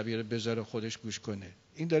جیبش در بیاره بذاره خودش گوش کنه،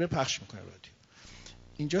 این داره پخش میکنه رادیو.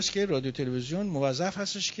 اینجاست که رادیو تلویزیون موظف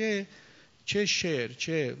هستش که چه شعر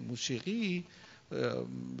چه موسیقی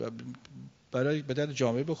برای به درد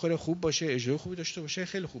جامعه بخوره، خوب باشه، اجرای خوبی داشته باشه،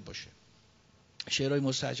 خیلی خوب باشه. شعرهای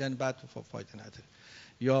مستهجن بد فایده نداره،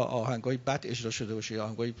 یا آهنگای بد اجرا شده باشه، یا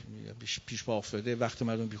آهنگای پیش پا افتاده وقت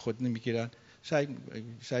مردم بیخود نمیگیرن،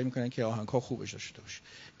 سعی میکنن که آهنگ‌ها خوب اجرا شده باشه.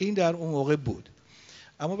 این در اون موقع بود.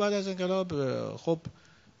 اما بعد از انقلاب خب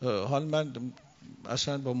حال من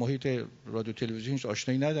اصلا با محیط رادیو تلویزیون هیچ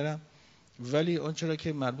آشنایی ندارم، ولی آنچه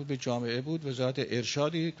که مربوط به جامعه بود وزارت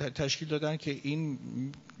ارشادی تشکیل دادن که این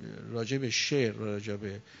راجع به شعر،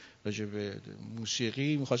 راجع به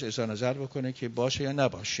موسیقی میخواست اظهار نظر بکنه که باشه یا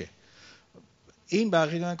نباشه. این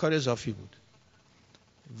بقیه من کار اضافی بود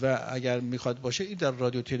و اگر میخواد باشه این در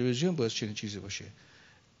رادیو تلویزیون باید چنین چیزی باشه.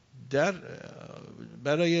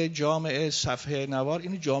 برای جامعه صفحه نوار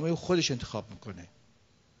این جامعه خودش انتخاب میکنه.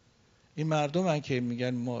 این مردم هن که میگن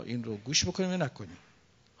ما این رو گوش بکنیم یا نکنیم.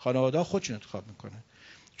 خانواده خودشون انتخاب میکنن،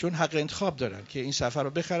 چون حق انتخاب دارن که این صفحه رو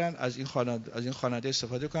بخرن، از این خواننده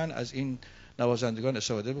استفاده کنن، از این نوازندگان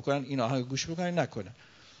استفاده بکنن، این آهنگ گوش بکنن نکنن.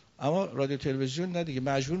 اما رادیو تلویزیون نه دیگه،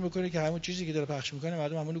 مجبور میکنه که همون چیزی که داره پخش میکنه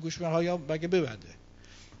مردم همون رو گوش بدن، ها یا مگه ببنده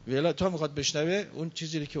ولی تا میخواد بشنوه اون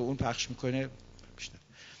چیزی که اون پخش میکنه بشنوه.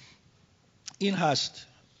 این هست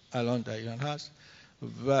الان در ایران هست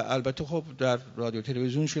و البته خب در رادیو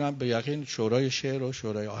تلویزیونشون هم به یقین شورای شعر و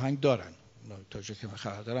شورای آهنگ دارن، تا جایی که من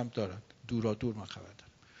خبر دارم دارن، دور من خبر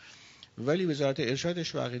دارم. ولی وزارت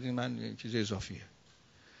ارشادش واقعا من چیز اضافیه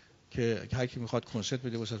که هر کی میخواد کنسرت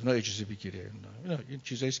بده واسه اونا اجازه بگیره. این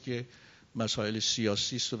چیزایی است که مسائل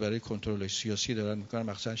سیاسی است و برای کنترل سیاسی دارن میکنن،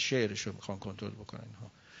 مثلا شعرش رو میخوان کنترل بکنن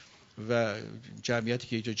اینها. و جمعیتی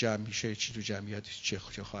که اینجا جمع میشه چی تو جمعیت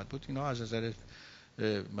چه خواهد بود، اینا از نظر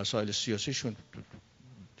مسائل سیاسیشون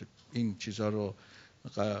این چیزا رو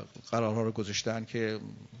قرارها رو گذاشتن که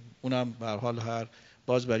اونم به هر حال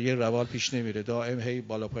باز برای یه روال پیش نمیره، دائم هی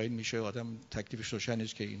بالا پایین میشه، آدم تکلیفش روشن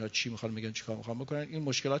نیست که اینا چی میخوان میگن چیکار میخوان بکنن. این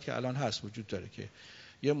مشکلات که الان هست وجود داره که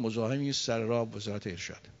یه مزاحمی سر راه وزارت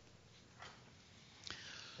ارشاد.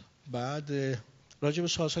 بعد راجع به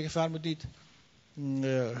سازها که فرمودید،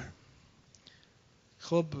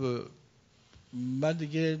 خب من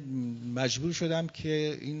دیگه مجبور شدم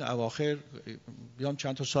که این اواخر بیام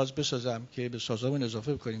چند تا ساز بسازم که به سازامون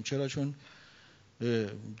اضافه بکنیم. چرا؟ چون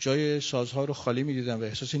جای سازها رو خالی می‌دیدم و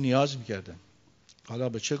احساس نیاز می‌کردم. حالا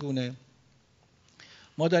به چه گونه؟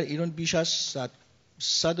 ما در ایران بیش از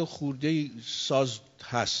 100 خورده ساز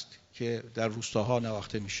هست که در روستاها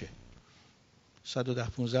نواخته میشه.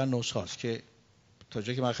 110-15 نوع ساز که تا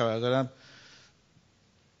جایی که من خبر دارم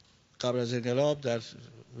قبل از انقلاب در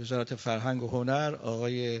وزارت فرهنگ و هنر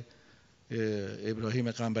آقای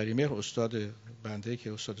ابراهیم قنبری‌مهر استاد بنده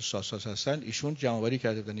که استاد سازساز هستن، ایشون جمع‌آوری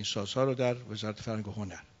کرده بودن این سازها رو در وزارت فرهنگ و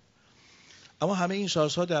هنر. اما همه این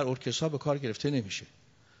سازها در ارکسترها به کار گرفته نمیشه.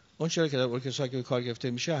 اون چرا که در ارکسترها که به کار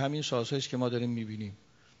گرفته میشه همین سازهایی است که ما داریم میبینیم،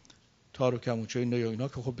 تار و کمانچه اینا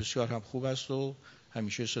که خب بسیار هم خوب است و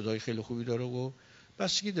همیشه صدای خیلی خوبی داره و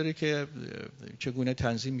بستگی داره که چگونه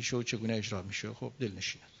تنظیم میشه و چگونه اجرا میشه، خب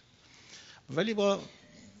دلنشینه. ولی با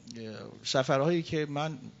سفرهایی که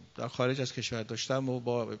من در خارج از کشور داشتم و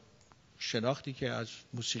با شناختی که از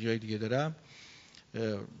موسیقی‌های دیگه دارم،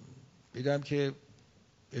 دیدم که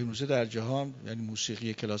امروزه در جهان یعنی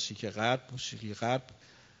موسیقی کلاسیک غرب، موسیقی غرب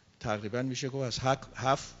تقریبا میشه گفت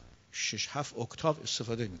از 6-7 اکتاو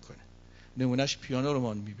استفاده میکنه. نمونهش پیانو رو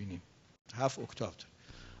ما میبینیم 7 اکتاو داره.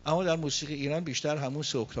 اما در موسیقی ایران بیشتر همون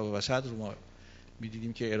 3 اکتاو وسط رو ما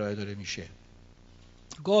میدیدیم که ارائه داره میشه.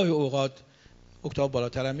 گاهی اوقات اکتاو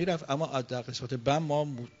بالاتر هم میرفت، اما در قسمت بم ما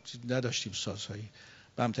نداشتیم سازهایی.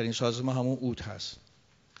 بمترین ساز ما همون عود هست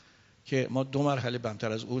که ما 2 مرحله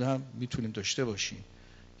بمتر از عود هم میتونیم داشته باشیم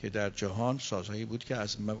که در جهان سازهایی بود که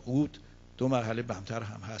از عود 2 مرحله بمتر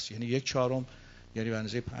هم هست، یعنی 1/4 یعنی به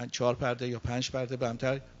اندازه 4 پرده یا 5 پرده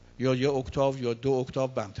بمتر یا 1 اکتاو یا 2 اکتاو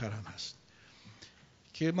بمتر هم هست.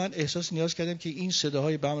 که من احساس نیاز کردم که این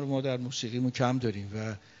صداهای بم رو ما در موسیقیمون کم داریم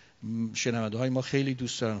و شنونده های ما خیلی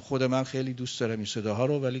دوست دارن، خود من خیلی دوست دارم این صداها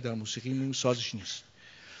رو، ولی در موسیقیمون سازش نیست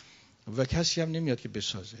و کسی هم نمیاد که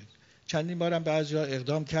بسازه. چندین بارم بعضیا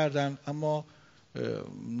اقدام کردن اما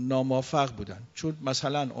ناموفق بودن، چون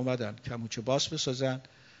مثلا اومدن کمونچه باس بسازن،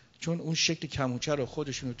 چون اون شکل کمونچه رو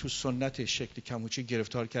خودشون تو سنت شکل کمونچه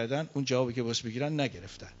گرفتار کردن، اون جوابی که باس بگیرن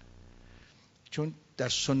نگرفتن، چون در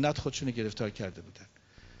سنت خودشون گرفتار کرده بودن.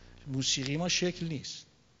 موسیقی ما شکل نیست،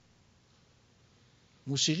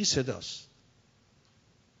 موسیقی صداست.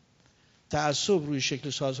 تعصب روی شکل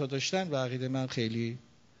سازها داشتن و عقیده من خیلی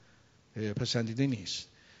پسندیده نیست.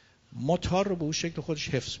 ما تار رو به اون شکل خودش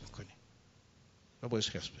حفظ میکنیم و باید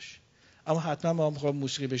حفظ باشه. اما حتما ما میخوایم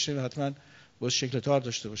موسیقی بشنویم حتما باید شکل تار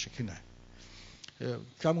داشته باشه که نه.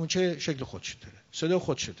 کمانچه شکل خودش داره، صدا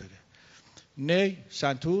خودش داره، نی،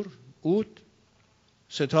 سنتور، عود،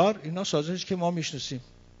 ستار، اینا سازش که ما میشناسیم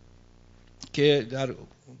که در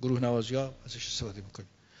گروه نوازی‌ها ازش استفاده میکنیم.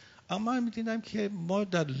 اما من می‌دیدم که ما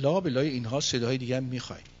در لابلای اینها صداهای دیگه هم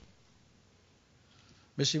می‌خوایم.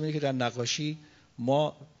 مثل اینه که در نقاشی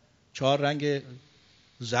ما 4 رنگ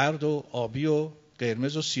زرد و آبی و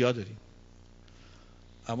قرمز و سیاه داریم،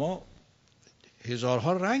 اما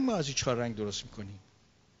هزارها رنگ ما از این 4 رنگ درست میکنیم،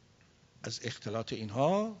 از اختلاط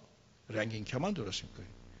اینها رنگین کمان درست میکنیم.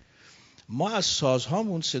 ما از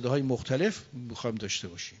سازهامون صداهای مختلف میخوایم داشته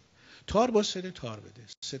باشیم. تار با صدا تار بده،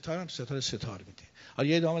 ستار هم ستار میده. حالا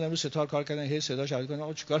یه دامن رو ستار کار کردن، هی صدا شاید کنن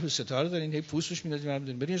آقا چیکار به ستار دارین، هی پوستش میندازیم ما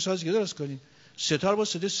میدونیم، بریم ساز دیگه درست کنیم. ستار با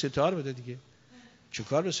صدا ستار بده دیگه،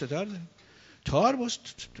 چیکار به ستار داریم؟ تار با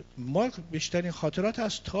ما بیشترین خاطرات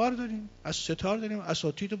از تار داریم، از ستار داریم،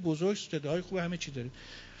 اساتید بزرگ، صداهای خوب، همه چی داریم.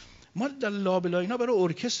 ما در لابلا اینا برای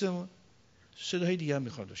ارکسترمون صداهای دیگه هم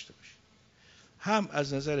میخواد داشته باشیم، هم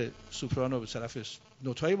از نظر سوپرانو به طرف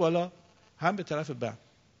نوت‌های بالا، هم به طرف بم.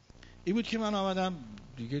 این بود که من آمدم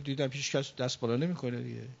دیگه دیدم هیچ کس دست بالا نمیکنه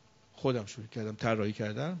دیگه، خودم شروع کردم طراحی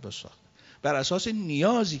کردن با ساخت. بر اساس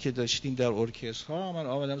نیازی که داشتیم در ارکسترها من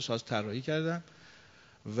آمدم ساز طراحی کردم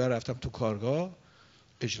و رفتم تو کارگاه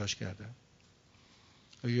اجراش کردم.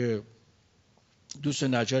 یه دوست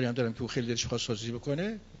نجاری هم دارم که خیلی دلش خواست سازی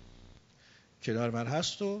بکنه، کنار من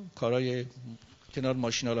هست و کارهای کنار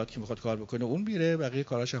ماشینالات که میخواد کار بکنه اون میره، بقیه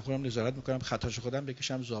کاراش هم خودم نظارت میکنم، خطاش خودم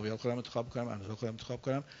بکشم، زاویه خودم انتخاب کنم، اندازه خودم انتخاب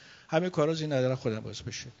کنم، همه کارا زین ندارم خودم باعث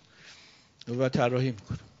بشه و طراحی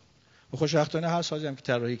میکنم. و خوشبختانه هر سازی هم که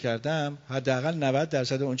طراحی کردم حداقل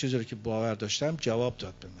 90% اون چیزی رو که باور داشتم جواب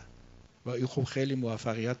داد به من و این خوب خیلی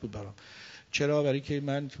موفقیت بود برام. چرا؟ برای که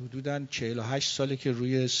من حدوداً 48 ساله که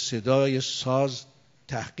روی صدای ساز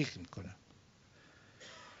تحقیق میکنم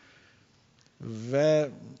و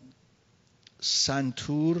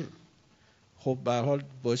سنتور خب به هر حال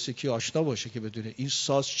باعث که آشنا باشه که بدونه این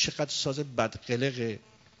ساز چقدر ساز بدقلقه،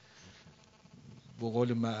 به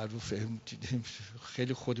قول معروف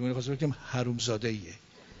خیلی خودمونی خواستم بگم حرومزاده‌ایه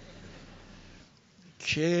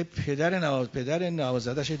که پدر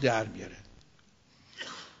نوازندش در میاره.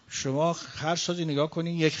 شما هر سازی نگاه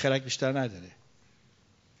کنین یک خرک بیشتر نداره،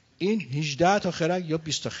 این 18 تا خرک یا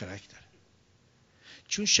 20 تا خرک داره،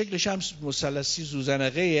 چون شکلش هم مثلثی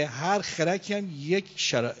زوزنقه، هر خرکی هم یک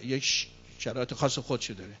شرایط خاص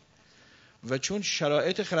خودشو داره و چون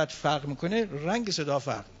شرایط خرک فرق میکنه رنگ صدا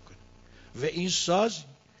فرق میکنه و این ساز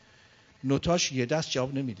نوتاش یه دست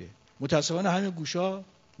جواب نمیده. متاسفانه همین گوشا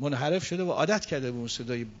منحرف شده و عادت کرده به اون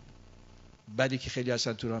صدای بدی که خیلی از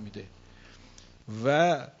سنتورها میده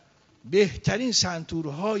و بهترین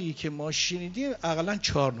سنتورهایی که ما شنیدیم اقلا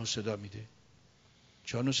 4 نوع صدا میده،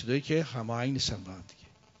 4 نوع صدایی که هماهنگ نیستن با هم دیگه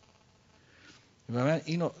و من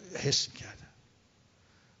اینو حس میکردم.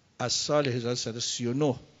 از سال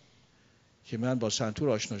 1339 که من با سنتور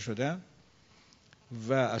آشنا شدم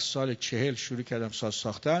و از سال 40 شروع کردم ساز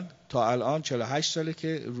ساختن تا الان 48 ساله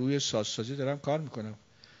که روی سازسازی دارم کار میکنم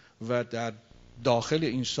و در داخل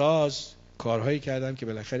این ساز کارهایی کردم که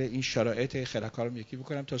بالاخره این شرایط خرکا رو یکی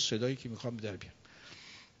بکنم تا صدایی که میخوام در بیارم.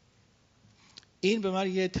 این به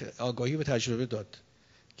من یه آگاهی و تجربه داد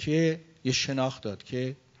که یه شناخت داد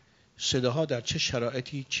که صداها در چه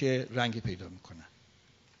شرایطی چه رنگی پیدا میکنن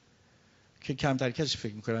که کمتر کسی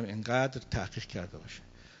فکر میکنم اینقدر تحقیق کرده باشه.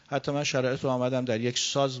 حتی من شرایط رو آمدم در یک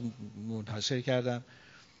ساز منحصر کردم،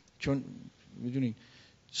 چون میدونین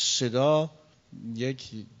صدا یک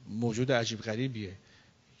موجود عجیب غریبیه،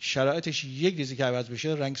 شرایطش یک ریزی که عوض بشه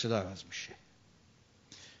رنگ صدا عوض میشه.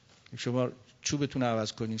 شما چوبتون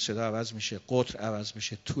عوض کنین صدا عوض میشه، قطر عوض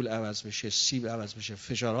میشه، طول عوض میشه، سیب عوض میشه،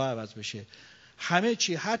 فشارها عوض میشه، همه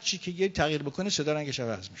چی هر چی که یه تغییر بکنه صدا رنگش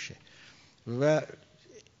عوض میشه و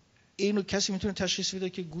اینو کسی میتونه تشخیص بده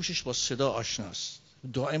که گوشش با صدا آشناست،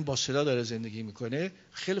 دائم با صدا داره زندگی میکنه،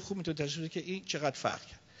 خیلی خوب میتونه تشخیص بده که این چقدر فرق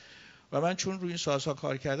کرد. و من چون روی این سازها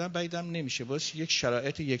کار کردم بعیدم نمیشه باز یک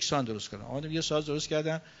شرایط یکسان درست کنم. اومدم یه ساز درست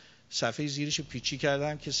کردم، صفحه زیرش رو پیچی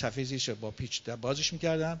کردم که صفحه زیرش با پیچ بازش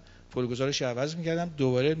میکردم، پلگذارش عوض میکردم،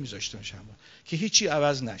 دوباره میذاشتمش هم که هیچی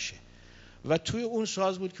عوض نشه. و توی اون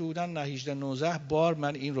ساز بود که بودن 18-19 بار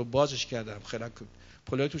من این رو بازش کردم، خرک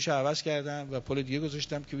پلای توش عوض کردم و پل دیگه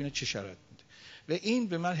گذاشتم که ببینم چه شرایط میده. و این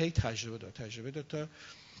به من هی تجربه داد تا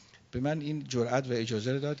به من این جرأت و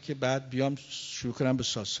اجازه داد که بعد بیام شروع کنم به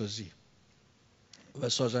سازسازی. و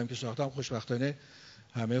سازم که ساختم خوشبختانه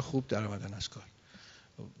همه خوب در آمدن از کار.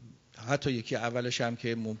 حتی یکی اولش هم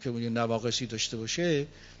که ممکن بود نواقصی داشته باشه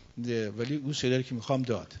ولی اون صدایی که میخوام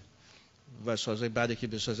داد. و سازهای بعدی که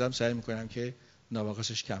بسازم سعی میکنم که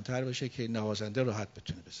نواقصش کمتر بشه که نوازنده راحت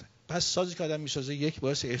بتونه بزنه. پس سازی که آدم میسازه یک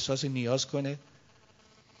باعث احساس نیاز کنه،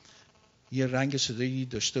 یه رنگ صدایی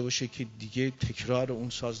داشته باشه که دیگه تکرار اون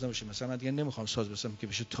ساز نباشه. مثلا من دیگه نمیخوام ساز بسازم که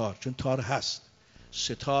بشه تار، چون تار هست،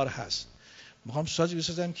 ستار هست. میخوام سازی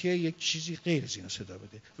بسازم که یک چیزی غیر از اینا صدا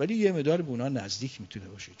بده، ولی یه مقدار به اونها نزدیک میتونه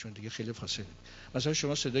باشه، چون دیگه خیلی فاصله. مثلا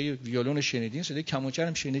شما صدای ویولون شنیدین، صدای کمانچه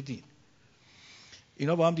هم شنیدین،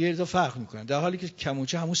 اینا با هم دیگه رو فرق میکنن، در حالی که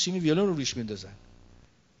کمانچه همون سیم ویولون رو روش میندازن،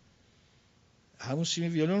 همون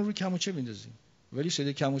سیم ویولون رو روی کمانچه میندازیم، ولی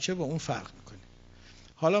صدای کمانچه با اون فرق میکنه.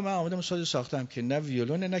 حالا من آمدم ساز ساختم که نه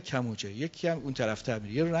ویولون نه کمانچه، یکی هم اون طرف‌تر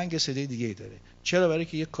میره، یه رنگ صدای دیگه‌ای داره. چرا؟ برای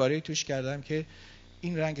که یه کاری توش کردم که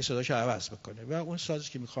این رنگ صداشو عوض بکنه و اون سازی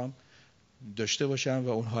که میخوام داشته باشم و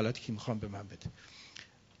اون حالتی که میخوام به من بده.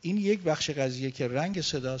 این یک بخش قضیه که رنگ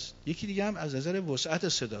صداست. یکی دیگه هم از نظر وسعت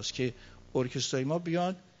صداست که ارکسترای ما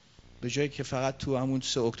بیان به جایی که فقط تو همون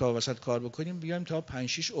 3 اکتاو وسط کار بکنیم، بیایم تا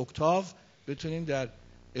 5-6 اکتاو بتونیم در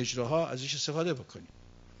اجراها ازش استفاده بکنیم.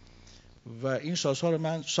 و این سازها رو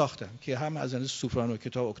من ساختم که هم از نظر سوپرانو که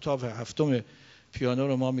تا اکتاو هفتم پیانو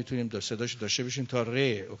رو ما میتونیم صداش داشته باشیم، تا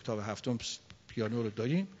ره اکتاو هفتم پیانو رو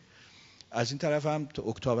داریم. از این طرف هم تا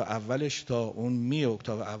اکتاو اولش، تا اون می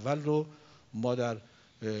اکتاو اول رو ما در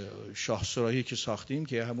شاهسرایی که ساختیم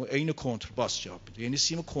که همون عین کنترباس جواب میده، یعنی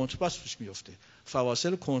سیم کنترباس توش میفته،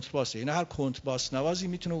 فواصل کنترباس، یعنی هر کنترباس نوازی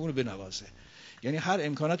میتونه اونو بنوازه، یعنی هر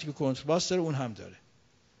امکاناتی که کنترباس داره اون هم داره.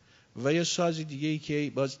 و یه ساز دیگه ای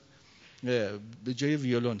که باز به جای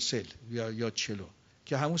ویولنسل یا چلو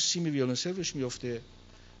که همون سیم ویولنسل روش میفته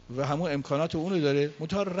و همون امکانات اونو داره،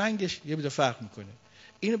 منتها رنگش یه بده فرق میکنه.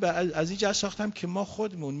 اینو از این جهت ساختم که ما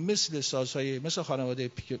خودمون مثل سازهای مثل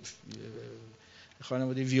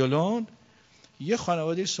خانواده ویولون یه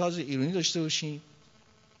خانواده ساز ایرانی داشته باشیم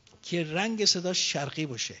که رنگ صداش شرقی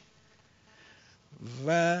باشه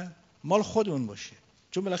و مال خودمون باشه،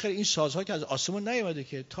 چون بالاخره این سازها که از آسمون نیومده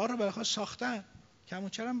که، تار رو بالاخره ساختن،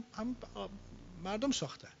 کمانچه هم مردم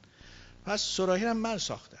ساختن، پس سراهی هم من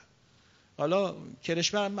ساختم، حالا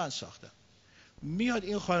کرشمه هم من ساختم. میاد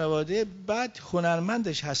این خانواده، بعد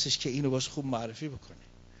هنرمندش هستش که اینو باز خوب معرفی بکنه.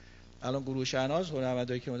 الان گروه شهناز،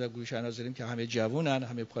 هنرمندایی که ما در گروه شهناز داریم که همه جوونن،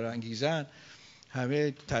 همه پرانگیزن،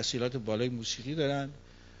 همه تحصیلات بالای موسیقی دارن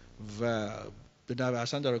و به نحو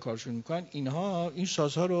اصلا داره کارشون میکنن، اینها این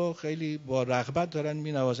سازها رو خیلی با رغبت دارن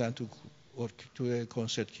مینوازن تو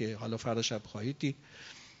کنسرت که حالا فردا شب خواهید دید.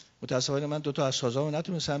 متاسفانه من 2 تا از سازامو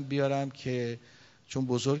نتونستم بیارم که چون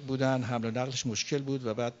بزرگ بودن، حمل و نقلش مشکل بود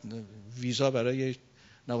و بعد ویزا برای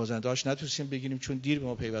نوازنده‌هاش نتونستیم بگیریم، چون دیر به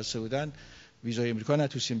ما پیوسته بودن ویزای امریکا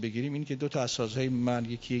نتونستیم بگیریم. این که 2 تا از سازهای من،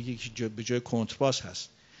 یکی به جای کنترباس هست،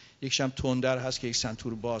 یکیش هم تندر هست که یک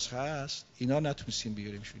سنتور باز هست، اینا نتونستیم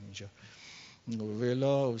بیاریمشون اینجا.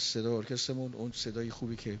 ولا صدا ارکسترمون اون صدای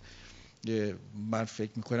خوبی که من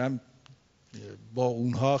فکر میکنم با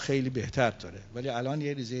اونها خیلی بهتر داره، ولی الان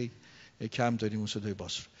یه ریزه کم داریم اون صدای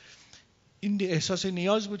باس رو. این احساس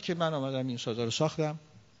نیاز بود که من آمدم این سازا رو ساختم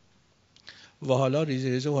و حالا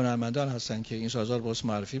ریزه هنرمندان هستن که این سازا رو باز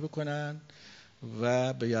معرفی بکنن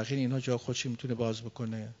و به یقین اینها جا خودش میتونه باز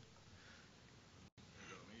بکنه.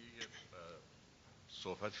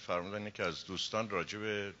 صحبتی فرمودن که از دوستان راجع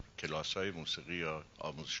به کلاس‌های موسیقی یا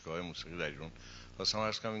آموزشگاه‌های موسیقی در ایران خواستم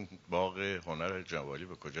عرض کنم این باغ هنر جوالی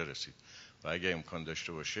به کجا رسید و اگه امکان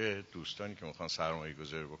داشته باشه دوستانی که میخوان سرمایه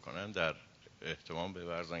گذاری بکنن در اهتمام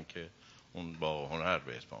بورزن که اون باغ هنر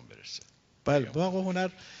به اتمام برسه. بله، باغ هنر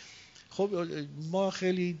خب ما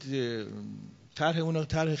خیلی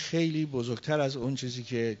طرح خیلی بزرگتر از اون چیزی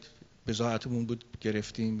که بضاعتمون بود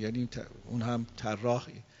گرفتیم، یعنی اون هم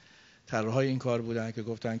طراحای این کار بودن که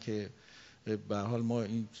گفتن که به هر حال ما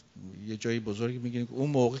این یه جایی بزرگی میگیم. اون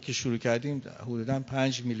موقع که شروع کردیم حدوداً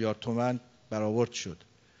 5 میلیارد تومان برآورد شد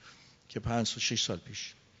که 5-6 سال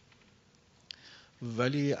پیش،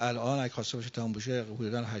 ولی الان اگه خواسته باشه تموم بشه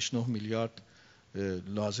حدوداً 8-9 میلیارد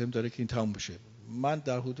لازم داره که این تموم بشه. من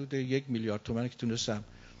در حدود 1 میلیارد تومان که تونستم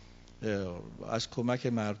از کمک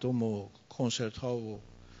مردم و کنسرت ها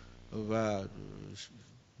و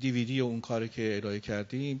دیویدی و اون کاری که ارائه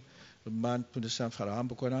کردیم من تونستم فراهم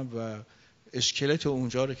بکنم و اسکلت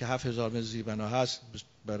اونجا رو که 7000 متر زیربنا هست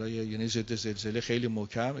برای یعنی ضد زلزله خیلی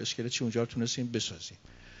محکم، اسکلتش اونجا رو تونستیم بسازیم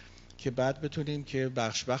که بعد بتونیم که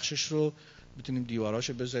بخشش رو بتونیم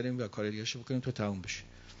دیواراشو بذاریم و کار دیگه‌شو بکنیم تا تموم بشه.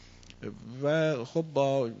 و خب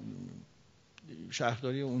با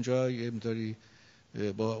شهرداری اونجا یه مقداری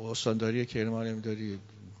با استانداری کرمان یه مقداری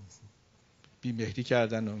بی‌مهری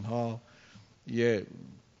کردن، اونها یه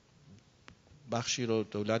بخشی رو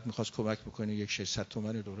دولت می‌خواست کمک بکنه، 600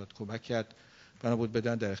 تومان دولت کمک کرد، بنا بود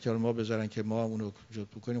بدن در اختیار ما بذارن که ما اونو جدا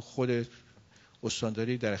بکنیم. خود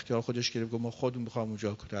استانداری در اختیار خودش گرفت، گفت ما خودمون می‌خوام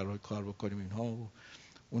اونجا در راه کار بکنیم اینها، و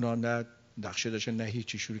اونا نه نقشه داشتن نه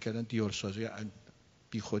هیچی، شروع کردن دیورسازی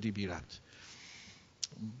بی خودی بی ربط.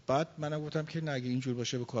 بعد منم گفتم که نه اگه اینجور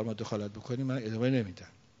باشه به کار ما دخالت بکنیم من ادامه نمیدم.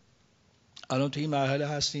 الان تو این مرحله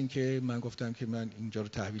هستیم که من گفتم که من اینجا رو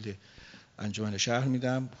تحویل انجمن شهر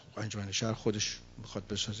میدم، انجمن شهر خودش میخواد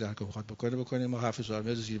بسازه، هر کاری میخواد بکنه. ما 7000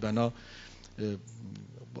 متر زیربنا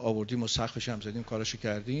آوردیم و سقفش هم زدیم، کاراشو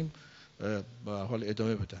کردیم، به حال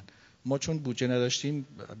ادامه بدن. ما چون بودجه نداشتیم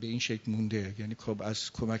به این شکل مونده، یعنی خب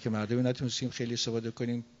از کمک مردم نتونستیم خیلی استفاده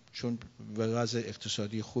کنیم چون وضع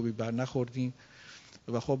اقتصادی خوبی بر نخوردیم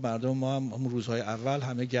و خب مردم ما هم روزهای اول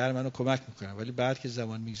همه گرمن و کمک میکنن، ولی بعد که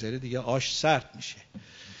زمان میگذره دیگه آش سرد میشه.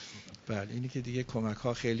 بله اینی که دیگه کمک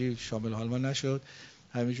ها خیلی شامل حال ما نشد،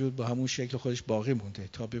 همینجور با همون شکل خودش باقی مونده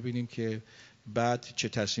تا ببینیم که بعد چه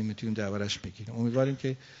تصمیم میتونیم دربارش بگیریم. امیدواریم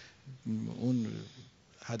که اون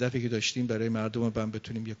هدفی که داشتیم برای مردم رو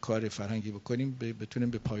بتونیم یک کار فرهنگی بکنیم، بتونیم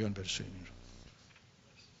به پایان برسونیم این رو.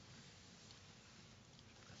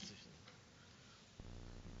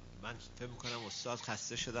 من فکر می‌کنم استاد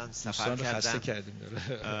خسته شدن، سفر کردن، خسته کردیم.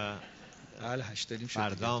 حالا 8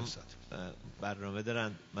 فردام برنامه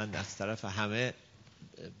دارن. من از طرف همه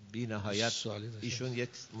بی نهایت ایشون یک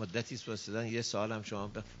مدتی سوال یه سوال هم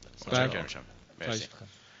شما متشکرم. مرسی.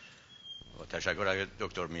 تشکر از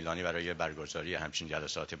دکتر میلانی برای برگزاری همچین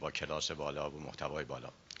جلسات با کلاس بالا و محتوای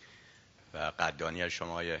بالا و قدردانی از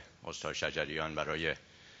شما استاد شجریان برای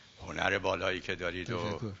هنر بالایی که دارید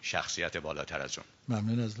و شخصیت بالاتر از اون.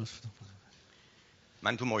 ممنون از لطفتون.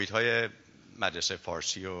 من تو محیط‌های مدرسه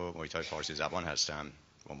فارسی و محیط‌های فارسی زبان هستم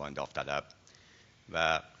به عنوان داوطلب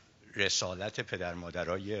و رسالت پدر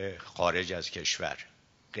مادرای خارج از کشور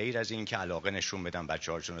غیر از این که علاقه نشون بدن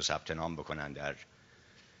بچه‌هاشون رو ثبت نام بکنن در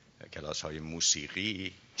کلاس‌های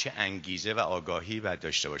موسیقی، چه انگیزه و آگاهی باید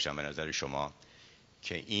داشته باشن به نظر شما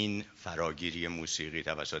که این فراگیری موسیقی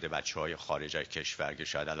توسط بچه‌های خارج از کشور که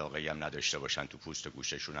شاید علاقه‌ای هم نداشته باشن، تو پوست و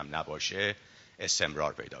گوششون هم نباشه،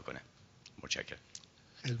 استمرار پیدا کنه؟ متشکرم.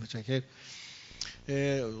 خیلی متشکرم.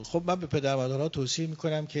 خب من به پدر مادرها توصیه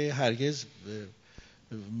میکنم که هرگز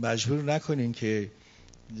مجبور نکنین که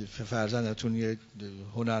فرزندتون یه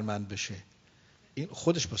هنرمند بشه. این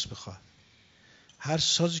خودش بس بخواد. هر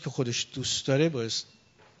سازی که خودش دوست داره باید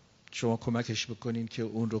شما کمکش بکنین که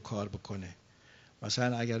اون رو کار بکنه.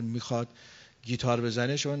 مثلا اگر میخواد گیتار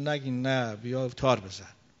بزنه شما نگین نه بیا تار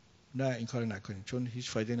بزن، نه این کار نکنین چون هیچ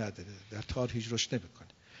فایده نداره، در تار هیچ رشد نمیکنه.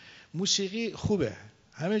 موسیقی خوبه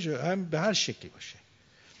همه جا، هم به هر شکلی باشه.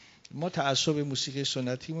 ما تعصب موسیقی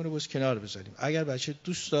سنتیمون رو باز کنار بذاریم. اگر بچه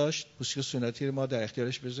دوست داشت موسیقی سنتی رو ما در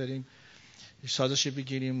اختیارش بذاریم، سازش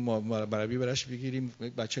بگیریم، مربی براش بگیریم،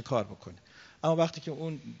 بچه کار بکنه. اما وقتی که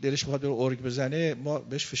اون دلش بخواد بره ارگ بزنه ما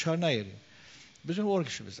بهش فشار نیاریم، بذاریم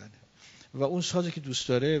ارگشو بزنه و اون سازی که دوست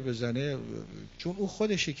داره بزنه، چون اون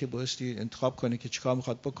خودشه که بایستی انتخاب کنه که چیکار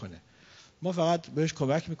میخواد بکنه. ما فقط بهش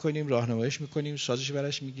کمک میکنیم، راهنماییش میکنیم، سازش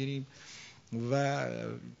براش میگیریم و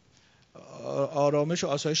آرامش و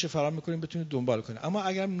آسایش فراهم میکنیم بتونه دنبال کنه. اما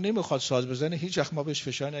اگر نمیخواد ساز بزنه هیچ وقت ما بهش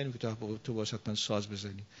فشار نمیاریم که تو واسه من ساز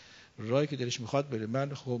بزنی. راهی که دلش میخواد بره.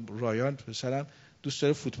 من خب رایان پسرم دوست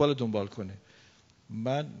داره فوتبال دنبال کنه،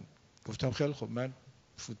 من گفتم خیلی خب من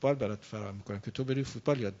فوتبال برات فراهم میکنم که تو بری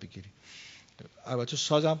فوتبال یاد بگیری. البته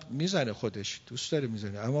سازم میزنه، خودش دوست داره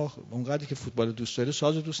میزنه، اما اونقدری که فوتبال دوست داره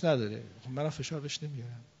سازو دوست نداره. منم فشار بهش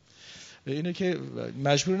نمیارم. اینه که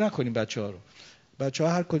مجبور نکنیم بچه‌ها رو.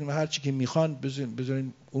 بچه‌ها هر کدوم هر چی که میخوان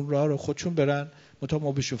بذارین اون راه رو خودشون برن،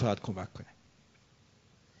 ما بهشون فقط کمک کنیم.